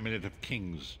reclaim the Amulet of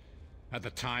Kings. At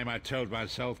the time, I told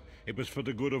myself it was for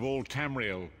the good of all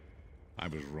Tamriel. I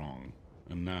was wrong,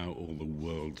 and now all the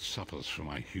world suffers for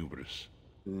my hubris.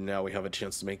 Now we have a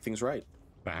chance to make things right.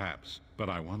 Perhaps, but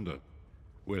I wonder,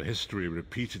 will history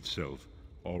repeat itself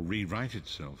or rewrite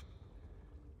itself?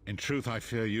 In truth, I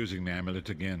fear using the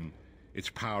amulet again. Its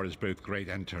power is both great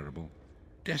and terrible.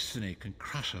 Destiny can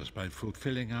crush us by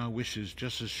fulfilling our wishes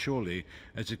just as surely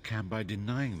as it can by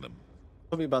denying them.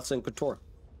 Tell me about St. Couture.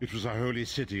 It was a holy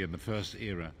city in the First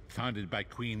Era, founded by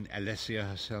Queen Alessia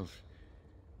herself.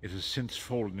 It has since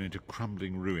fallen into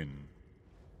crumbling ruin.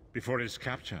 Before its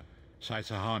capture,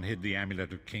 Saitahan hid the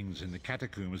Amulet of Kings in the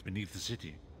catacombs beneath the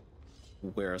city.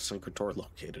 Where is St. Couture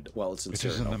located? Well, it's in It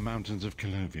is in the mountains of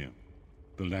Calovia,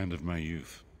 the land of my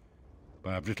youth.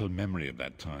 But I have little memory of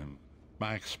that time.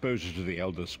 My exposure to the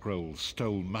Elder Scrolls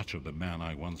stole much of the man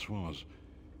I once was.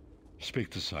 Speak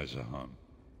to Saitahan.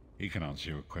 He can answer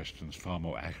your questions far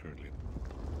more accurately.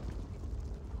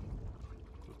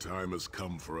 The time has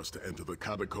come for us to enter the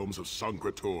catacombs of St.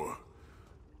 Couture.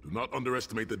 Do not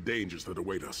underestimate the dangers that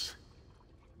await us.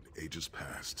 In ages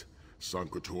past, St.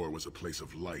 Couture was a place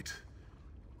of light,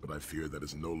 but I fear that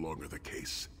is no longer the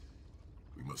case.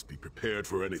 We must be prepared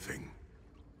for anything.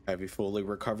 Have you fully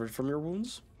recovered from your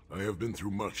wounds? I have been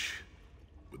through much,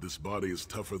 but this body is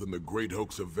tougher than the great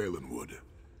oaks of Valenwood.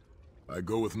 I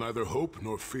go with neither hope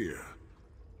nor fear.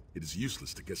 It is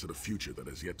useless to guess at a future that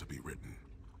has yet to be written.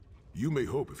 You may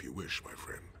hope if you wish, my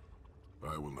friend.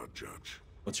 I will not judge.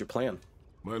 What's your plan?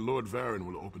 My Lord Varen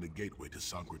will open a gateway to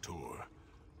Sancretor.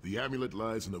 The amulet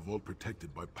lies in a vault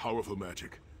protected by powerful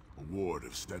magic, a ward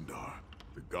of Stendarr,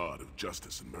 the god of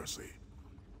justice and mercy.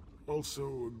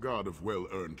 Also, a god of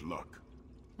well-earned luck.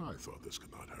 I thought this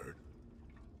could not hurt.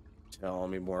 Tell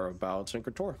me more about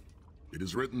Sancretor. It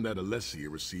is written that Alessia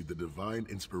received the divine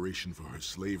inspiration for her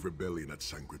slave rebellion at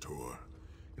Sancretor,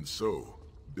 and so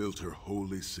built her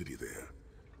holy city there.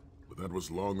 But that was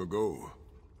long ago.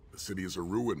 The city is a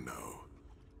ruin now.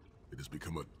 It has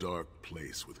become a dark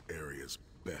place with areas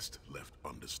best left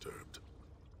undisturbed.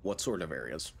 What sort of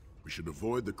areas? We should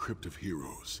avoid the Crypt of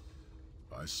Heroes.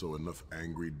 I saw enough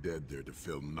angry dead there to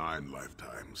fill 9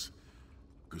 lifetimes.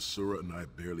 Kusura and I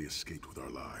barely escaped with our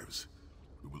lives.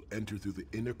 We will enter through the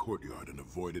inner courtyard and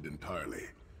avoid it entirely.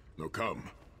 Now come.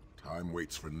 Time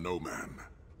waits for no man.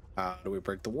 How do we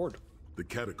break the ward? The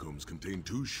catacombs contain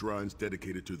 2 shrines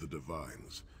dedicated to the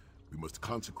divines. We must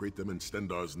consecrate them in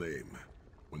Stendarr's name.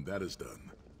 When that is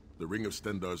done, the Ring of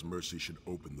Stendarr's mercy should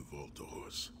open the vault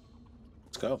doors.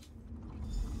 Let's go.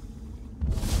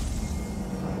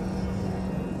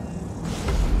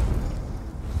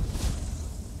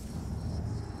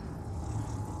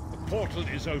 The portal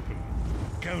is open.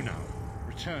 Go now.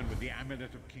 Return with the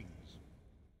Amulet of Kings.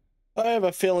 I have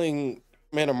a feeling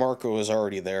Mannimarco is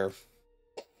already there.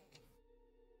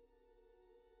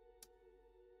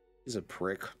 He's a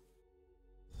prick.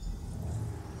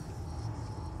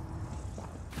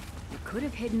 You could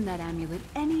have hidden that amulet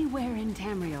anywhere in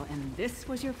Tamriel, and this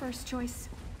was your first choice?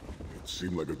 It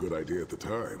seemed like a good idea at the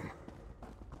time.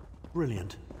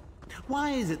 Brilliant.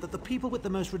 Why is it that the people with the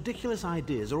most ridiculous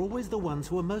ideas are always the ones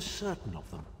who are most certain of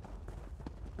them?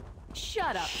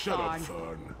 Shut up, Shut up,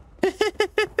 Thorn.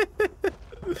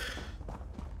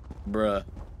 Bruh.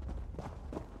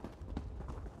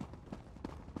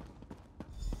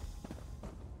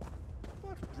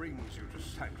 What brings you to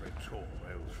Sancretor,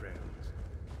 old friends?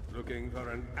 Looking for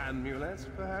an amulet,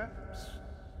 perhaps?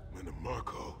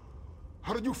 Mannimarco,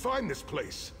 how did you find this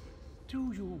place?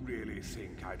 Do you really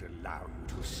think I'd allow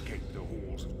you to escape the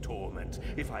halls of torment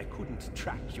if I couldn't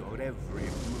track your every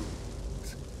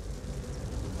move?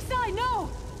 Sai, no!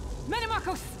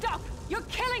 Mannimarco, stop! You're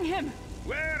killing him!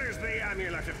 Where is the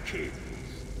Amulet of Kings?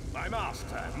 My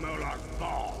master, Molag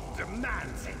Bal,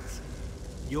 demands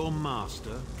it. Your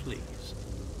master, please.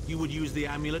 You would use the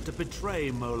amulet to betray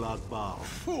Molag Bal.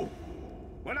 Fool!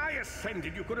 When I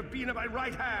ascended, you could have been at my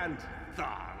right hand,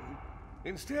 Tharn.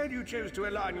 Instead, you chose to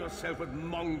align yourself with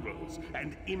mongrels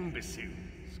and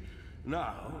imbeciles.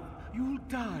 Now, you'll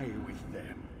die with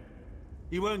them.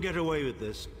 You won't get away with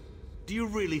this. Do you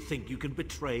really think you can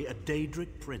betray a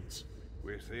Daedric prince?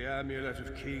 With the Amulet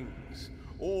of Kings,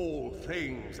 all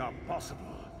things are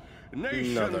possible.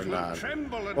 Nations No, they're will not.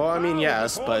 tremble and Well, I mean, bow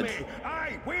yes, before but... me.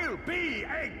 I will be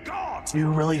a god! Do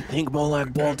you really think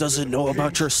Molag Bal doesn't know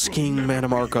about your scheme,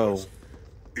 Mannimarco?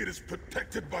 It is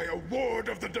protected by a ward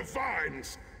of the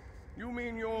Divines! You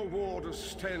mean your ward of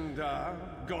Stendarr,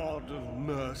 god of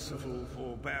merciful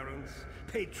forbearance,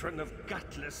 patron of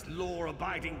gutless,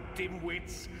 law-abiding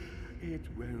dimwits? It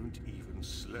won't even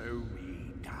slow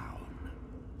me down.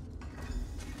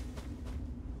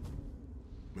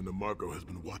 Mannimarco has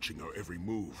been watching our every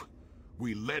move.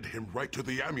 We led him right to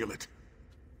the amulet.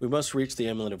 We must reach the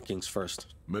Amulet of Kings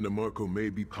first. Mannimarco may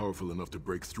be powerful enough to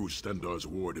break through Stendarr's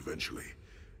ward eventually.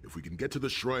 If we can get to the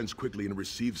shrines quickly and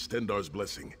receive Stendarr's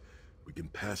blessing, we can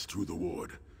pass through the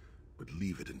ward, but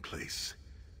leave it in place.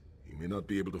 He may not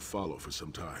be able to follow for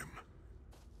some time.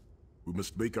 We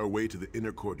must make our way to the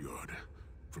inner courtyard.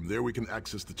 From there we can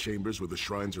access the chambers where the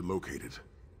shrines are located.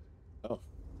 Oh.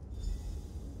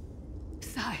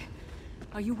 Sai,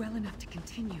 are you well enough to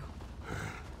continue?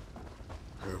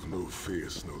 Have no fear,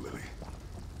 Snow Lily.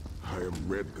 I am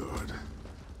Redguard.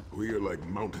 We are like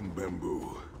mountain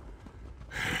bamboo.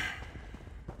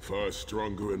 Far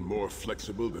stronger and more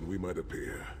flexible than we might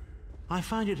appear. I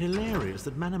find it hilarious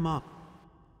that Mannimarco...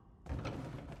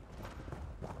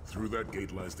 Through that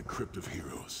gate lies the Crypt of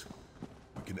Heroes.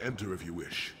 We can enter if you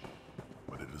wish,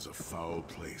 but it is a foul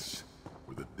place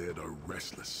where the dead are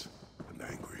restless and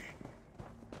angry.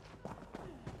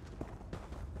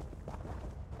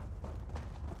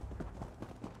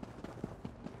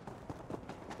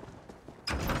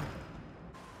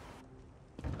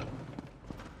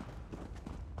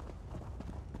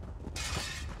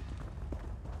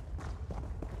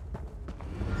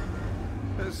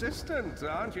 Persistent,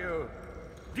 aren't you?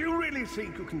 Do you really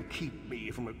think you can keep me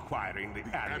from acquiring the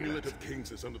The amulet? Amulet of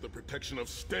Kings is under the protection of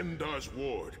Stendarr's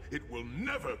ward. It will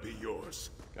never be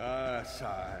yours. Ah,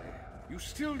 Sai. You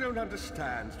still don't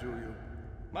understand, do you?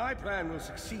 My plan will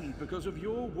succeed because of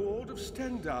your ward of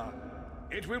Stendarr.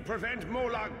 It will prevent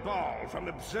Molag Bal from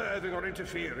observing or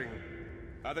interfering.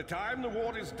 By the time the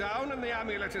ward is down and the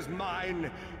amulet is mine,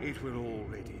 it will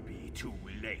already be too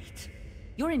late.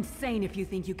 You're insane if you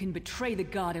think you can betray the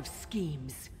god of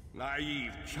schemes.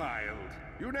 Naive child.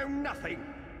 You know nothing.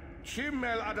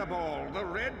 Shimel Adabal, the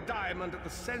red diamond at the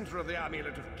center of the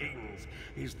Amulet of Kings,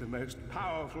 is the most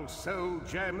powerful soul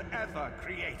gem ever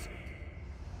created.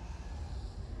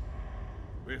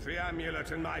 With the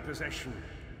amulet in my possession,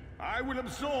 I will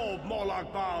absorb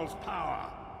Molag Bal's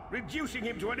power, reducing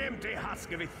him to an empty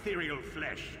husk of ethereal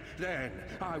flesh. Then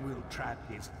I will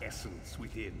trap his essence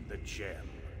within the gem.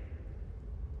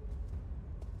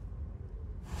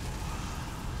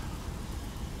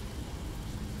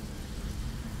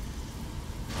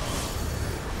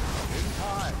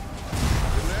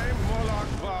 The name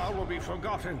Molag Bal will be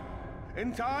forgotten.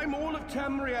 In time, all of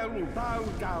Tamriel will bow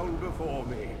down before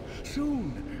me.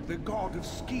 Soon, the god of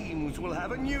schemes will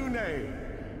have a new name.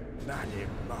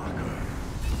 Manimarco.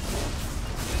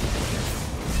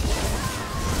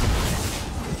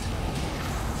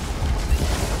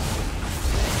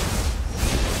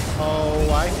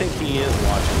 Oh, I think he is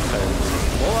watching, because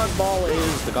Molag Bal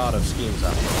is the god of schemes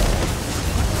after all.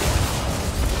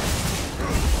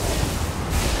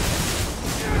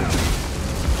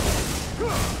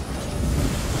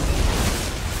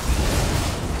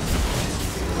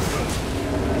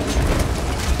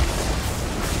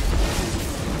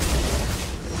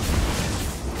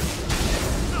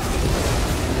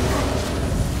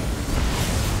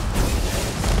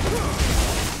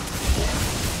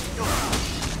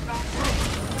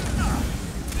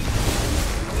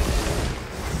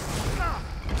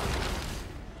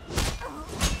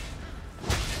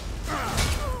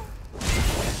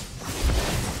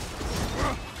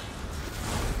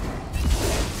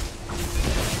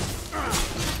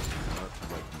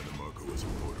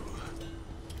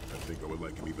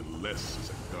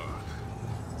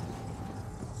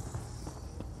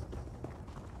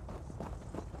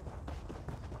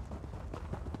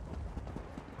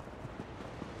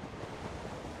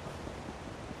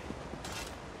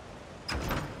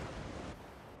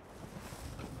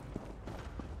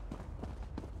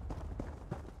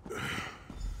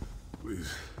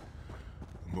 Please,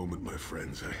 a moment, my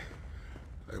friends.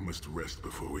 I must rest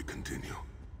before we continue.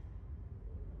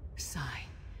 Sai,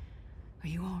 are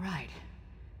you all right?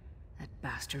 That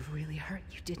bastard really hurt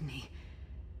you, didn't he?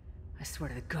 I swear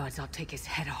to the gods, I'll take his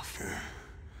head off.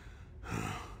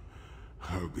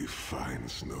 I'll be fine,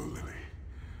 Snow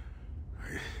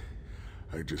Lily.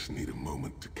 I just need a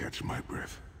moment to catch my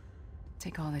breath.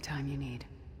 Take all the time you need.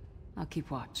 I'll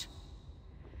keep watch.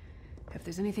 If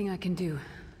there's anything I can do,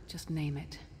 just name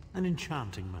it. An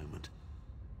enchanting moment.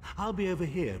 I'll be over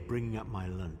here bringing up my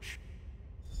lunch.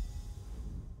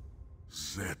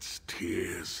 Zet's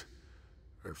tears.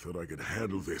 I thought I could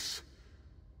handle this.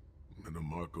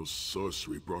 Manimarco's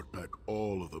sorcery brought back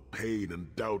all of the pain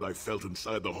and doubt I felt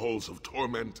inside the halls of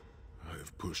torment. I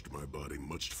have pushed my body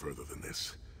much further than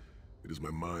this. It is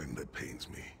my mind that pains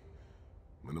me.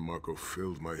 Manimarco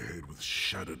filled my head with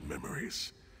shattered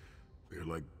memories. They're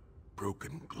like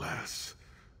broken glass.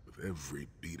 With every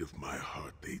beat of my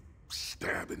heart, they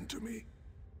stab into me.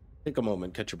 Take a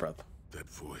moment, catch your breath. That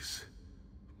voice,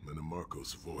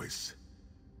 Manimarco's voice,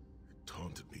 it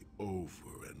taunted me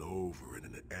over and over in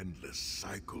an endless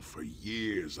cycle for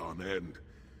years on end.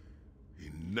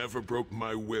 He never broke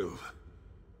my will,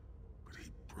 but he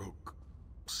broke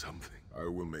something. I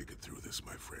will make it through this,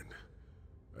 my friend.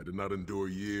 I did not endure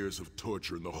years of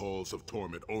torture in the halls of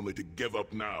torment only to give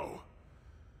up now.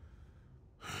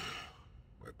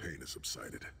 My pain has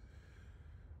subsided.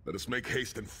 Let us make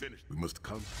haste and finish. We must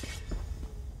come.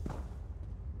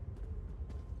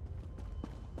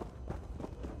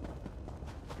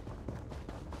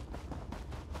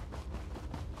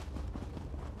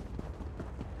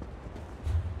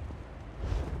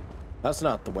 That's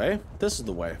not the way. This is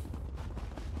the way.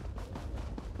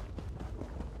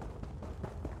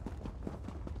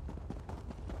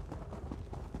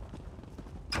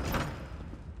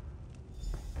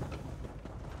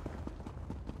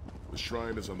 The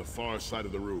shrine is on the far side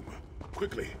of the room.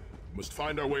 Quickly, we must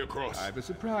find our way across. I have a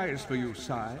surprise for you,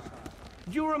 Sai.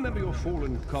 Do you remember your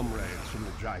fallen comrades from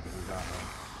the Dragon Guard?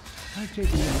 I've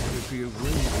taken the liberty of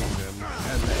raising them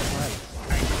and their life.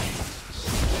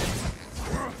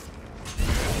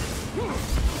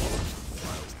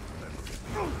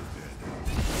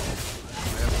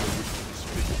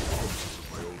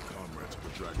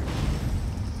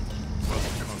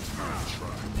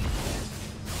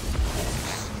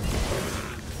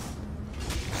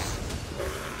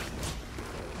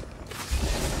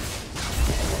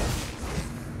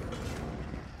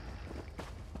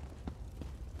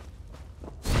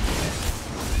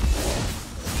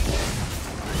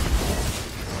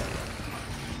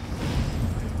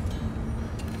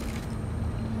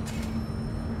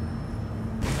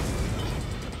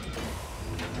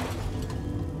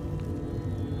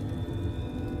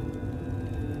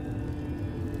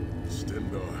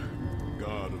 Stendarr,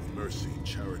 God of mercy,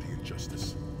 charity, and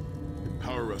justice,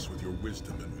 empower us with your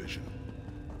wisdom and vision.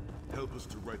 Help us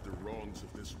to right the wrongs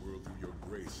of this world through your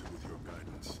grace and with your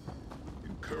guidance.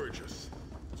 Encourage us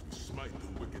as we smite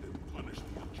the wicked and punish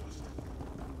the unjust.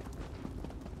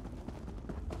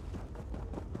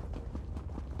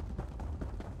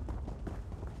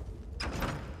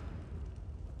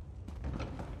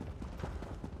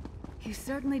 You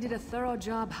certainly did a thorough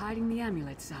job hiding the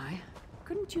amulet, Sai.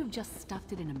 Couldn't you have just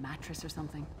stuffed it in a mattress or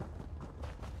something?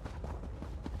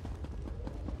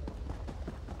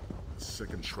 The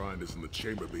second shrine is in the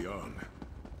chamber beyond.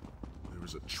 There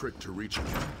is a trick to reaching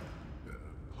it.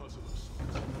 A puzzle of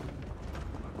sorts.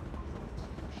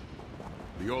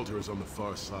 The altar is on the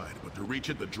far side, but to reach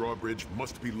it, the drawbridge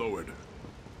must be lowered.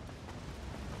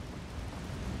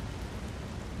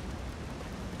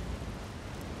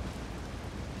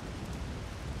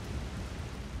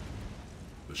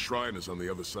 The shrine is on the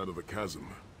other side of the chasm.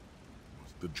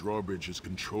 The drawbridge is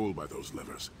controlled by those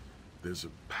levers. There's a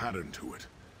pattern to it.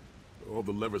 All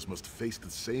the levers must face the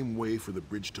same way for the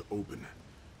bridge to open.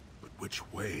 But which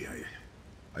way?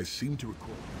 I seem to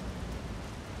recall.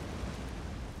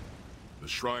 The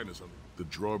shrine is on the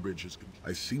drawbridge is.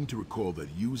 I seem to recall that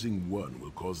using one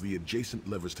will cause the adjacent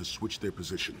levers to switch their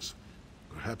positions.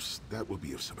 Perhaps that will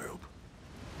be of some help.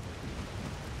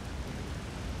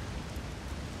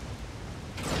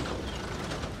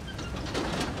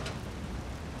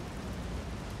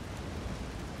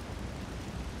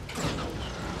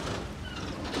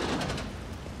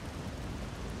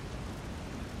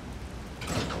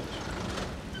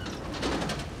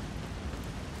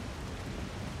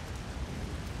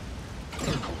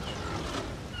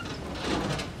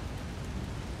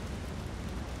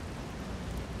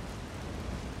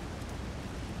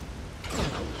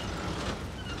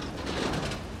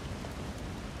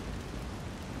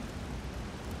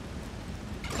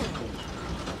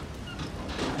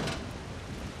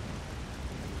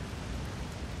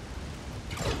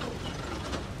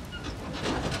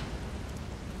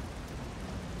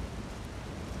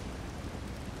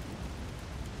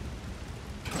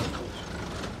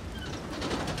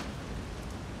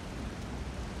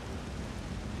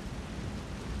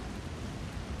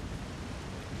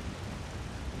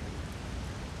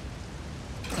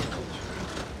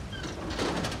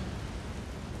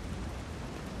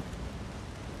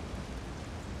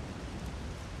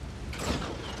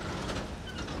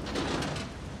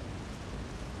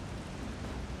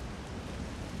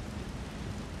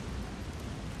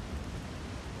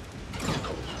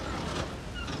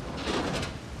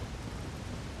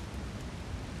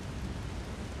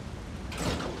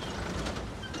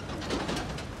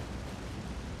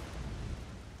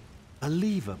 A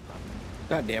lever.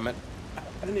 God damn it.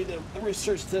 I need to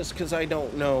research this because I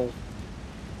don't know.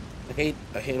 I hate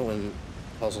when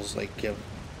puzzles like give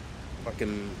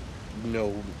fucking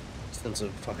no sense of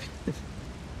fucking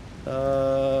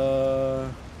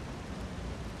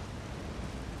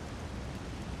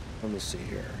let me see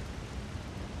here.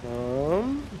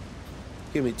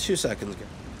 Give me 2 seconds.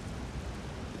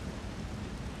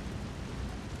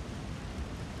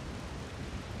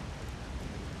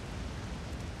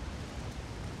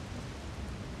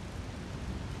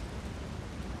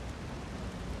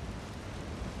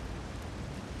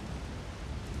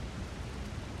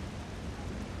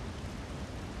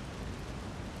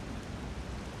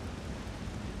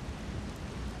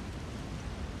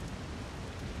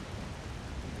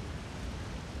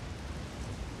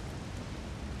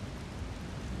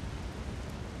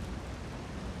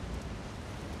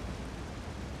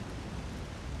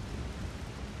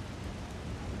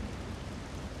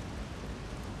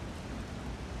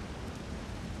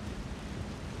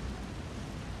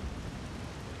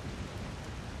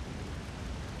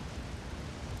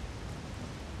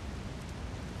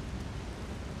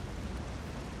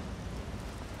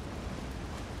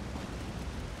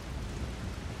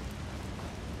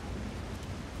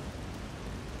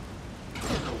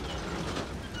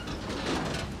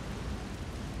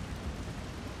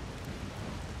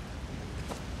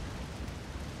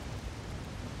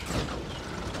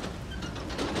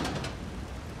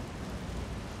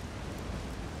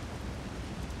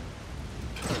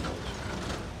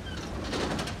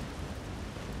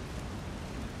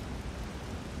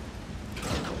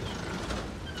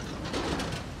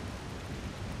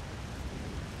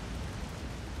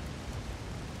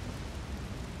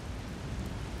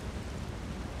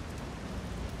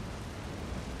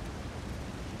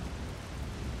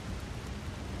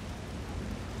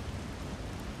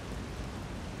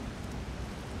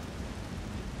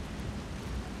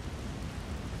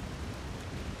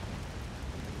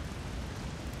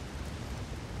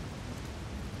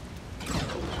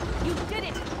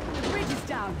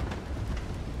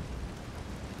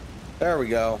 There we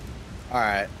go. All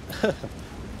right.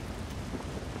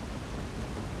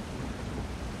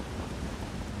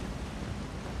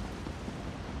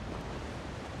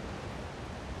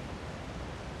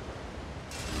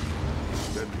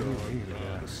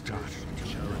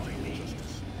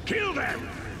 Kill them!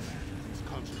 These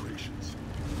concentrations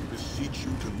beseech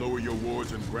you to lower your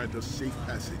wards and grant us safe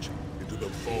passage into the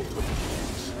vault of the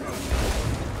kings.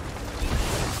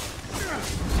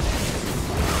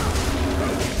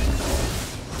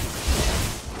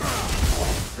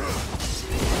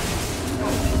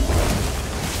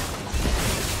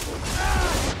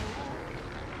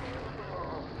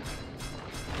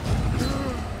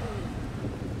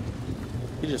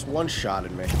 He just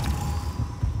one-shotted me.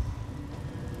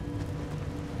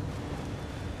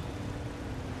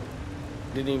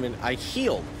 Didn't even... I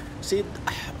healed. See,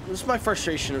 this is my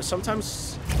frustration.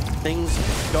 Sometimes things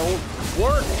don't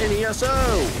work in ESO.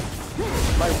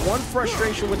 My one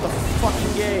frustration with the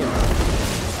fucking game.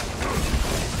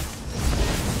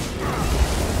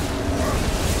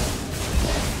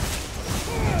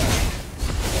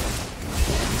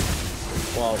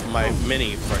 Well, my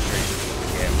mini frustration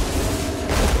with the game.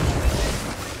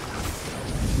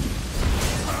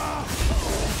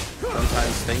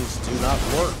 Sometimes things do not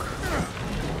work.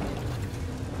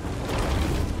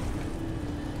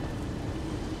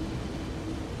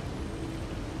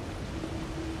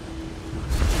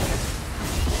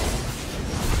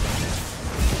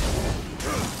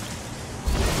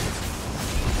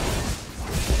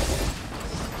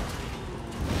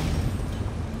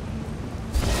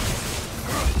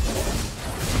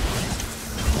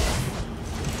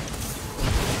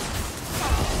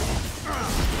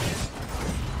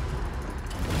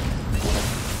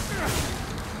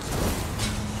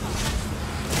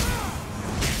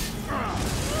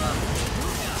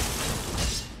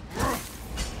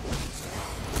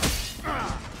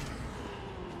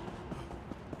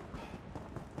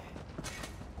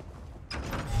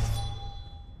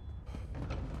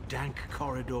 Dank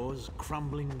corridors,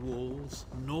 crumbling walls,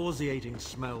 nauseating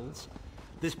smells.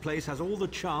 This place has all the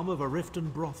charm of a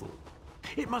Riften brothel.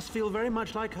 It must feel very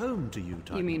much like home to you,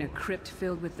 Titan. You mean a crypt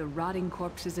filled with the rotting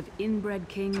corpses of inbred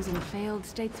kings and failed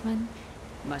statesmen?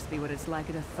 Must be what it's like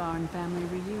at a Tharn family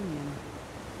reunion.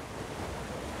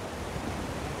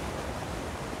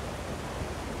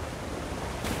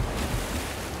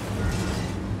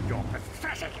 Your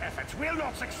pathetic efforts will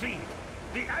not succeed.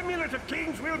 The Amulet of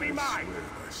Kings will be mine.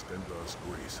 By Stendar's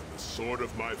grace and the sword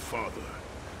of my father,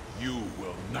 you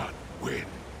will not win,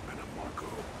 Anamarco.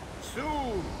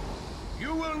 Soon,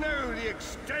 you will know the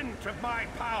extent of my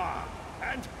power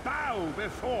and bow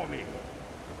before me.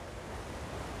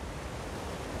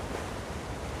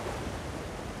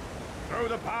 Through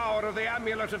the power of the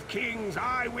Amulet of Kings,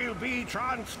 I will be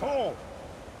transformed.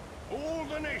 All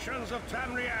the nations of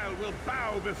Tamriel will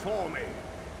bow before me.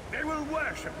 They will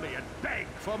worship me and beg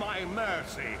for my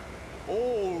mercy.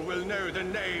 All will know the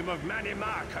name of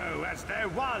Manimarco as their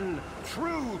one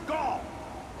true god.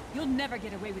 You'll never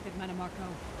get away with it, Manimarco.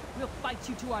 We'll fight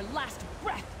you to our last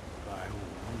breath. By all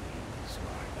means,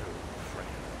 my old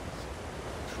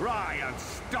friends. Try and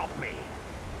stop me.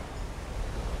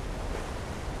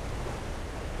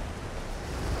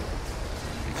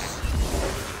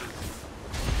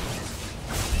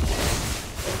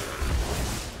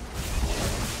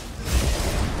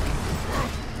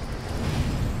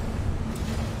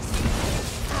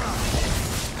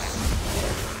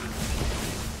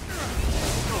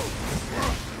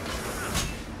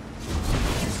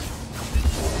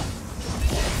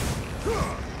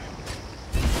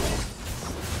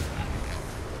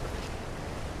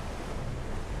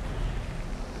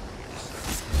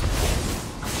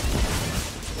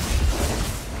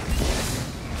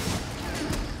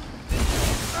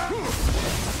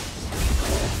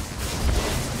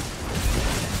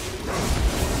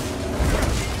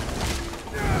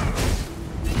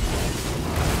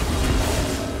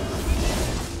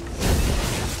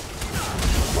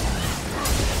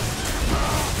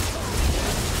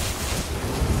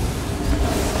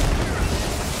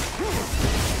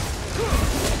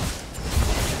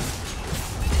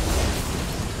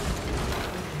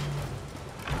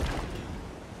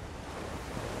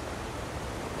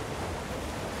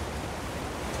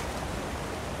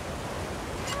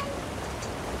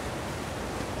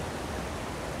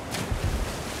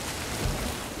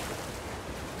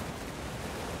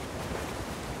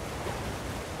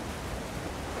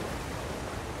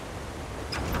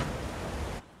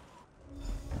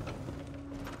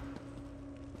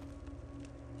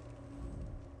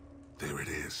 There it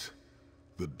is.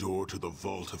 The door to the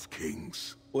Vault of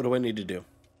Kings. What do I need to do?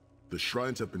 The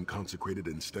shrines have been consecrated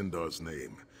in Stendarr's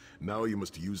name. Now you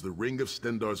must use the Ring of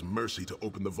Stendarr's mercy to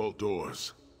open the vault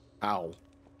doors. Ow.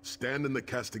 Stand in the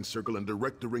casting circle and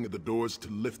direct the ring at the doors to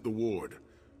lift the ward.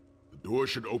 The door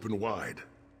should open wide.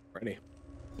 Ready.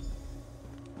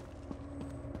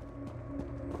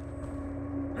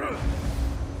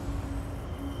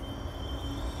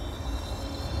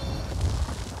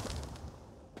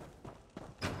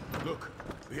 Look,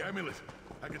 the amulet.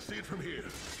 I can see it from here.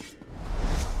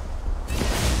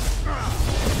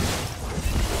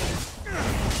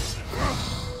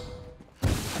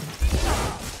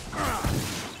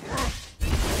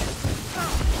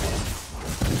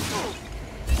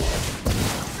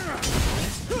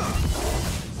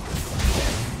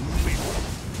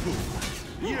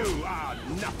 You are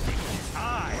nothing.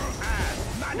 I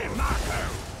am Manimarco.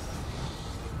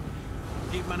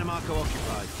 Keep Manimarco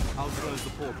occupied. I'll close the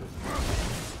portal.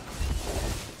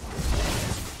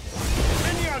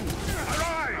 Minion,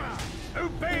 arrive!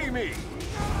 Obey me!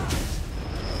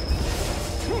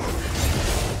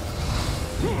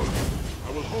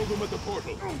 I will hold them at the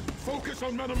portal. Focus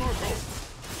on Manimarco.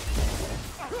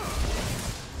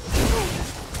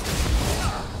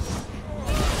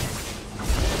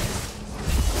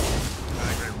 I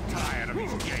grow tired of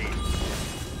these games.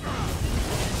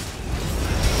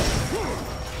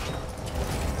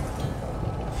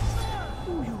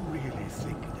 Do you really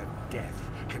think that death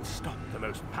can stop the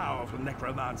most powerful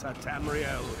necromancer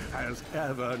Tamriel has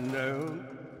ever known?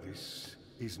 This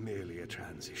is merely a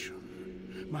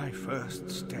transition. My first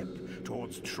step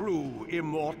towards true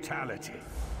immortality.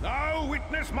 Now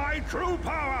witness my true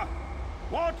power!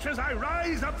 Watch as I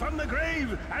rise up from the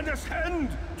grave and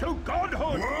ascend to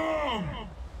godhood! Worm!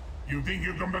 You think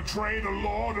you can betray the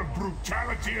Lord of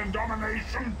brutality and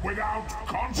domination without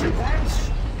consequence?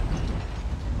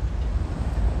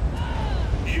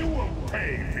 You will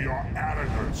pay for your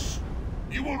arrogance.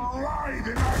 You will writhe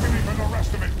in agony for the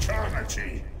rest of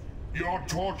eternity. Your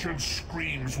tortured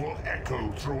screams will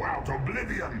echo throughout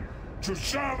oblivion to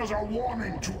serve as a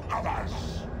warning to others.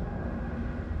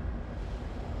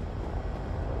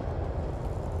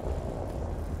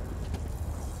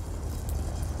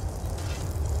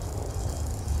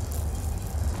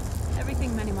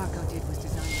 Everything Manimarco did was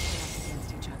designed to put us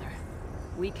against each other.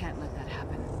 We can't let that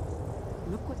happen.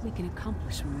 Look what we can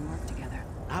accomplish when we work together.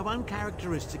 How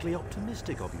uncharacteristically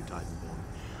optimistic of you, Titanborn.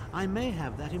 I may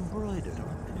have that embroidered on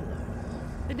a pillow.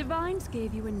 The Divines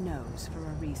gave you a nose for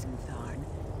a reason, Tharn.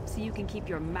 So you can keep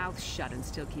your mouth shut and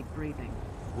still keep breathing.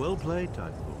 Well played,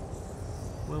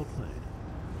 Titanborn. Well played.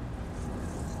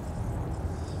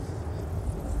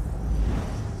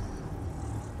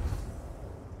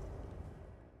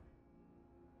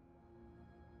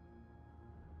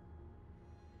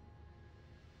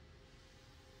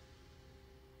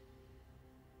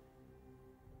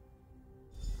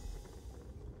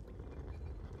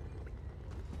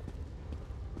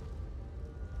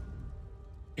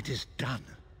 It is done.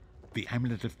 The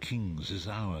Amulet of Kings is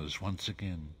ours once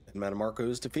again. And Manimarco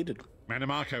is defeated.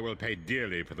 Manimarco will pay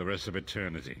dearly for the rest of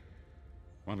eternity.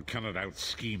 One cannot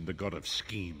out-scheme the god of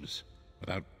schemes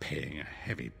without paying a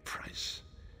heavy price.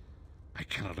 I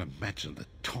cannot imagine the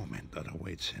torment that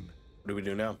awaits him. What do we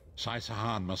do now? Sai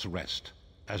Sahan must rest,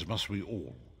 as must we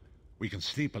all. We can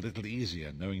sleep a little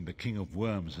easier knowing the King of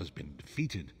Worms has been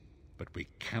defeated, but we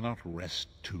cannot rest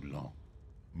too long.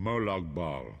 Molag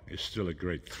Bal is still a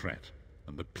great threat,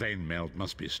 and the plane melt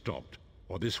must be stopped,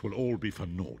 or this will all be for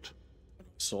naught.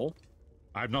 Soul?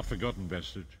 I've not forgotten,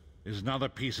 Vestige. It is another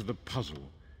piece of the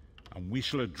puzzle, and we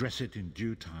shall address it in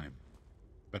due time.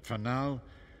 But for now,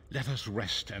 let us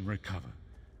rest and recover.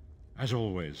 As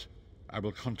always, I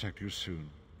will contact you soon.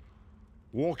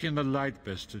 Walk in the light,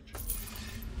 Vestige.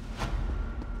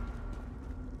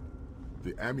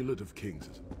 The Amulet of Kings.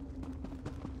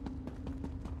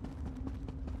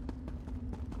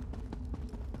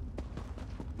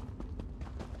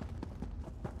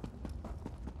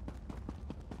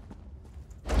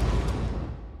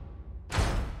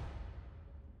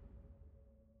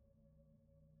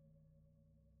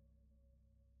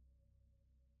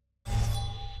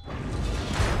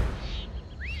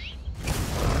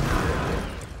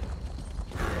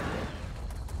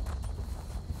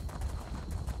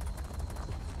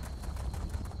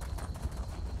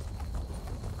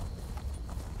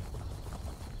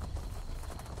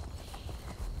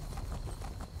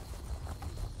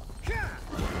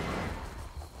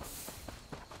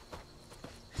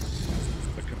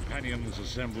 Companions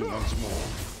assemble once more.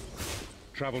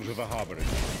 Travel to the harborage.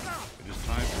 It is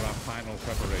time for our final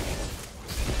preparation.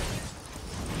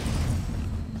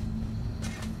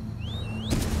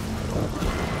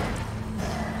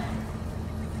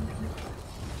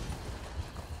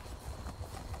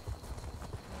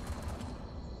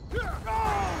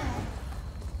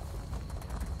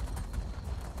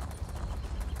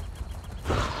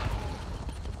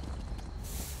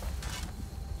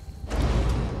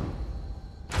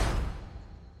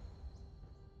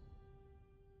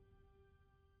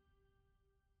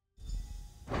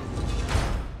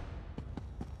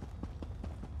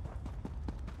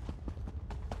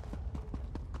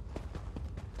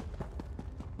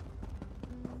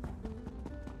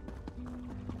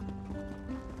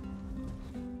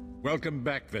 Welcome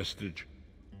back, Vestige.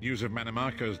 News of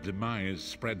Manimarco's demise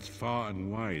spreads far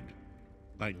and wide.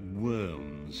 Like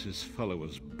worms, his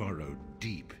followers burrow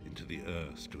deep into the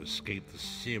earth to escape the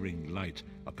searing light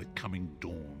of the coming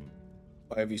dawn.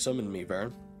 Why have you summoned me,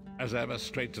 Baron? As ever,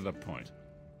 straight to the point.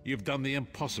 You've done the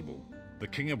impossible. The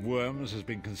King of Worms has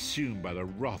been consumed by the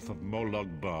wrath of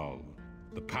Molag Bal.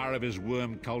 The power of his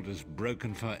worm cult is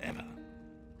broken forever.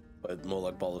 But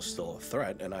Molag Bal is still a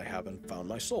threat, and I haven't found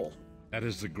my soul. That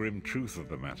is the grim truth of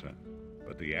the matter.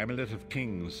 But the Amulet of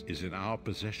Kings is in our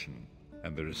possession,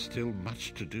 and there is still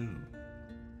much to do.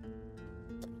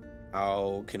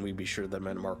 How can we be sure that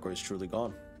Manimarco is truly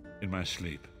gone? In my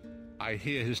sleep, I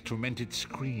hear his tormented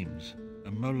screams,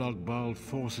 and Molag Bal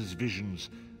forces visions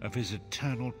of his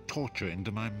eternal torture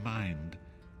into my mind.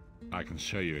 I can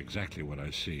show you exactly what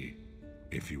I see,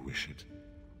 if you wish it.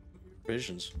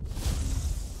 Visions.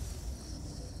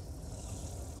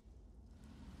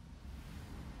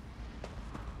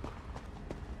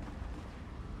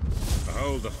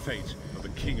 Behold the fate of the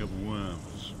King of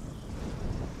Worms.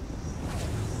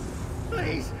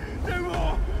 Please, no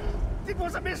more! It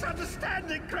was a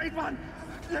misunderstanding, Great One!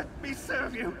 Let me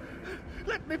serve you!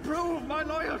 Let me prove my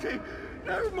loyalty!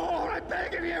 No more, I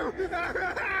beg of you!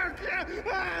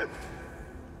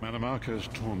 Manimarco's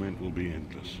torment will be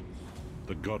endless.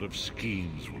 The god of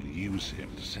schemes will use him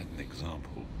to set an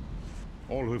example.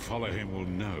 All who follow him will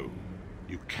know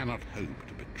you cannot hope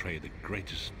to betray the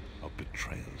greatest of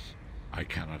betrayers. I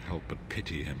cannot help but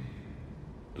pity him,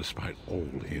 despite all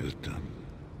he has done.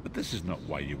 But this is not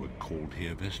why you were called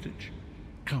here, Vestige.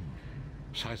 Come,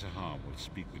 Sai-Sahan will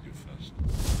speak with you first.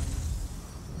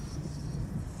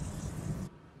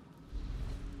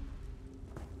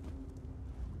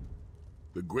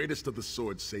 The greatest of the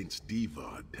Sword Saints,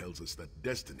 Divad, tells us that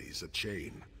destiny's a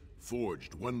chain,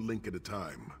 forged one link at a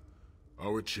time.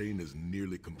 Our chain is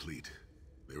nearly complete.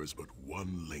 There is but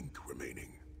one link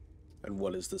remaining. And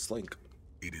what is this link?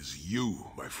 It is you,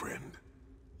 my friend.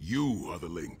 You are the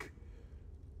link.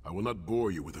 I will not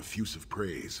bore you with effusive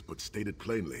praise, but state it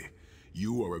plainly.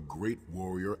 You are a great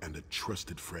warrior and a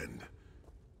trusted friend.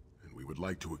 And we would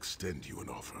like to extend you an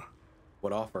offer.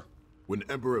 What offer? When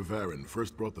Emperor Varen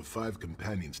first brought the 5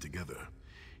 companions together,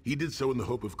 he did so in the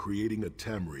hope of creating a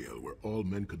Tamriel where all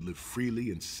men could live freely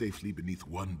and safely beneath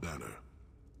one banner.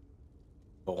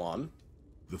 Go on.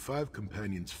 The 5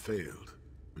 companions failed,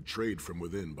 betrayed from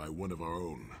within by one of our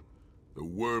own, the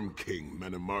Worm King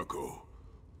Manimarco.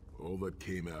 All that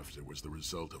came after was the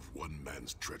result of one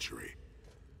man's treachery.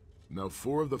 Now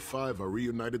 4 of the 5 are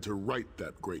reunited to right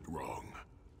that great wrong,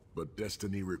 but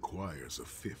destiny requires a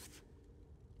 5th.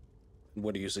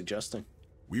 What are you suggesting?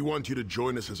 We want you to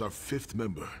join us as our 5th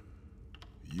member.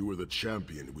 You were the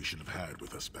champion we should have had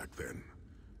with us back then.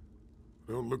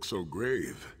 Don't look so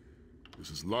grave. This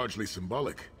is largely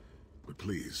symbolic, but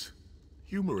please,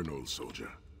 humor an old soldier.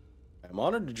 I'm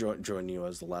honored to join you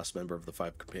as the last member of the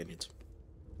 5 companions.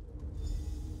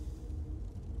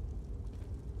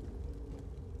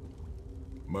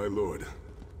 My lord,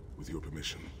 with your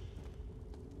permission.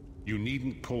 You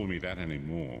needn't call me that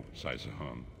anymore,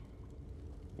 Sai-Sahan.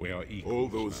 We are equals All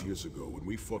those now. years ago, when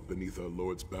we fought beneath our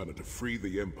lord's banner to free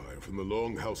the Empire from the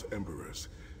Longhouse Emperors,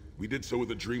 we did so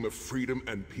with a dream of freedom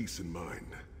and peace in mind.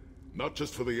 Not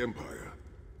just for the Empire,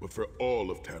 but for all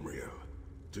of Tamriel.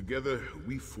 Together,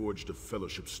 we forged a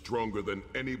fellowship stronger than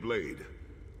any blade,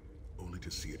 only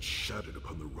to see it shattered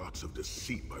upon the rocks of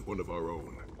deceit by one of our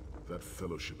own. That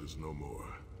fellowship is no more.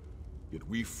 Yet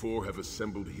we 4 have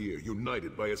assembled here,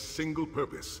 united by a single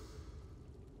purpose.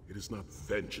 It is not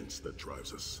vengeance that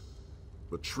drives us,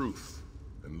 but truth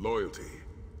and loyalty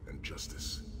and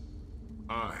justice.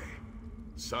 I,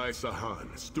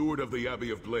 Sai-Sahan, steward of the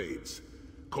Abbey of Blades,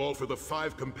 call for the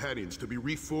 5 companions to be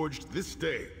reforged this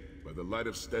day by the light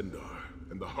of Stendarr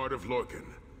and the heart of Lorkhan.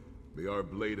 May our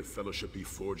blade of fellowship be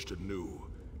forged anew,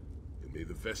 and may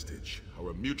the Vestige,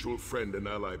 our mutual friend and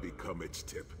ally, become its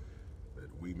tip, that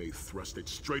we may thrust it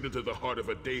straight into the heart of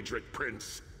a Daedric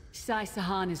prince.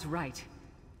 Sai-Sahan is right.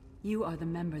 You are the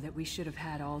member that we should have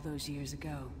had all those years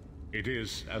ago. It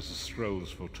is as the scrolls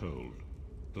foretold.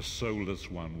 The soulless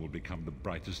one will become the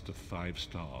brightest of 5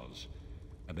 stars,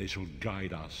 and they shall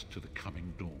guide us to the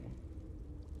coming dawn.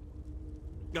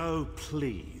 Oh,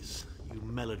 please, you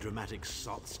melodramatic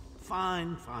sots.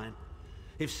 Fine, fine.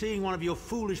 If seeing one of your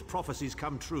foolish prophecies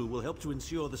come true will help to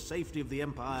ensure the safety of the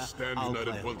Empire, Stand I'll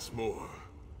united play once more.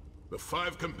 The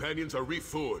 5 companions are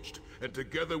reforged, and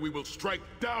together we will strike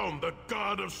down the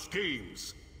God of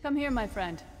Schemes! Come here, my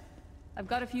friend. I've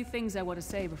got a few things I want to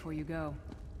say before you go.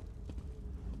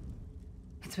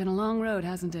 It's been a long road,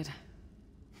 hasn't it?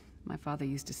 My father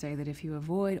used to say that if you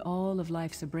avoid all of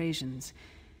life's abrasions,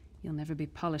 You'll never be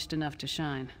polished enough to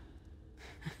shine.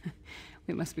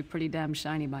 We must be pretty damn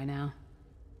shiny by now.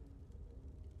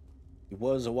 He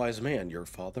was a wise man, your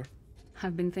father.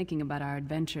 I've been thinking about our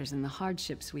adventures and the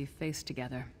hardships we've faced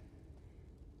together.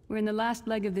 We're in the last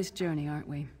leg of this journey, aren't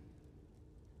we?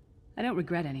 I don't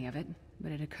regret any of it,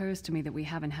 but it occurs to me that we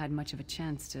haven't had much of a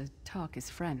chance to talk as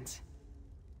friends.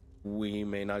 We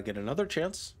may not get another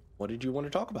chance. What did you want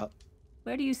to talk about?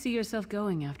 Where do you see yourself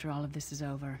going after all of this is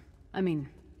over? I mean,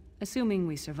 assuming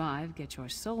we survive, get your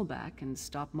soul back, and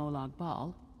stop Molag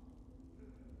Bal.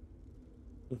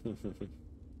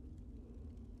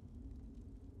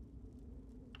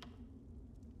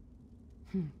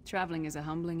 Traveling is a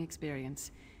humbling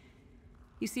experience.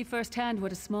 You see firsthand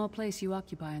what a small place you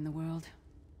occupy in the world.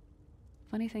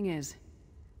 Funny thing is,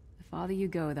 the farther you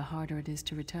go, the harder it is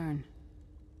to return.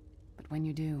 But when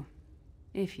you do,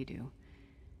 if you do,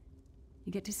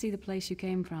 you get to see the place you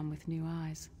came from with new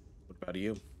eyes. What about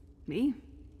you? Me?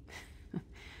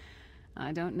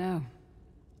 I don't know.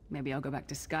 Maybe I'll go back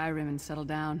to Skyrim and settle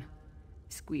down.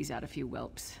 Squeeze out a few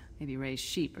whelps. Maybe raise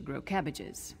sheep or grow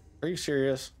cabbages. Are you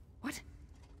serious? What?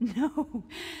 No.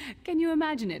 Can you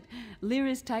imagine it?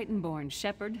 Lyra's Titanborn,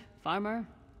 shepherd, farmer,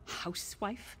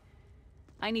 housewife.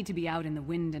 I need to be out in the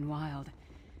wind and wild.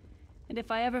 And if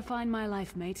I ever find my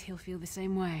life mate, he'll feel the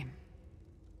same way.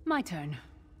 My turn.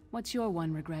 What's your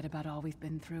one regret about all we've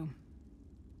been through?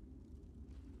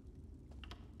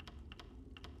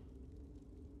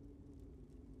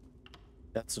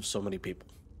 Deaths of so many people.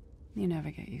 You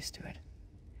never get used to it.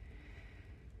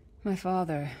 My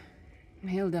father,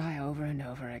 he'll die over and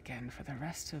over again for the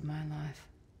rest of my life.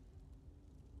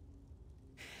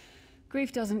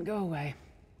 Grief doesn't go away.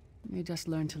 You just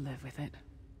learn to live with it.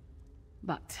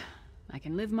 But I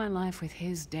can live my life with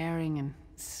his daring and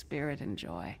spirit and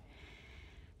joy.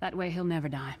 That way he'll never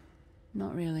die.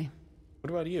 Not really.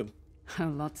 What about you? Oh,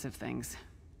 lots of things.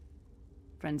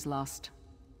 Friends lost.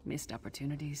 Missed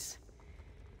opportunities.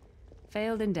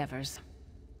 Failed endeavors.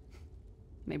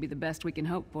 Maybe the best we can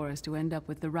hope for is to end up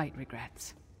with the right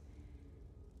regrets.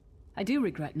 I do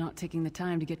regret not taking the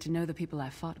time to get to know the people I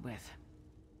fought with.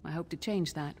 I hope to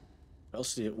change that.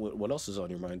 What else is on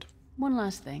your mind? One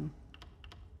last thing.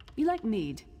 You like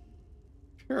mead?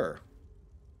 Sure.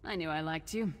 I knew I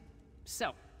liked you.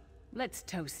 So, let's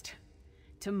toast.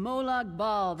 To Molag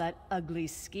Bal, that ugly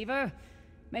skeever.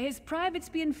 May his privates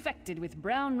be infected with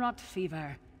brown rot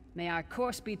fever. May our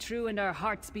course be true and our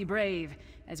hearts be brave,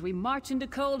 as we march into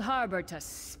Cold Harbor to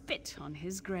spit on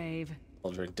his grave.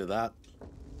 I'll drink to that.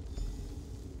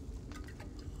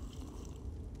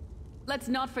 Let's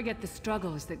not forget the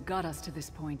struggles that got us to this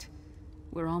point.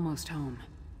 We're almost home.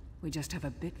 We just have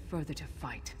a bit further to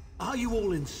fight. Are you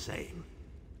all insane?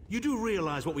 You do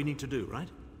realize what we need to do, right?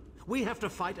 We have to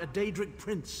fight a Daedric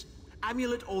prince.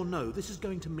 Amulet or no, this is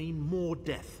going to mean more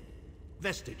death.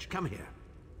 Vestige, come here.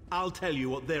 I'll tell you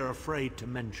what they're afraid to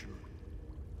mention.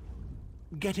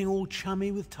 Getting all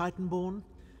chummy with Titanborn?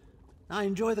 I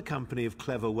enjoy the company of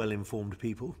clever, well-informed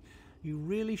people. You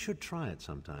really should try it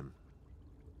sometime.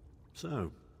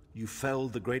 So, you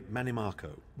felled the great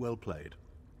Manimarco. Well played.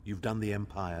 You've done the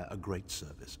Empire a great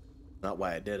service. Not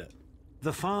why I did it.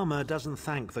 The farmer doesn't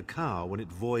thank the cow when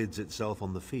it voids itself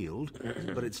on the field,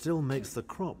 but it still makes the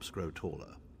crops grow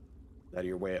taller. That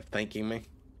your way of thanking me?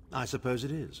 I suppose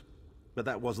it is. But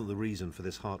that wasn't the reason for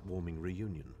this heartwarming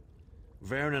reunion.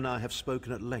 Varen and I have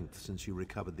spoken at length since you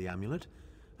recovered the amulet,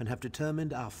 and have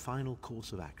determined our final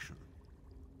course of action.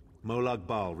 Molag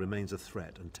Bal remains a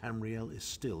threat, and Tamriel is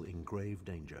still in grave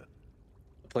danger.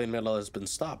 The plane meld has been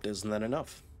stopped, isn't that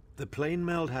enough? The plane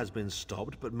meld has been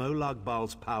stopped, but Molag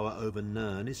Bal's power over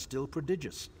Nirn is still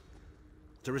prodigious.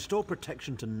 To restore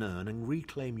protection to Nirn and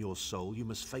reclaim your soul, you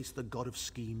must face the god of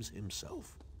schemes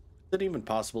himself. Is it even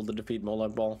possible to defeat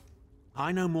Molag Bal?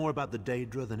 I know more about the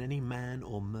Daedra than any man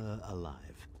or mer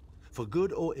alive. For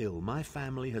good or ill, my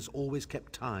family has always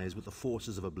kept ties with the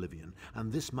forces of Oblivion,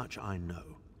 and this much I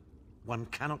know. One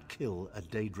cannot kill a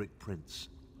Daedric prince.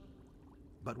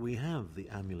 But we have the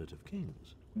Amulet of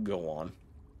Kings. Go on.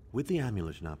 With the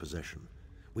amulet in our possession,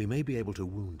 we may be able to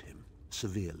wound him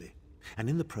severely, and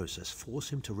in the process force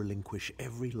him to relinquish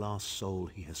every last soul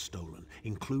he has stolen,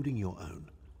 including your own.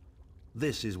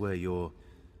 This is where your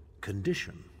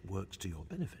condition works to your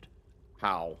benefit.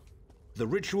 How? The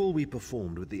ritual we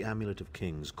performed with the Amulet of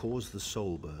Kings caused the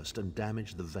soul burst and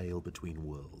damaged the veil between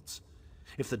worlds.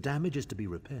 If the damage is to be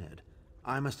repaired,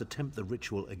 I must attempt the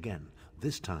ritual again,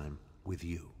 this time with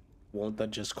you. Won't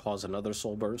that just cause another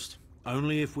soul burst?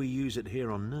 Only if we use it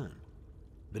here on Nirn.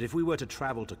 But if we were to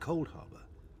travel to Cold Harbor,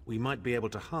 we might be able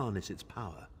to harness its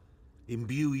power,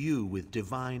 imbue you with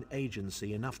divine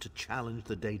agency enough to challenge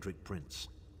the Daedric Prince.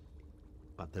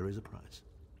 but there is a price.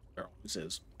 There always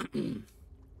is.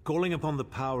 Calling upon the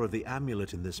power of the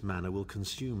amulet in this manner will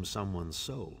consume someone's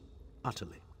soul,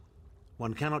 utterly.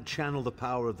 One cannot channel the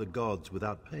power of the gods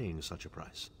without paying such a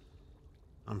price.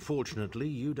 Unfortunately,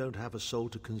 you don't have a soul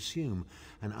to consume,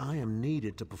 and I am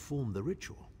needed to perform the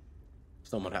ritual.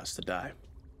 Someone has to die.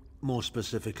 More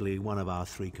specifically, one of our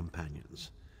 3 companions.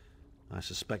 I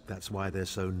suspect that's why they're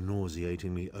so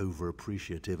nauseatingly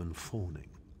over-appreciative and fawning.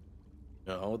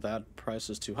 No, that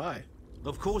price is too high.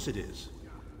 Of course it is.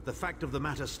 The fact of the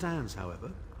matter stands,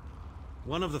 however.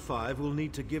 One of the 5 will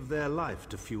need to give their life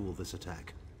to fuel this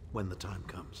attack, when the time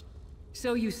comes.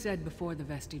 So you said before the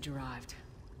vestige arrived.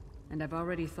 And I've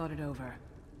already thought it over.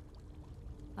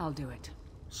 I'll do it.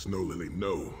 Snow Lily,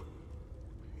 no.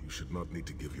 You should not need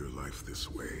to give your life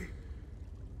this way.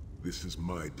 This is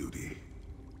my duty.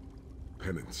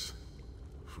 Penance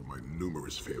for my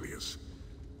numerous failures.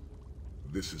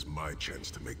 This is my chance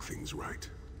to make things right.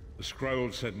 The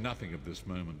scroll said nothing of this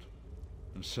moment,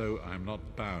 and so I am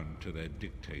not bound to their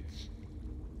dictates.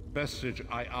 Vestige,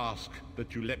 I ask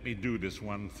that you let me do this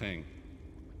one thing.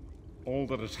 All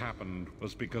that has happened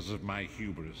was because of my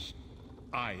hubris.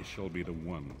 I shall be the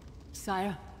one.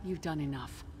 Sire, you've done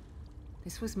enough.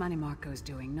 This was Manimarco's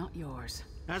doing, not yours.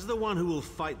 As the one who will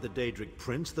fight the Daedric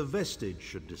Prince, the Vestige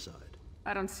should decide.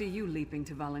 I don't see you leaping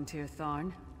to volunteer,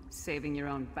 Tharn. Saving your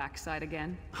own backside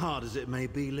again? Hard as it may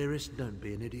be, Lyris, don't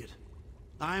be an idiot.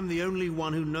 I am the only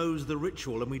one who knows the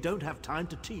ritual, and we don't have time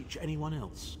to teach anyone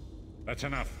else. That's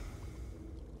enough.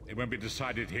 It won't be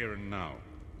decided here and now.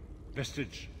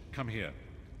 Vestige, come here.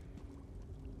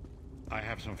 I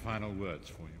have some final words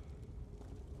for you.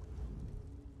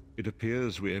 It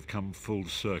appears we have come full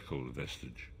circle,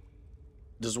 Vestige.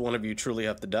 Does one of you truly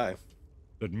have to die?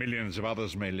 That millions of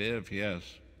others may live,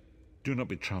 yes. Do not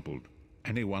be troubled.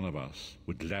 Any one of us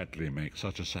would gladly make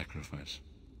such a sacrifice.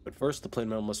 But first, the plane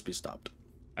mail must be stopped.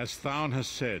 As Tharn has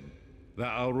said, there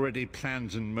are already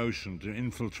plans in motion to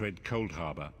infiltrate Cold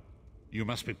Harbor. You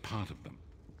must be part of them.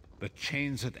 The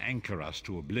chains that anchor us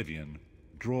to oblivion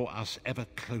draw us ever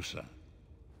closer.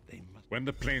 They must... When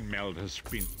the plane meld has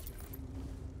been...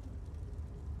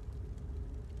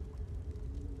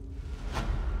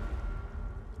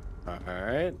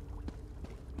 Alright.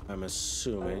 I'm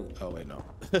assuming... Oh, wait, no.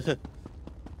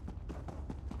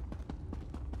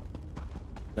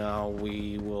 Now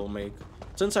we will make...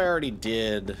 Since I already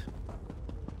did...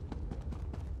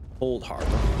 Cold Harbor.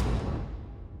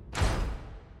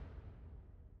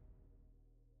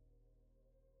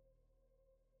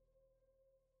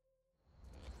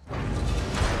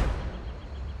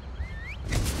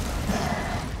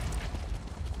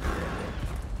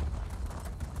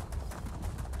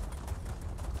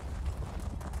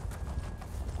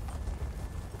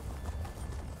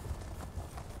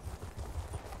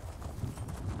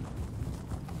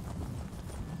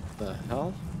 The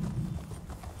hell?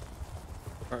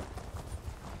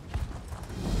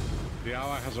 The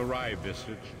hour has arrived,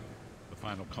 Vestige. The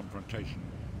final confrontation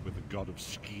with the god of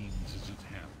schemes is at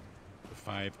hand. The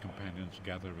 5 companions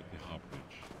gather at the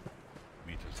Heartbridge.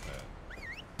 Meet us there.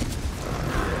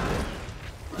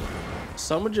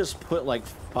 Someone just put like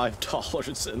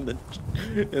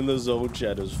 $5 in the zone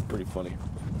chat. It was pretty funny.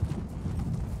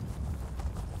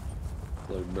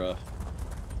 Like, bruh.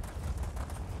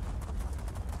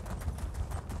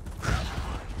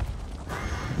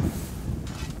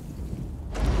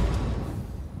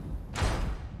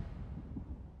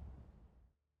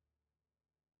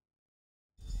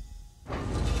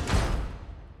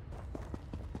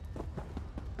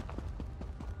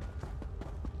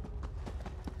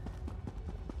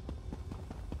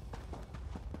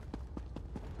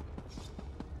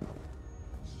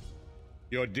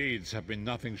 Your deeds have been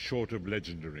nothing short of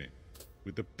legendary.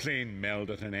 With the plane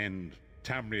meld at an end,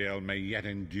 Tamriel may yet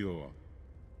endure.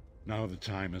 Now the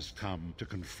time has come to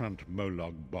confront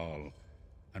Molag Bal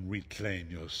and reclaim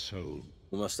your soul.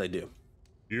 What must I do?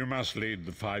 You must lead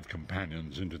the 5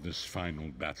 companions into this final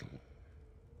battle.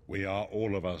 We are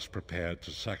all of us prepared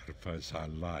to sacrifice our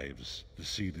lives to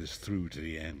see this through to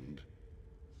the end.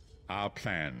 Our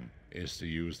plan is to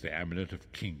use the Amulet of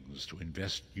Kings to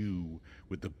invest you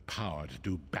with the power to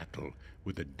do battle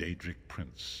with the Daedric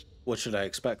Prince. What should I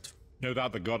expect? No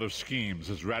doubt the god of schemes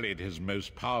has rallied his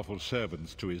most powerful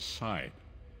servants to his side,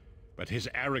 but his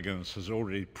arrogance has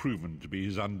already proven to be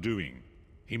his undoing.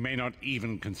 He may not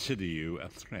even consider you a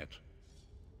threat.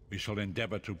 We shall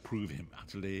endeavor to prove him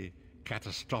utterly,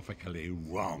 catastrophically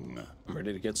wrong. I'm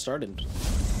ready to get started.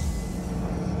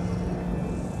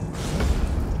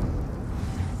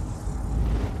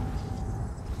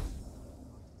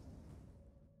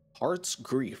 Heart's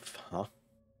Grief, huh?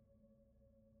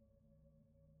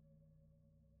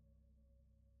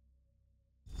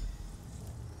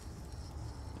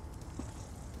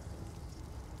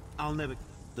 I'll never...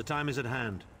 The time is at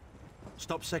hand.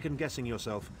 Stop second-guessing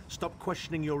yourself. Stop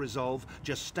questioning your resolve.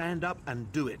 Just stand up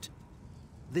and do it.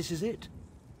 This is it.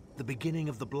 The beginning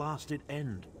of the blasted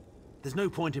end. There's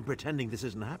no point in pretending this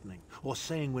isn't happening, or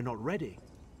saying we're not ready.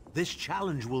 This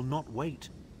challenge will not wait.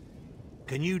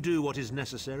 Can you do what is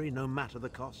necessary, no matter the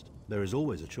cost? There is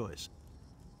always a choice,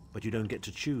 but you don't get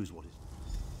to choose what is...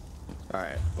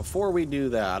 Alright, before we do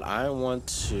that, I want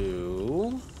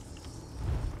to...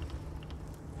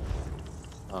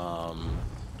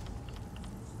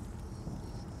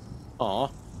 Aw.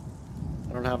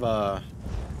 I don't have a...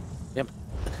 Yep.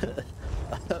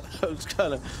 I was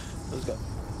gonna...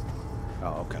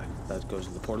 Oh, okay. That goes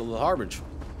to the portal of the Harbinger.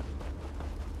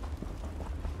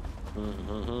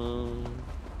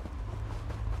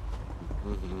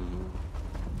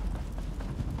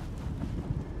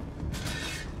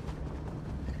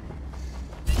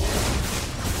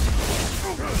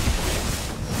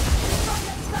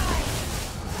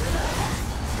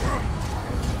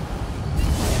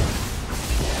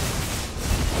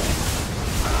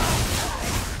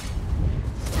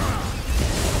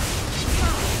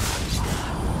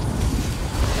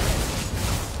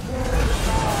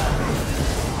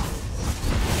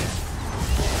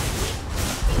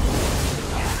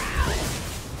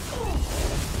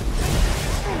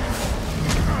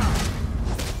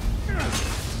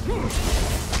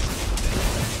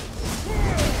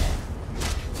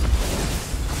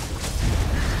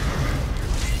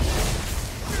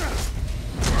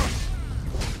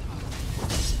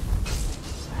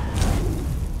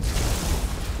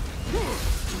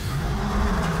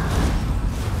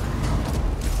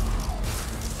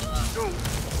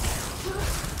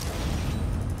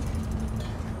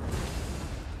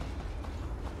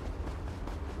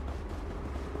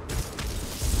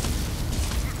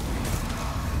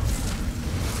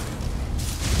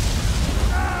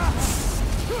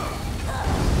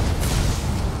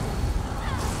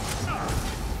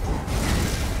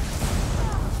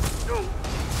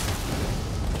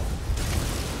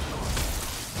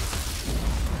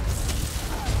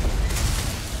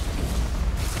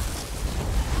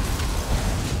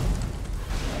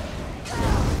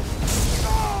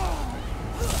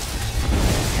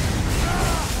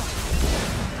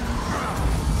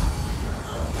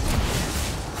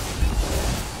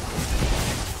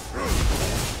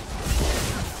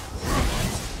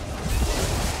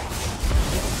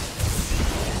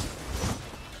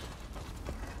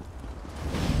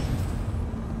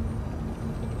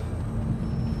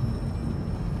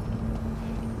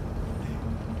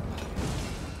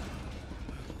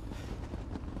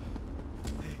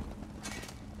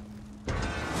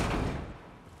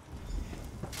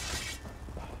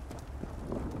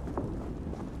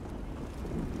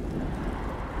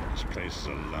 Place is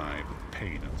alive with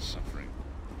pain and suffering.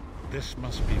 This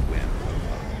must be when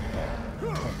the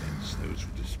torments those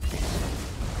who displease him.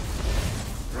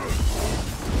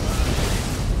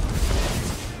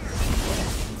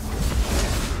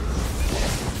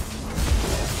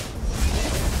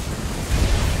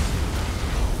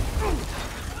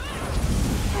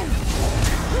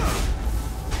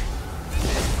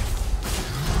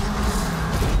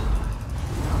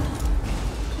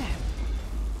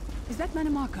 Is that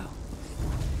Manimarco?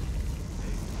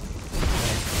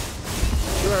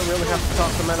 Do I really have to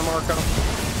talk to Manimarco?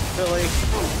 Really?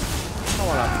 I don't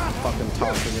want to fucking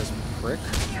talk to this prick.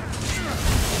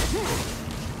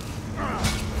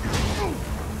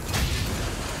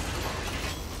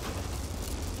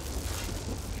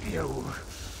 You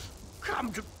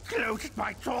come to gloat at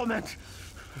my torment,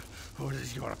 or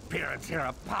is your appearance here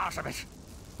a part of it?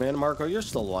 Manimarco, you're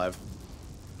still alive.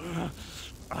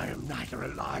 I am neither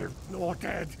alive nor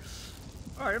dead.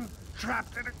 I am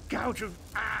trapped in a gouge of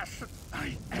ash.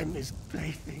 I am his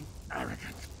plaything,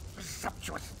 arrogant,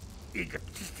 presumptuous,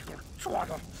 egotistical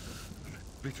twaddle.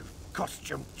 A bit of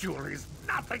costume jewelry is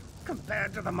nothing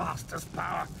compared to the Master's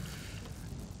power.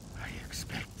 I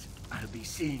expect I'll be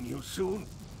seeing you soon.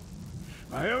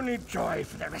 My only joy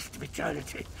for the rest of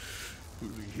eternity will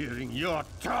be hearing your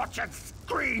tortured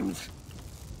screams.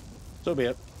 So be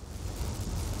it.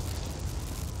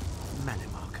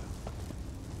 Manimarco.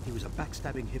 He was a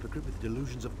backstabbing hypocrite with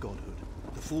delusions of godhood.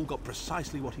 The fool got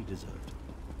precisely what he deserved.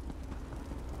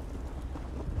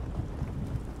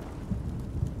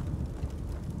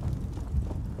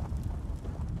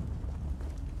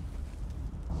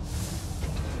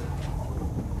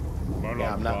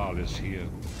 Yeah, Ball is here.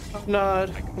 I'm not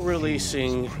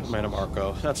releasing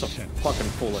Manimarco. That's a fucking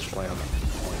foolish plan.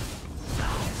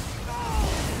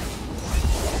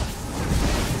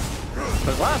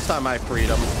 Because last time I freed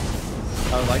him,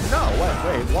 I was like, no,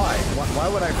 wait, why? Why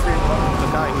would I free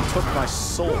the guy who took my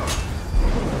soul?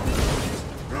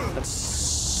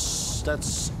 That's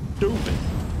stupid.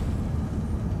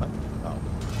 What? Oh.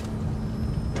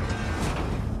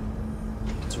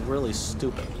 It's really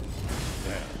stupid.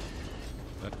 There.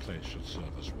 That place should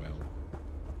serve us well.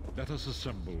 Let us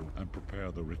assemble and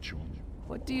prepare the ritual.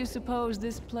 What do you suppose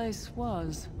this place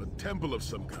was? A temple of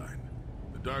some kind.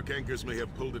 The Dark Anchors may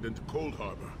have pulled it into Cold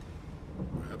Harbor.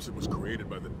 Perhaps it was created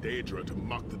by the Daedra to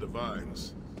mock the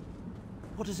Divines.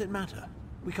 What does it matter?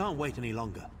 We can't wait any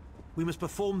longer. We must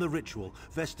perform the ritual.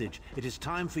 Vestige, it is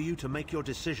time for you to make your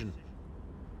decision.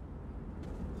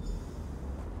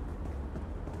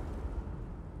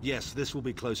 Yes, this will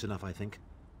be close enough, I think.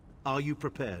 Are you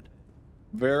prepared?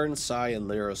 Varen, Sai, and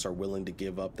Lyris are willing to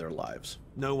give up their lives.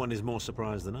 No one is more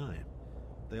surprised than I.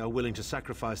 They are willing to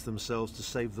sacrifice themselves to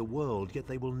save the world, yet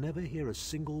they will never hear a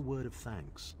single word of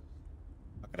thanks.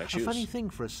 How can I choose? A funny thing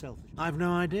for a selfish. I've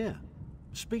no idea.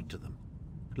 Speak to them.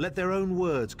 Let their own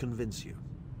words convince you.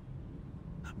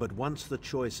 But once the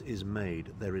choice is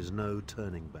made, there is no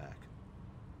turning back.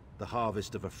 The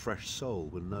harvest of a fresh soul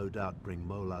will no doubt bring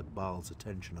Molag Bal's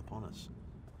attention upon us.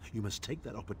 You must take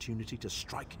that opportunity to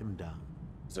strike him down.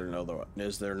 Is there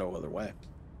no other way?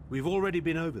 We've already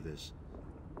been over this.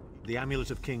 The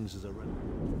Amulet of Kings is a relic.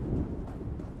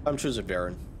 I'm choosing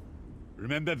Varen.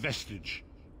 Remember, Vestige.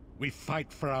 We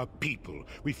fight for our people.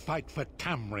 We fight for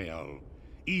Tamriel.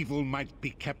 Evil might be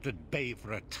kept at bay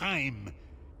for a time,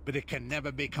 but it can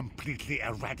never be completely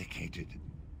eradicated.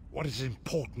 What is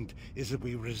important is that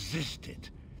we resist it,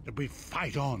 that we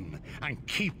fight on and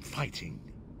keep fighting.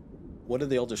 What did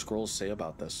the Elder Scrolls say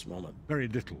about this moment? Very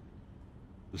little.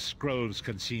 The scrolls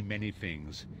can see many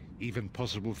things, even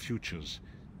possible futures,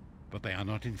 but they are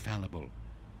not infallible,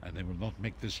 and they will not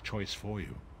make this choice for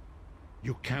you.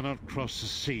 You cannot cross the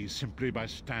sea simply by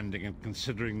standing and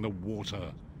considering the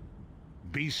water.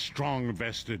 Be strong,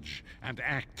 Vestige, and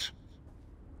act.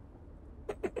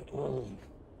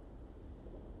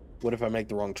 What if I make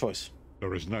the wrong choice?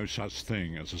 There is no such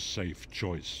thing as a safe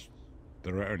choice.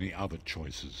 There are only other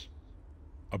choices.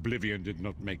 Oblivion did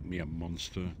not make me a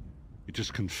monster. It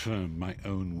just confirmed my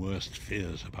own worst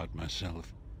fears about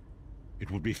myself.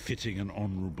 It would be fitting and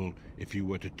honorable if you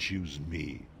were to choose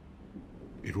me.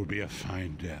 It would be a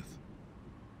fine death.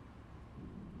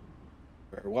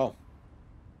 Very well.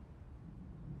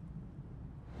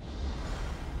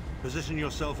 Position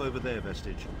yourself over there,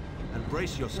 Vestige, and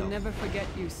brace yourself. We'll never forget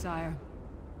you, sire.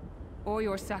 Or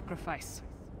your sacrifice.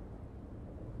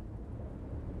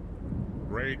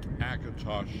 Great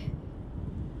Akatosh,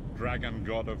 Dragon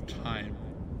God of Time,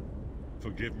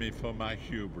 forgive me for my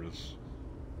hubris.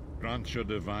 Grant your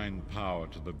divine power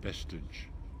to the Vestige,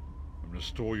 and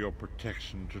restore your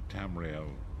protection to Tamriel,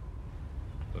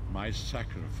 that my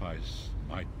sacrifice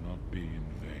might not be in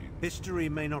vain. History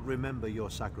may not remember your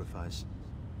sacrifice,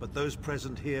 but those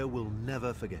present here will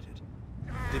never forget it.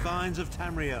 Divines of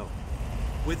Tamriel,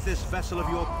 with this vessel of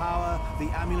your power, the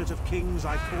Amulet of Kings,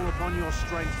 I call upon your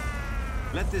strength.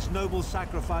 Let this noble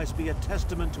sacrifice be a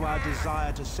testament to our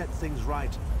desire to set things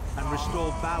right and restore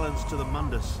balance to the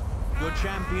Mundus. Your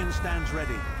champion stands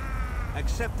ready.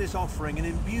 Accept this offering and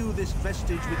imbue this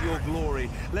vestige with your glory.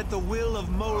 Let the will of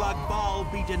Molag Bal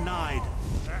be denied.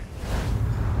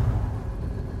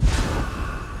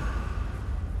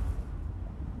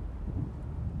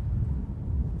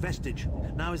 Vestige,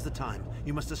 now is the time.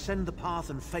 You must ascend the path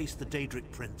and face the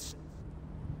Daedric Prince.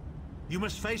 You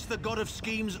must face the God of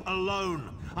Schemes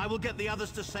alone. I will get the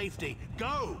others to safety.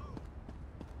 Go!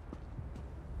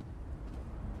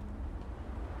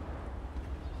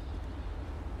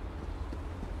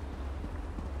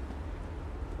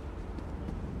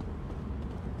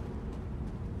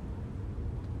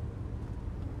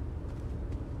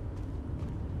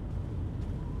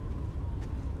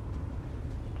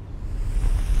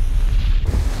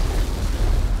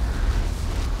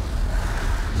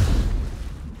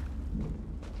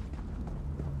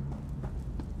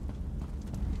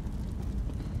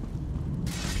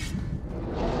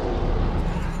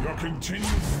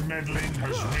 Continued meddling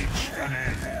has reached an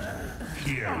end.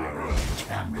 Hero of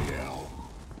Tamriel.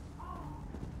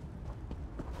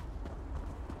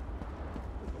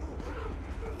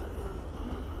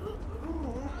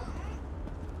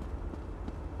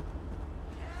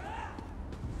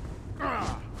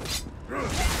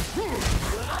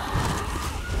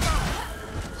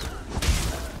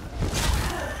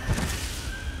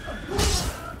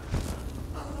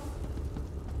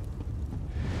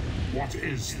 What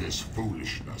is this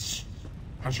foolishness?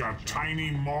 Has your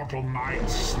tiny mortal mind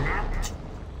snapped?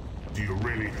 Do you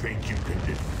really think you can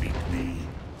defeat me?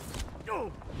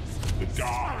 The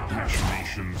dark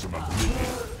machinations of oblivion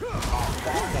are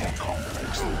far more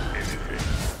complex than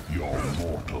anything your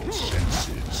mortal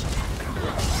senses can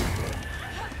comprehend.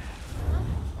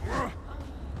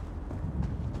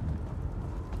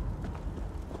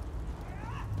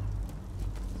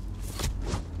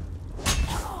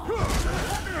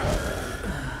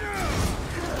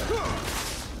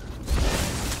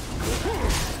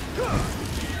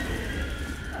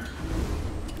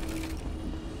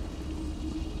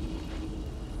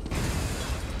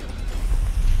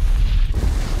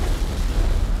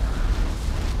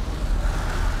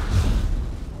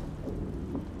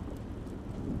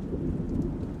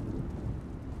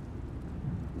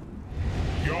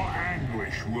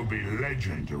 Will be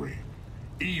legendary,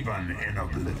 even in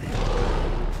oblivion.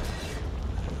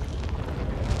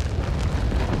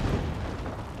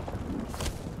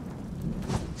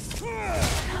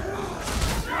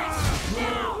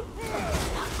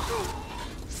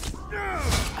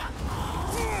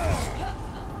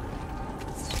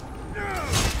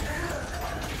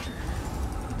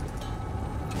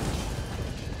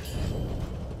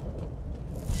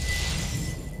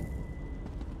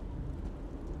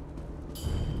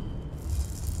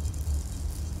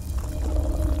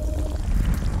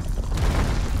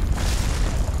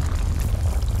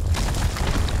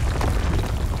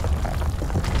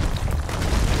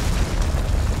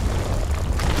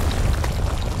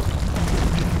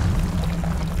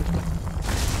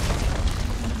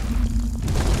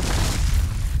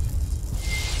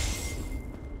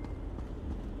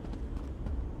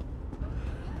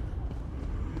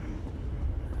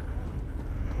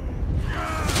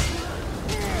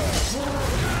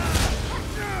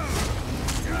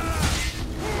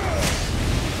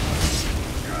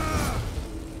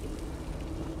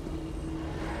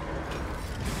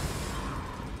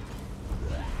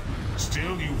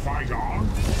 Still you fight on?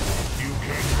 You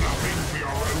care nothing for your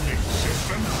own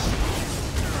existence?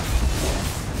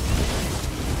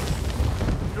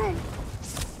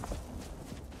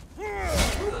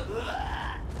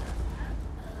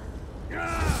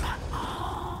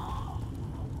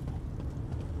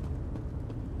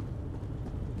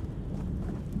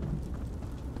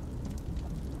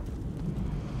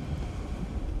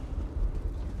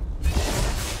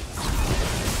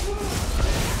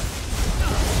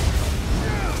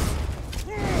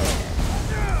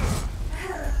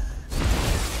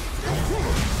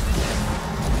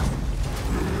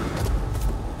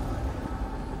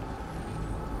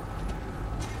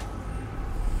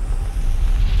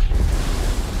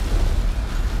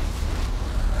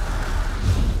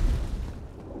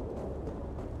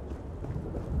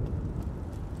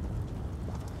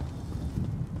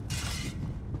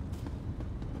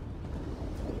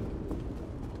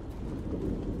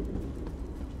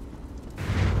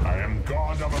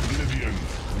 God of Oblivion,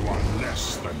 you are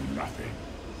less than nothing.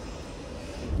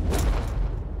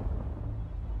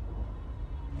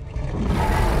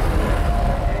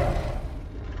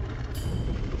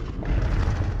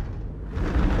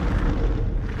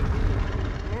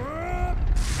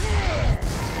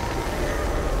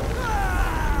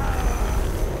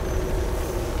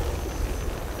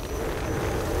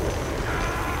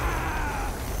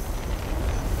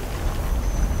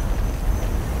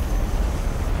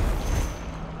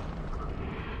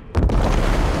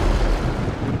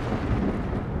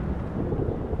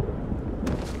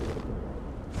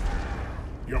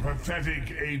 Your pathetic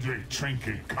Adric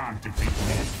trinket can't defeat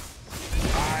me.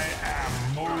 I am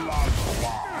Mullah,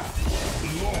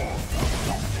 Lord of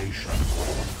Domination.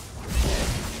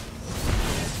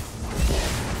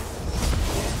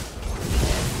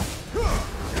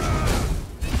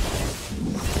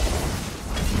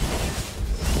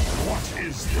 What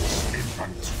is this,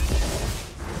 infant?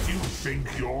 Do you think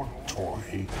you're toy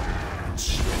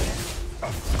instead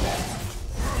of God?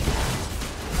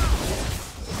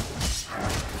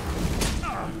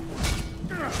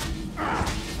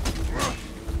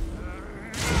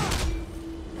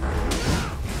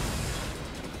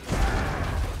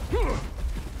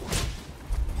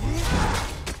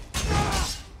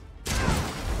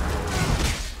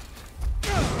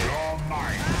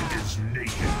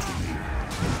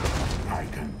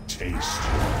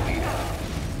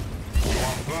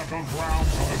 Ground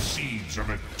for the seeds of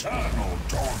eternal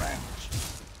torment.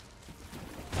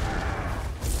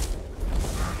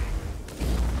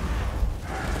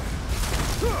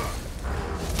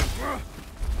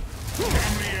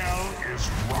 Tamriel is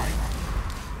right,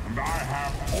 and I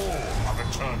have all of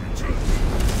eternity to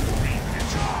reap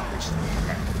its harvest of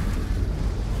death.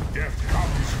 Death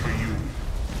comes for you,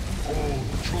 all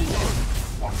children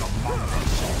of the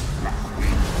mothers of Black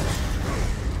Wings.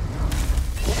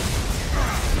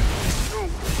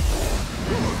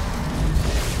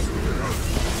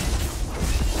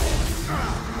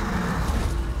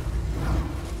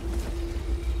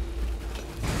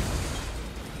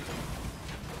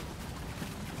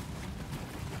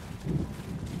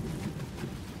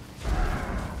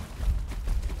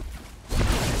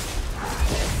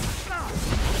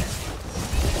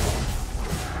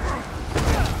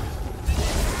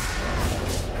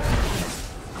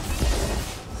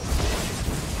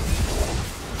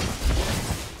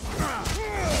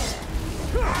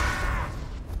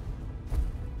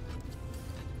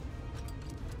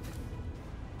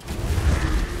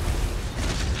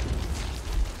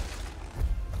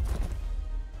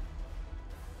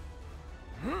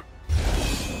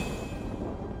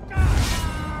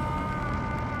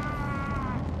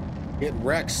 Get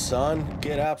wrecked, son.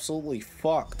 Get absolutely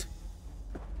fucked.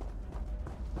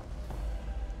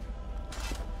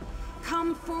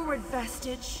 Come forward,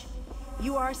 Vestige.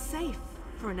 You are safe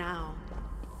for now.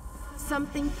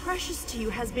 Something precious to you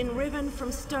has been riven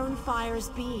from Stonefire's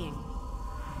being.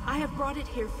 I have brought it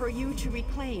here for you to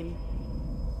reclaim.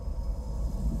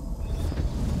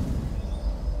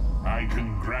 I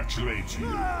congratulate you,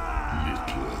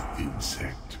 little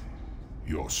insect.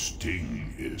 Your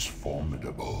sting is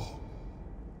formidable.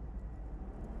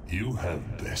 You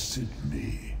have bested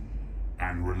me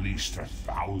and released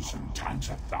 1,000 times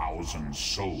 1,000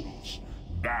 souls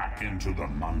back into the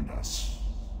Mundus.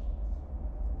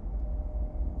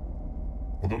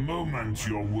 For the moment,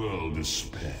 your world is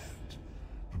spared.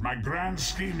 But my grand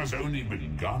scheme has only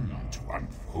begun to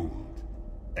unfold.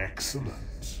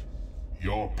 Excellent.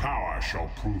 Your power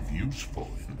shall prove useful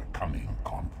in the coming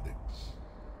conflicts.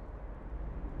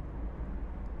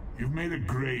 You've made a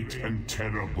great and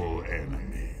terrible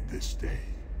enemy this day.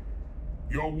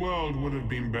 Your world would have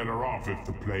been better off if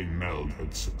the plane meld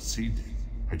had succeeded,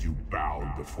 had you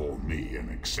bowed before me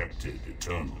and accepted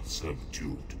eternal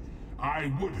servitude.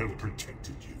 I would have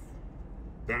protected you.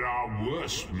 There are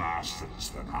worse masters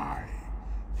than I.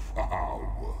 Far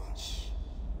worse.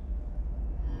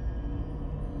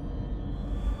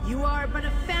 You are but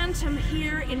a phantom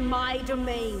here in my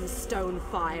domain,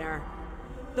 Stonefire.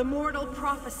 The mortal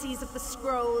prophecies of the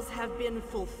scrolls have been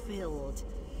fulfilled.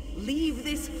 Leave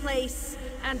this place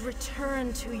and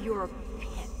return to your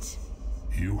pit.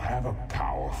 You have a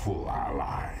powerful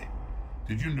ally.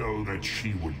 Did you know that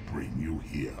she would bring you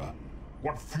here?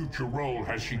 What future role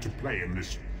has she to play in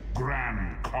this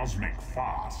grand cosmic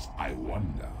farce, I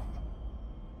wonder?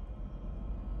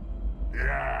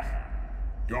 Yeah.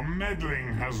 Your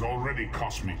meddling has already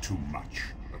cost me too much.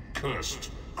 A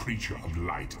cursed creature of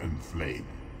light and flame.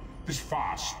 This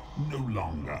farce no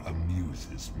longer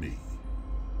amuses me.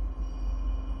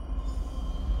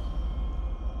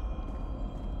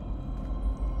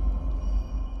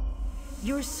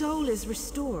 Your soul is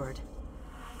restored.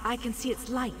 I can see its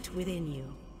light within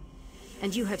you.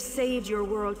 And you have saved your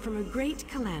world from a great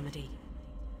calamity.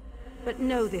 But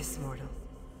know this, mortal.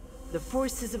 The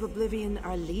forces of Oblivion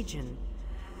are legion,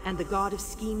 and the God of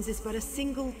Schemes is but a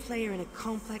single player in a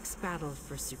complex battle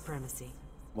for supremacy.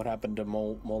 What happened to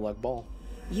Molag Bal?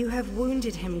 You have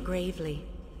wounded him gravely.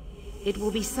 It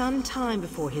will be some time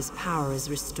before his power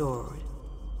is restored.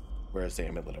 Where's the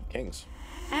Amulet of Kings?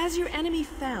 As your enemy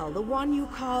fell, the one you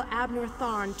call Abner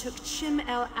Tharn took Chim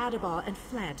El Adabal and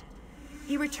fled.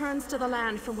 He returns to the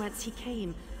land from whence he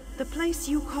came, the place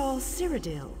you call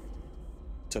Cyrodiil.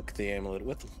 Took the amulet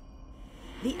with him.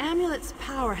 The amulet's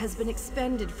power has been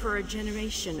expended for a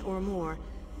generation or more.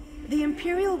 The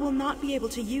Imperial will not be able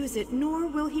to use it, nor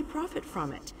will he profit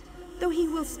from it, though he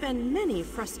will spend many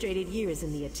frustrated years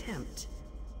in the attempt.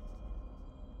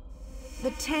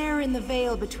 The tear in the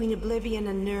veil between Oblivion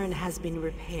and Nirn has been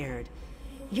repaired.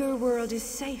 Your world is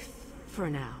safe for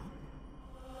now.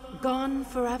 Gone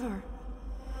forever.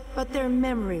 But their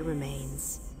memory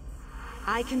remains.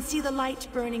 I can see the light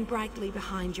burning brightly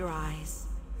behind your eyes.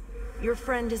 Your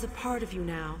friend is a part of you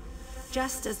now,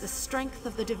 just as the strength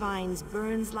of the Divines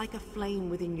burns like a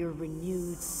flame within your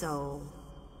renewed soul.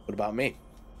 What about me?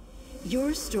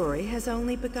 Your story has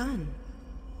only begun.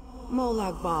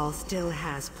 Molag Bal still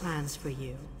has plans for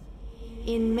you.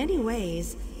 In many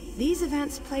ways, these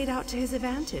events played out to his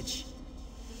advantage.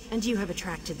 And you have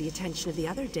attracted the attention of the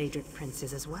other Daedric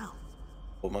princes as well.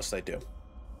 What must I do?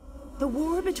 The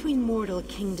war between mortal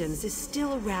kingdoms is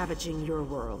still ravaging your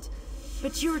world,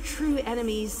 but your true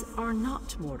enemies are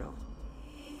not mortal.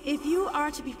 If you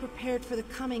are to be prepared for the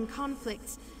coming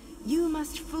conflicts, you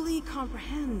must fully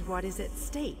comprehend what is at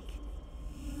stake.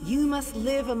 You must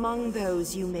live among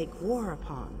those you make war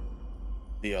upon.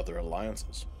 The other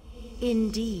alliances.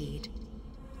 Indeed.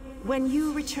 When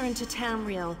you return to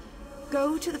Tamriel,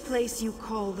 go to the place you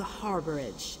call the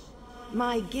Harborage.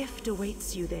 My gift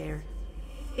awaits you there.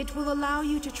 It will allow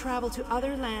you to travel to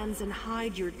other lands and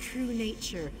hide your true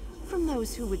nature from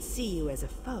those who would see you as a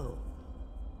foe.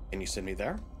 Can you send me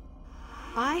there?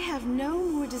 I have no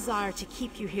more desire to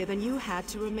keep you here than you had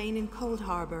to remain in Cold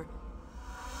Harbor.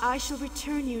 I shall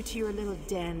return you to your little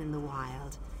den in the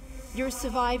wild. Your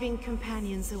surviving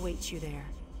companions await you there.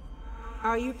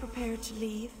 Are you prepared to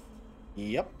leave?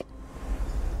 Yep.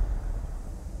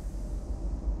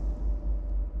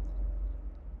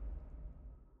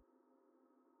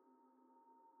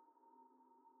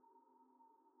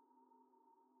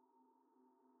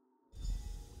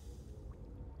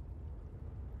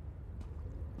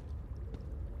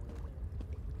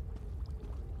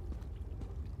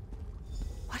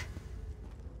 What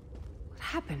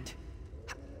happened?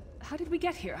 How did we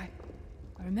get here?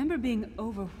 I remember being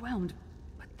overwhelmed,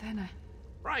 but then I...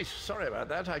 Right, sorry about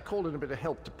that. I called in a bit of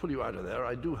help to pull you out of there.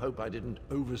 I do hope I didn't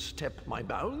overstep my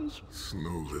bounds.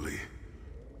 Snow Lily,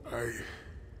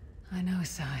 I know,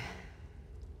 Sai.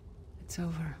 It's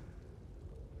over.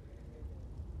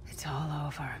 It's all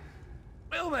over.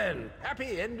 Well then,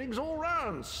 happy endings all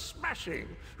round. Smashing.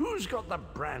 Who's got the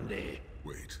brandy?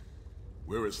 Wait.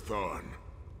 Where is Tharn?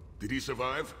 Did he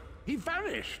survive? He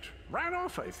vanished. Ran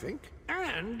off, I think.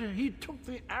 And he took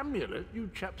the amulet you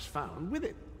chaps found with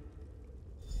it.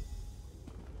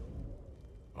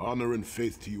 Honor and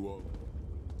faith to you all.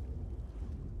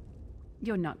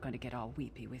 You're not going to get all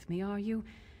weepy with me, are you?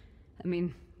 I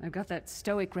mean, I've got that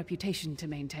stoic reputation to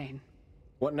maintain.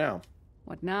 What now?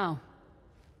 What now?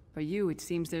 For you, it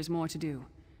seems there's more to do.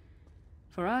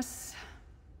 For us,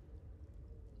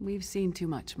 we've seen too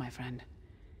much, my friend.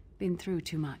 Been through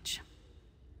too much.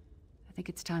 I think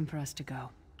it's time for us to go.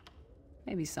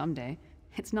 Maybe someday.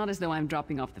 It's not as though I'm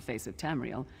dropping off the face of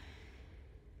Tamriel.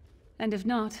 And if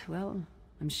not, well,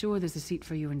 I'm sure there's a seat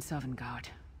for you in Sovngarde.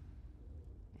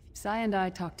 Sai and I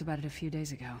talked about it a few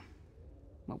days ago.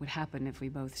 What would happen if we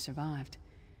both survived.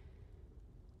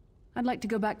 I'd like to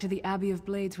go back to the Abbey of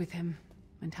Blades with him,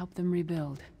 and help them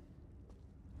rebuild.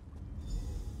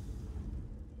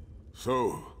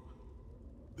 So,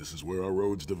 this is where our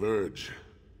roads diverge.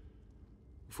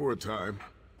 For a time,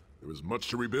 there was much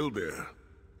to rebuild there,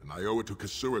 and I owe it to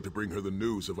Kasura to bring her the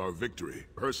news of our victory,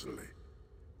 personally.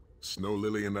 Snow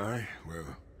Lily and I,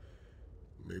 well,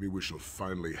 maybe we shall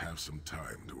finally have some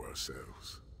time to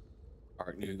ourselves.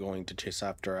 Aren't you going to chase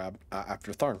after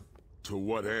after Tharn? To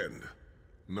what end?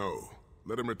 No.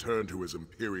 Let him return to his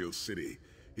Imperial city.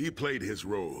 He played his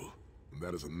role, and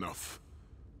that is enough.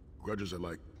 Grudges are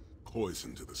like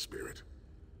poison to the spirit.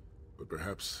 But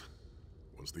perhaps,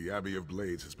 once the Abbey of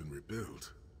Blades has been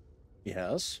rebuilt...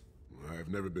 Yes? I have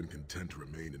never been content to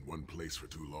remain in one place for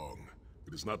too long.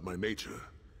 It is not my nature.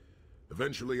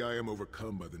 Eventually, I am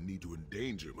overcome by the need to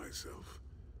endanger myself.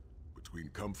 Between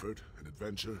comfort and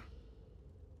adventure,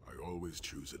 I always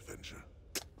choose adventure.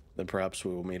 Then perhaps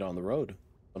we will meet on the road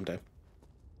someday.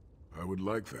 I would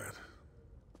like that.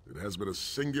 It has been a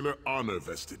singular honor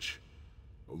vestige.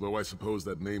 Although I suppose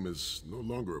that name is no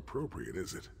longer appropriate,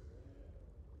 is it?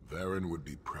 Varen would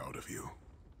be proud of you.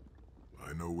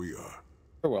 I know we are.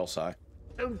 Farewell, Sai.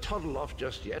 Don't toddle off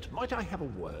just yet. Might I have a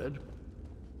word?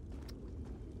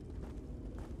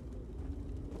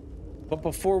 But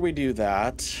before we do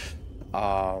that,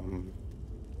 I'm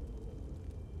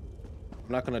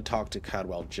not going to talk to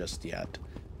Cadwell just yet.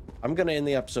 I'm going to end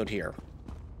the episode here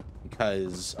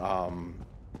because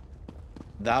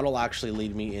that'll actually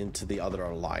lead me into the other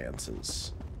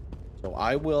alliances. So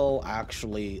I will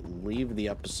actually leave the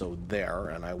episode there,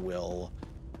 and I will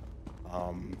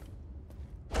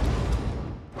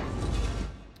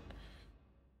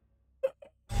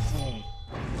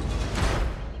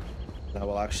I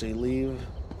will actually leave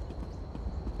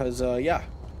because yeah,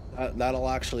 that'll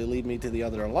actually lead me to the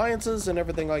other alliances and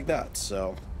everything like that.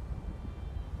 So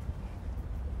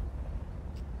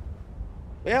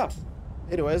yeah,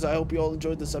 anyways, I hope you all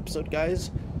enjoyed this episode, guys.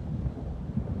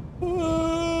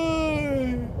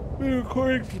 Been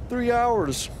recording for 3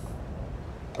 hours,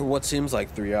 or what seems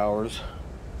like 3 hours.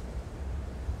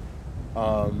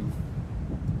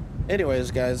 Anyways,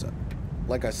 guys,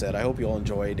 like I said, I hope you all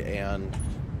enjoyed, and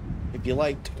if you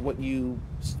liked what you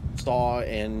saw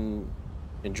and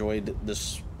enjoyed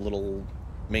this little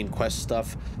main quest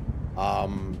stuff,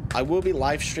 I will be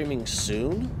live streaming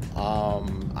soon.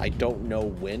 I don't know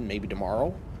when, maybe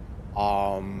tomorrow.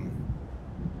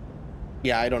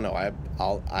 Yeah, I don't know.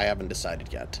 I haven't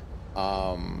decided yet.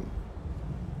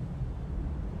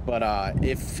 But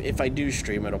if I do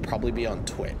stream, it'll probably be on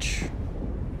Twitch.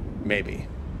 Maybe.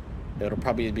 It'll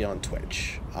probably be on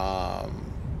Twitch.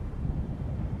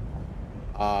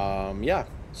 Yeah.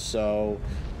 So,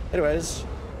 anyways,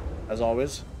 as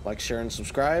always, like, share, and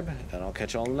subscribe, and I'll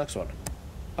catch you all in the next one.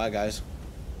 Bye, guys.